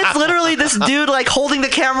 and it's literally this dude like holding the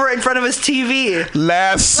camera in front of his TV.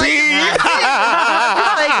 Last scene.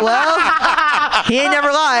 Like, well, he ain't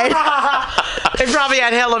never lied. It probably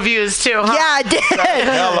had hella views too, huh? Yeah, it did. That's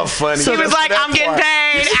hella funny. So he was like, I'm getting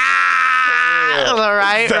paid.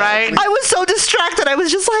 Right. I was so distracted. I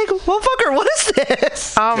was just like, motherfucker, what is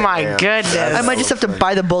this? Oh my goodness. I might just have to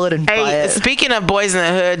buy the bullet and buy it. Speaking of Boys in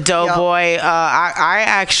the Hood, Doughboy, I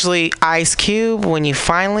actually, Ice Cube, when you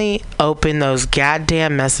finally open those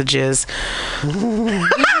goddamn messages.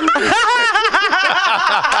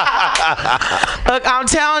 Look, I'm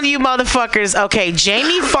telling you, motherfuckers. Okay,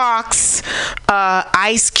 Jamie Foxx,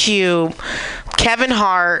 Ice Cube, Kevin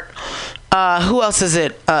Hart. Who else is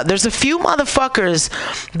it? There's a few motherfuckers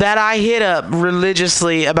that I hit up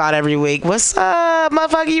religiously about every week. What's up,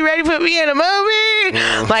 motherfucker? You ready to put me in a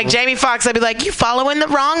movie? Like Jamie Foxx, I'd be like, you following the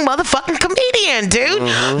wrong motherfucking comedian,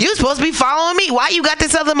 dude. You supposed to be following me. Why you got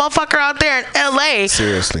this other motherfucker out there in LA?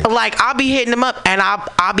 Seriously. Like, I'll be hitting them up and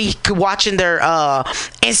I'll be watching their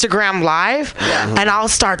Instagram live and I'll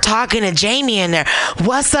start talking to Jamie in there.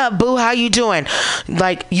 What's up, boo? How you doing?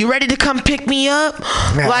 Like, you ready to come pick me up?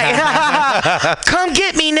 Like, come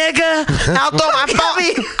get me, nigga. I'll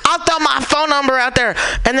throw my phone number out there.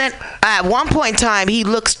 And then at one point in time, he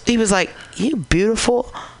was like, you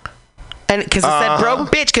beautiful. And because it said broke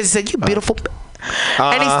bitch, because he said, you beautiful.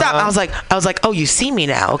 And he stopped. I was like, oh, you see me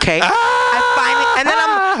now, okay? I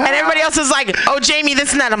finally, and everybody else is like, oh, Jamie,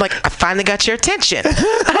 this and that. I'm like, I finally got your attention.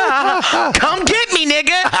 Come get me,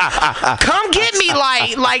 nigga. Come get me.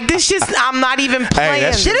 Like this just, I'm not even playing.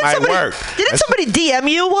 Hey, that shit might work. Didn't somebody DM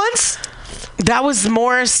you once? That was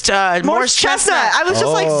Morris Chestnut. I was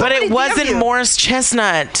just like, but it wasn't Morris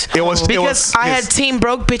Chestnut. It was because I had Team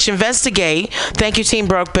Broke Bitch investigate. Thank you, Team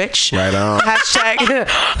Broke Bitch. Right on. Hashtag.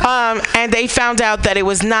 And they found out that it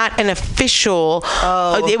was not an official.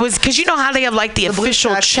 It was because you know how they have like the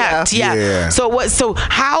official checked. Yeah. So what? So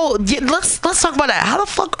how? Let's talk about that. How the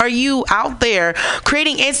fuck are you out there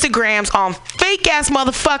creating Instagrams on fake ass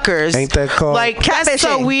motherfuckers? Ain't that called like that's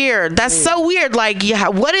so weird. That's so weird. Like, yeah.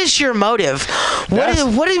 What is your motive?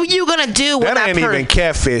 What are you gonna do with that? Ain't even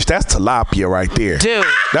catfish. That's tilapia right there, dude.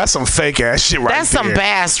 That's some fake ass shit right there. That's some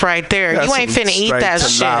bass right there. That's you ain't finna eat that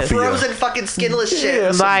tilapia. shit. Frozen fucking skinless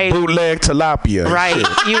shit. Like bootleg tilapia. Right.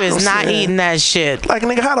 You is not eating that shit. Like,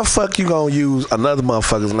 nigga, how the fuck you gonna use another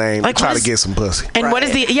motherfucker's name to try to get some pussy? And what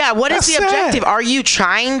is the objective? Are you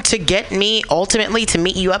trying to get me ultimately to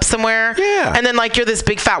meet you up somewhere? Yeah. And then like you're this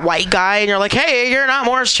big fat white guy and you're like, hey, you're not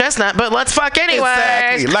Morris Chestnut, but let's fuck anyway.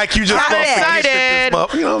 Exactly. Like you just excited.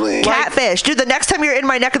 You know what I mean? Catfish, dude. The next time you're in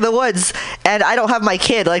my neck of the woods and I don't have my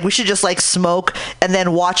kid, like we should just like smoke and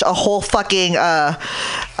then watch a whole fucking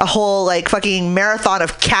marathon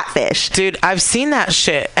of catfish. Dude, I've seen that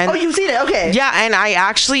shit. And you've seen it? Okay. Yeah, and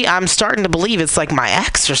I'm starting to believe it's like my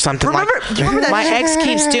ex or something. Do you remember that? My ex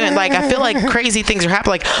keeps doing like I feel like crazy things are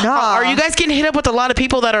happening. Like, are you guys getting hit up with a lot of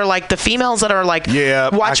people that are like the females that are like,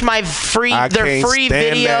 watch my free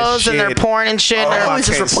videos and their porn and shit?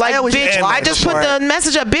 I just put the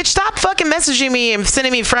message up, bitch, stop fucking messaging me and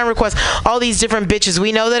sending me friend requests. All these different bitches.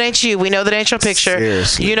 We know that ain't you. We know that ain't your picture.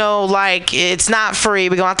 Seriously. You know, like, it's not free.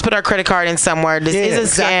 We're going to have to put our credit card in somewhere. This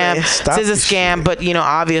is a scam. This is a scam. But, you know,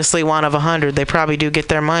 obviously 1 of 100. They probably do get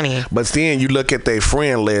their money. But then you look at their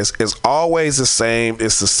friend list. It's always the same.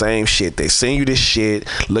 It's the same shit. They send you this shit.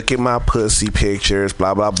 Look at my pussy pictures,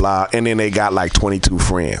 blah, blah, blah. And then they got like 22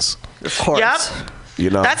 friends. Of course. Yep. You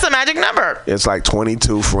know, that's the magic number. It's like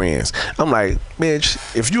 22 friends. I'm like,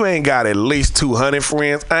 bitch, if you ain't got at least 200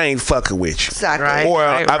 friends, I ain't fucking with you. Exactly.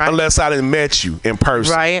 Right, unless I done met you in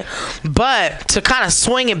person. Right. But to kind of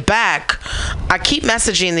swing it back, I keep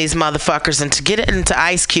messaging these motherfuckers, and to get it into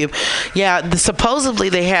Ice Cube, supposedly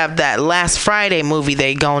they have that Last Friday movie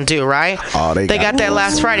they gonna do, right? Oh, they got that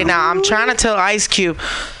Last Friday. Now I'm trying to tell Ice Cube,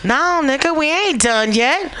 no, nigga, we ain't done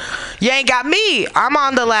yet. You ain't got me. I'm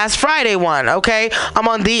on the Last Friday one, okay? I'm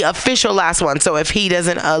on the official last one. So if he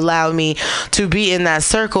doesn't allow me to be in that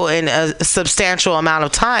circle in a substantial amount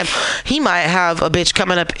of time, he might have a bitch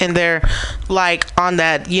coming up in there like on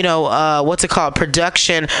that, you know, what's it called?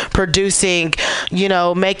 Producing, you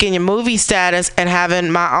know, making your movie status and having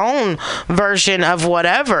my own version of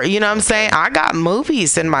whatever. You know what I'm saying? I got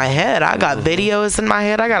movies in my head. I got videos in my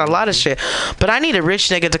head. I got a lot of shit. But I need a rich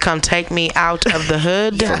nigga to come take me out of the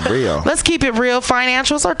hood. For real. Let's keep it real.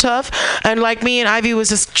 Financials are tough. And like me and Ivy was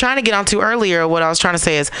just trying to get onto earlier, what I was trying to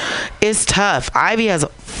say is it's tough. Ivy has a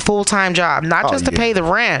full-time job, not just to pay the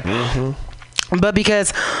rent. But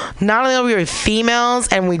because not only are we females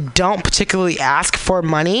and we don't particularly ask for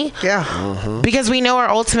money, because we know our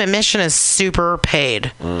ultimate mission is super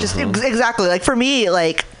paid. Just exactly. Like for me,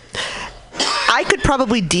 like I could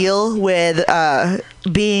probably deal with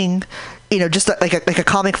being, you know, just like a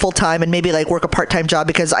comic full time and maybe like work a part-time job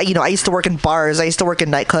because I used to work in bars. I used to work in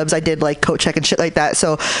nightclubs. I did like coat check and shit like that.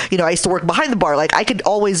 So, you know, I used to work behind the bar. Like I could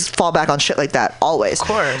always fall back on shit like that. Always. Of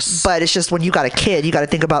course. But it's just when you got a kid, you got to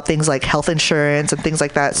think about things like health insurance and things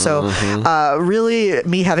like that. So really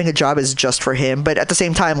me having a job is just for him. But at the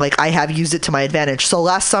same time, like I have used it to my advantage. So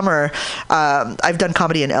last summer, I've done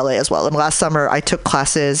comedy in LA as well. And last summer I took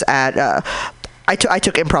classes at, I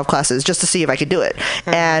took improv classes just to see if I could do it,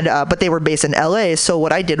 and but they were based in LA. So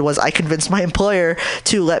what I did was I convinced my employer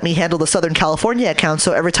to let me handle the Southern California account.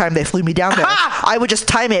 So every time they flew me down there, I would just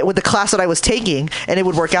time it with the class that I was taking, and it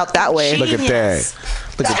would work out that way. Look at that.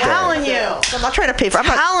 Look at that. Telling you. I'm not trying to pay for. I'm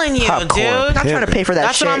telling you, Popcorn dude. not trying to pay for that.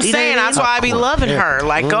 That's shit, what I'm you know saying. what I That's mean? why I be loving her.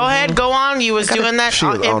 Like, go ahead, go on. You was doing that She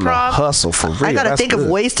was on the improv. hustle for real. I gotta That's think of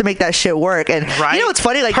good. ways to make that shit work. And Right? you know what's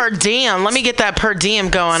funny? Like per diem. Let me get that per diem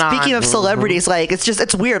going on. Speaking of celebrities, like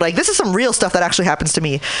it's weird. Like this is some real stuff that actually happens to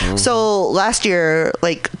me. So last year,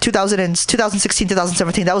 like 2016,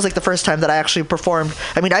 2017, that was like the first time that I actually performed.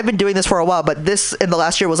 I mean, I've been doing this for a while, but this in the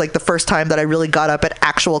last year was like the first time that I really got up at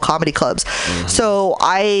actual comedy clubs. So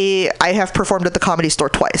I have performed at the Comedy Store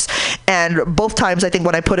twice, and both times I think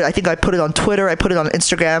when I put it on Twitter, I put it on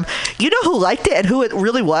Instagram. You know who liked it and who it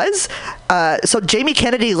really was? So Jamie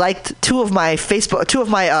Kennedy liked two of my Twitter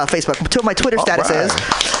statuses.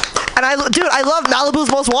 Right. And I love Malibu's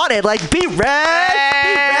Most Wanted. Like, be red, be red.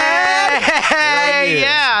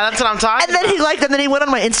 Yeah, that's what I'm talking And then he went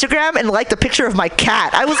on my Instagram and liked a picture of my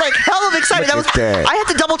cat. I was like, hell of excited. Look at that. I had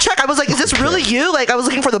to double check. I was like, is this really you? Like, I was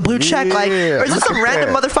looking for the blue check. Like, or is this look some at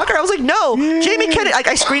random that. motherfucker? I was like, no, Jamie Kennedy. Like,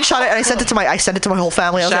 I screenshot it and I sent it to my whole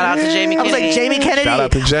family. I was Shout like, out to Jamie I was like, Kennedy. Jamie Kennedy. Shout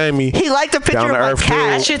out to Jamie. He liked a picture Down of to my earth cat.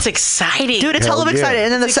 That dude. shit's exciting. Dude, it's hell of Hell yeah. excited.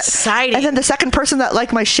 And then exciting. And then the second person that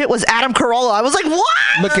liked my shit was Adam Carolla. I was like,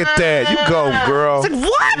 what? Look at that. You go, girl. It's like,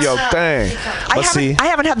 what? Yo, thing. I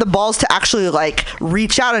haven't had the balls to actually like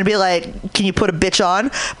reach out and be like, can you put a bitch on?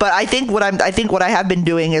 But I think what I have been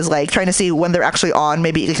doing is like trying to see when they're actually on,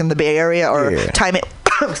 maybe in the Bay Area or time it.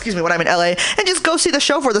 Excuse me, when I'm in LA, and just go see the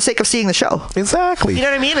show for the sake of seeing the show. Exactly. You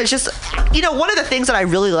know what I mean? It's just, one of the things that I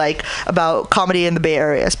really like about comedy in the Bay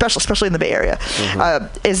Area, especially in the Bay Area,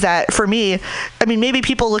 is that for me, I mean, maybe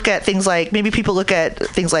people look at things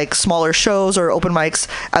like smaller shows or open mics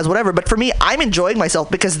as whatever, but for me, I'm enjoying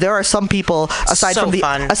myself because there are some people aside from the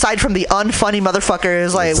unfunny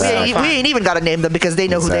motherfuckers, like we ain't even got to name them because they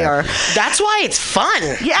know who they are. That's why it's fun.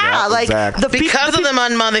 Yeah, like because of them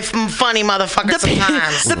funny motherfuckers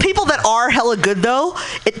sometimes. The people that are hella good though,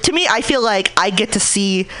 to me, I feel like I get to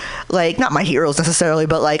see, like, not my heroes necessarily,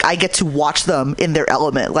 but like I get to watch them in their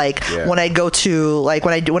element. Like when I go to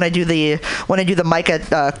when I do the mic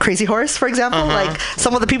at Crazy Horse, for example, like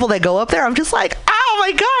some of the people that go up there, I'm just like, oh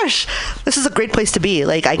my gosh, this is a great place to be.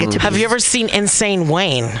 Like I get to. Have you ever seen Insane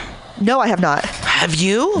Wayne? No, I have not. Have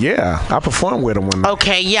you? Yeah, I performed with him one night.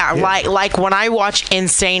 Okay, yeah. Like when I watch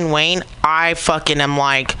Insane Wayne, I fucking am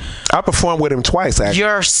like, I performed with him twice, actually.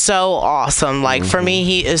 you're so awesome. Like for me,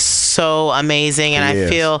 he is so amazing, and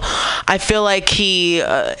I feel like he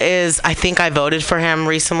is. I think I voted for him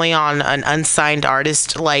recently on an unsigned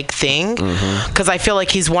artist like thing because I feel like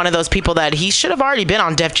he's one of those people that he should have already been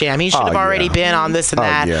on Def Jam. He should have already been on this and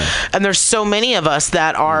that. Yeah. And there's so many of us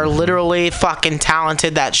that are literally fucking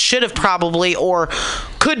talented that should have probably or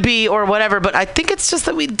could be or whatever, but I think it's just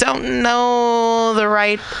that we don't know the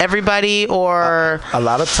right everybody or a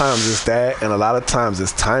lot of times it's that, and a lot of times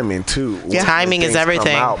it's timing too. Yeah. Timing is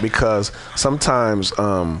everything. Come out because sometimes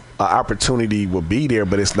an opportunity will be there,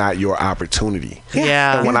 but it's not your opportunity.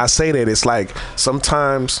 Yeah. And when I say that, it's like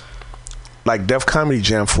sometimes, like Def Comedy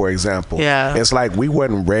Jam, for example. Yeah. It's like we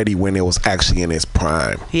wasn't ready when it was actually in its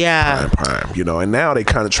prime. Yeah. Prime. And now they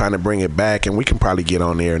kind of trying to bring it back, and we can probably get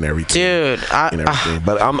on there and everything. Dude.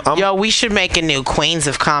 But yo, we should make a new Queens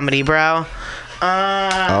of Comedy, bro.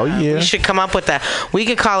 Oh yeah. We should come up with that. We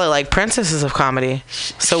could call it like Princesses of Comedy,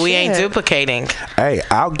 so we ain't duplicating. Hey,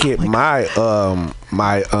 I'll get my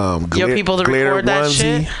Your people to glitter record that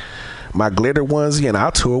onesie, shit? my glitter onesie, and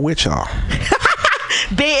I'll tour with y'all.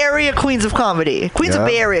 Bay Area Queens of Comedy. Queens of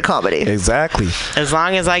Bay Area Comedy. Exactly. As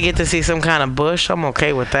long as I get to see some kind of bush, I'm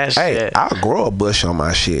okay with that shit. Hey, I'll grow a bush on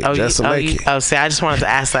my shit just to make it. See, I just wanted to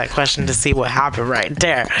ask that question to see what happened right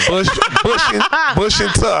there. Bush and tuck. Bush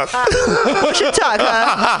and tuck,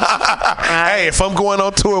 huh? Hey, if I'm going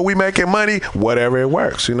on tour, we making money, whatever it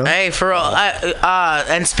works, Hey, for real.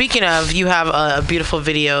 And speaking of, you have a beautiful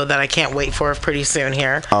video that I can't wait for pretty soon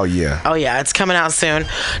here. Oh, yeah. Oh, yeah. It's coming out soon.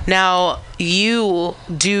 Now, you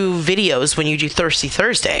do videos when you do Thirsty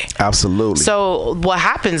Thursday. Absolutely. So what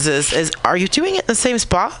happens is are you doing it in the same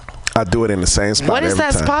spot? I do it in the same spot. What is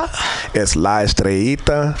every that time. spot? It's La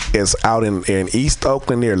Estrellita. It's out in East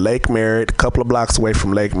Oakland near Lake Merritt, a couple of blocks away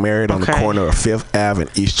from Lake Merritt on the corner of 5th Ave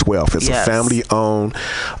and East 12th. It's a family-owned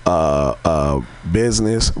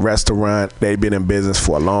business, restaurant. They've been in business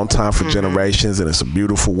for a long time, for generations, and it's a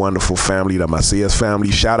beautiful, wonderful family, the Macias family.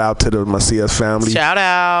 Shout out to the Macias family. Shout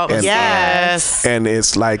out. And, yes. And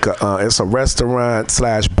it's like it's a restaurant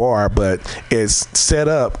 / bar, but it's set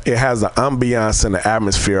up. It has the ambiance and the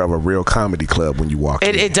atmosphere of a real comedy club when you walk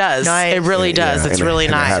in. It does. Nice. It really does. It's really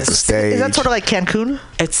and nice. It has a stage. Is that sort of like Cancun?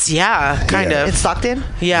 It's kind of. It's Stockton.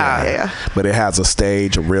 Yeah. But it has a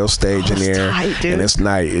stage, a real stage in there, tight, dude. and it's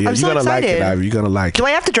nice. You're so gonna like it, excited. Ivy. You're gonna like it. Do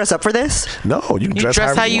I have to dress up for this? No, you can dress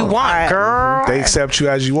how you want, girl. They accept you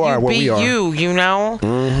as you are. What we are. You know.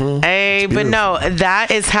 Mm-hmm. Hey, but no,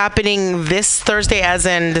 that is happening this Thursday, as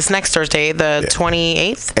in this next Thursday, the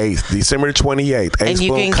 28th. 8th, December 28th. And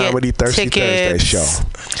you Boom can Comedy get Thursday tickets. show.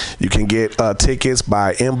 You can get tickets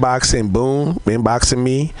by inboxing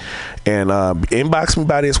me, and inbox me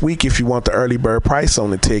by this week if you want the early bird price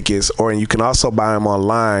on the tickets, or you can also buy them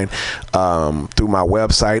online through my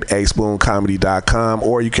website, aceboomcomedy.com,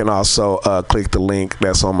 or you can also click the link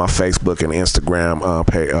that's on my Facebook and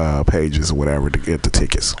Instagram pages or whatever to get the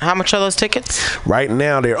tickets. How much are those tickets? Right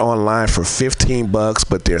now they're online for $15,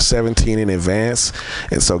 but they're $17 in advance,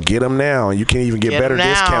 and so get them now. And you can even get better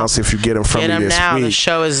discounts if you get them from me this week. The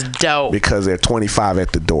show is dope because they're $25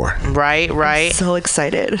 at the door. Right. I'm so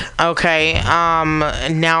excited. Okay.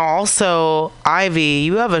 Now also, Ivy,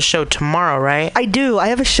 you have a show tomorrow, right? I do. I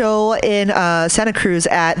have a show in Santa Cruz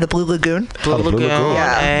at the Blue Lagoon. Blue Lagoon.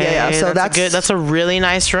 Yeah. So that's a really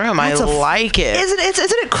nice room. I like it. Isn't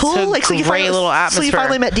it cool? It's a like, so you great little atmosphere. So you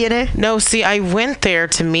finally met DNA? No, see, I went there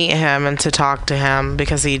to meet him and to talk to him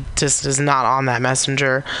because he just is not on that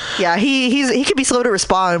messenger. Yeah, he can be slow to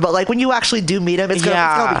respond, but like when you actually do meet him, it's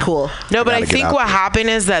gonna be cool. No, but I think what happened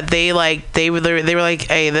is that they were like,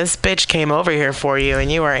 hey, this bitch came over here for you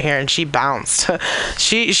and you weren't here, and she bounced.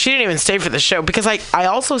 she didn't even stay for the show because I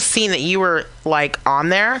also seen that you were like on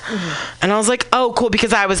there, and I was like, oh cool,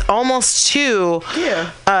 because I was almost to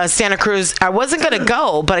Santa Cruz. I wasn't gonna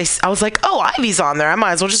go, but I was like, oh, Ivy's on there, I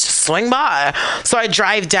might as well just swing by. So I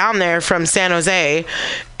drive down there from San Jose,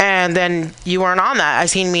 and then you weren't on that. I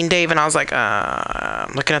seen Mean Dave, and I was like,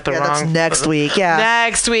 I'm looking at the wrong. That's next week.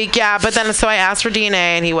 Next week, but then so I asked for DNA,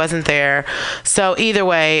 and he wasn't there. So either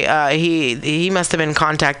way, he must have been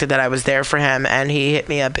contacted that I was there for him, and he hit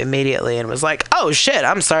me up immediately and was like, oh shit,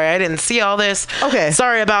 I'm sorry, I didn't see all this. Okay.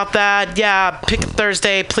 Sorry about that. Yeah, pick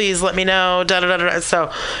Thursday, please let me know. Da, da, da, da.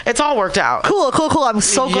 So it's all worked out. Cool. I'm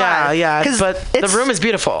so glad. Yeah. But the room is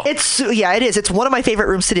beautiful. It is. It's one of my favorite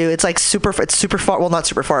rooms to do. It's like super far. Well, not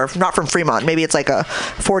super far. Not from Fremont. Maybe it's like a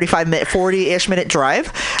 40-ish minute drive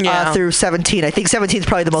through 17. I think 17 is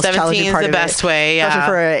probably the most challenging part of it. 17 is the best way. Yeah. Especially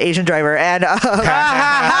for an Asian driver. And I can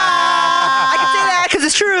say that because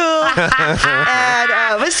it's true.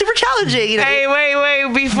 And it's super challenging. Hey, wait.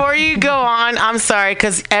 Before you go on, I'm sorry,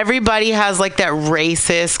 because everybody has like that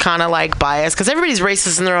racist kind of like bias, because everybody's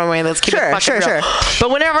racist in their own way. Let's keep it fucking real. Sure.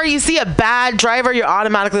 But whenever you see a bad driver, you're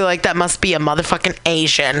automatically like, that must be a motherfucking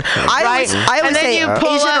Asian. I always say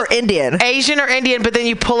Asian or Indian, but then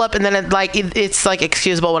you pull up and then it's like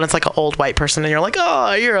excusable when it's like an old white person and you're like,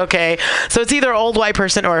 oh, you're okay. So it's either an old white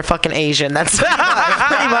person or a fucking Asian. That's pretty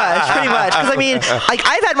much. Because I mean, like,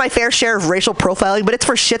 I've had my fair share of racial profiling, but it's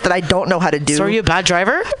for shit that I don't know how to do. So are you a bad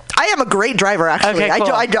driver? I am a great driver, actually. Okay,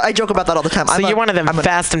 cool. I joke about that all the time. So you're one of them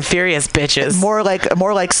fast and furious bitches. More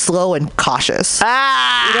like slow and cautious. You know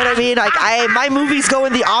what I mean? Like my movies go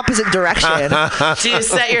in the opposite direction. Do you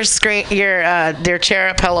set your chair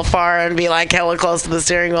up hella far and be like hella close to the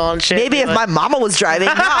steering wheel and shit? Maybe if my mama was driving.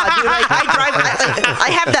 Nah, dude. Like I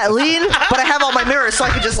have that lean, but I have all my mirrors, so I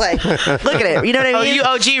could just like look at it. You know what I mean?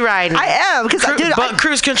 Oh, you OG riding? I am, because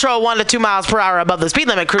cruise control 1 to 2 miles per hour above the speed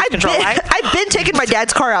limit. I've been taking my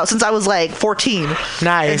dad's car out since I was like 14.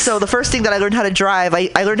 Nice. And so the first thing that I learned how to drive,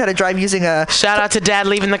 I learned how to drive using a... Shout out to Dad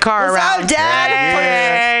leaving the car around. What's up, Dad?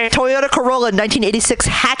 Hey. Toyota Corolla 1986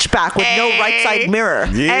 hatchback with no right side mirror.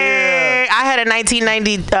 Yeah. Hey. I had a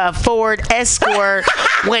 1990 Ford Escort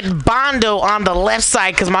went Bondo on the left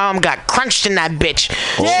side because my mom got crunched in that bitch.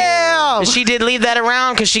 Yeah. She did leave that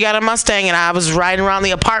around because she got a Mustang, and I was riding around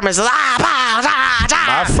the apartments.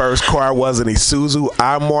 My first car was an Isuzu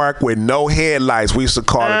iMark with no headlights. We used to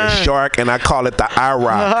call it a shark, and I call it the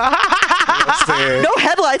iRock. No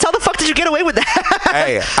headlights. How the fuck did you get away with that?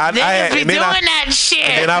 Hey, I be doing that shit.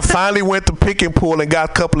 And then I finally went to Pick and Pull and got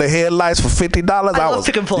a couple of headlights for $50. I love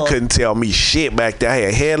Pick and Pull. You couldn't tell me shit back there. I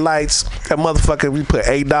had headlights. That motherfucker, we put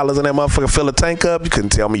 $8 in that motherfucker, fill a tank up. You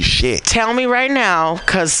couldn't tell me shit. Tell me right now,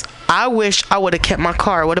 because I wish I would have kept my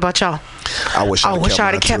car. What about y'all? I wish I would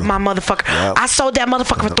have kept my motherfucker. Yep. I sold that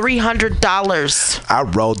motherfucker for $300. I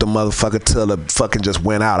rode the motherfucker till the fucking just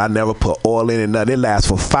went out. I never put oil in it, nothing. It lasted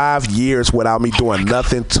for 5 years without me doing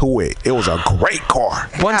nothing to it. It was a great car.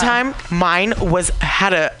 One time, mine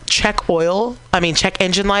had a check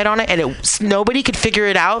engine light on it, and nobody could figure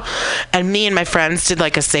it out. And me and my friends did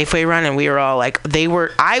like a Safeway run, and we were all like,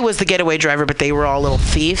 I was the getaway driver, but they were all little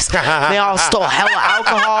thieves. They all stole hella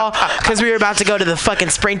alcohol because we were about to go to the fucking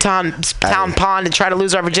Springtown pond and try to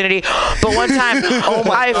lose our virginity. But one time,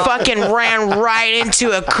 I fucking ran right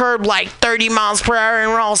into a curb like 30 miles per hour,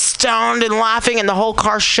 and we're all stoned and laughing, and the whole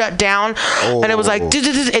car shut down. And it was like,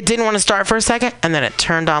 it didn't want to start for a second, and then it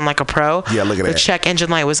turned on like a pro. Yeah, look at that. The check engine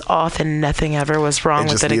light was off, and nothing ever was wrong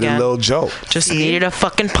with it again. Just needed a little joke. Just needed a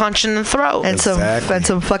fucking punch in the throat. And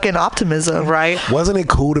some fucking optimism. Right. Wasn't it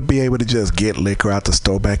cool to be able to just get liquor out the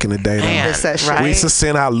store back in the day? Man, It's that shit. right? We used to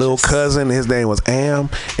send our little cousin. His name was Am,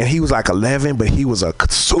 and he was like 11, but he was a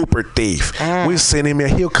super thief. We send him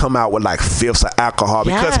in. He'll come out with like fifths of alcohol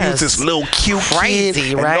because he was this little cute Crazy,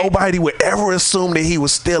 kid, right? and nobody would ever assume that he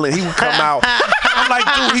was stealing. He would come out. I'm like,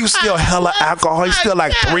 dude, he was still hella alcohol. He still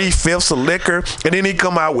like 3/5 of liquor, and then he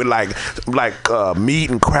come out with like meat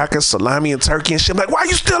and crackers, salami and turkey and shit. I'm like, why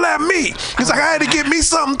you still have meat? He's like, I had to get me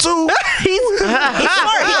something too. He's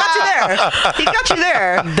smart. He got you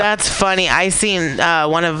there. That's funny. I seen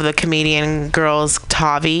one of the comedian girls,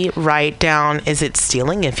 Tavi, write down, is it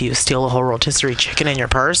stealing if you steal a whole rotisserie chicken in your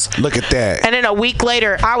purse? Look at that. And then a week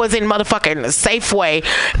later, I was in motherfucking Safeway,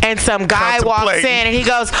 and some guy walks in, and he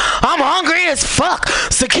goes, I'm hungry as fuck.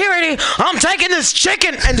 Security, I'm taking this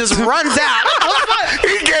chicken, and just runs out.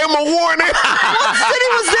 He gave him a warning. What city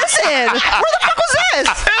was this in? Where the fuck was this?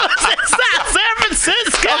 It was in San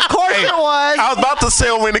Francisco. Of course it was. I was about to say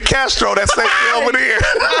over in the Castro, that same thing over there.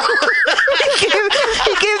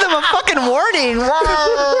 he gave them a fucking warning.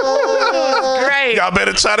 Whoa. Great. Y'all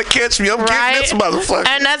better try to catch me. I'm getting this motherfucker.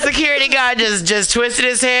 And that security guy just twisted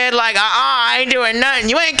his head like, I ain't doing nothing.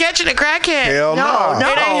 You ain't catching a crackhead. Hell no.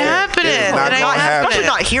 It ain't happening. It's not It ain't gonna happen. Especially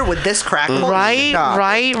not here with this crack. Right.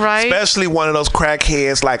 Especially one of those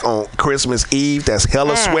crackheads like on Christmas Eve that's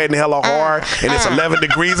hella sweating hella hard and it's 11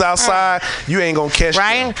 degrees outside. You ain't gonna catch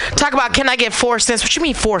Right? Talk about, can I get 4 cents? What you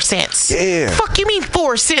mean 4 cents? Yeah. Fuck you mean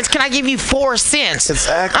 4 cents? Can I give you 4 cents?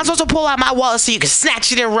 Exactly. I'm supposed to pull out my wallet so you can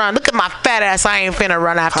snatch it and run. Look at my fat ass. I ain't finna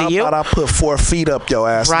run after you. How about I put 4 feet up your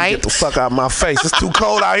ass and get the fuck out of my face? It's too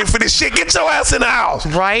cold out here for this shit. Get your ass in the house.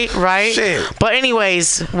 Right. Shit. But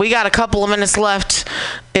anyways, we got a couple of minutes left.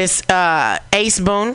 It's Ace Boone.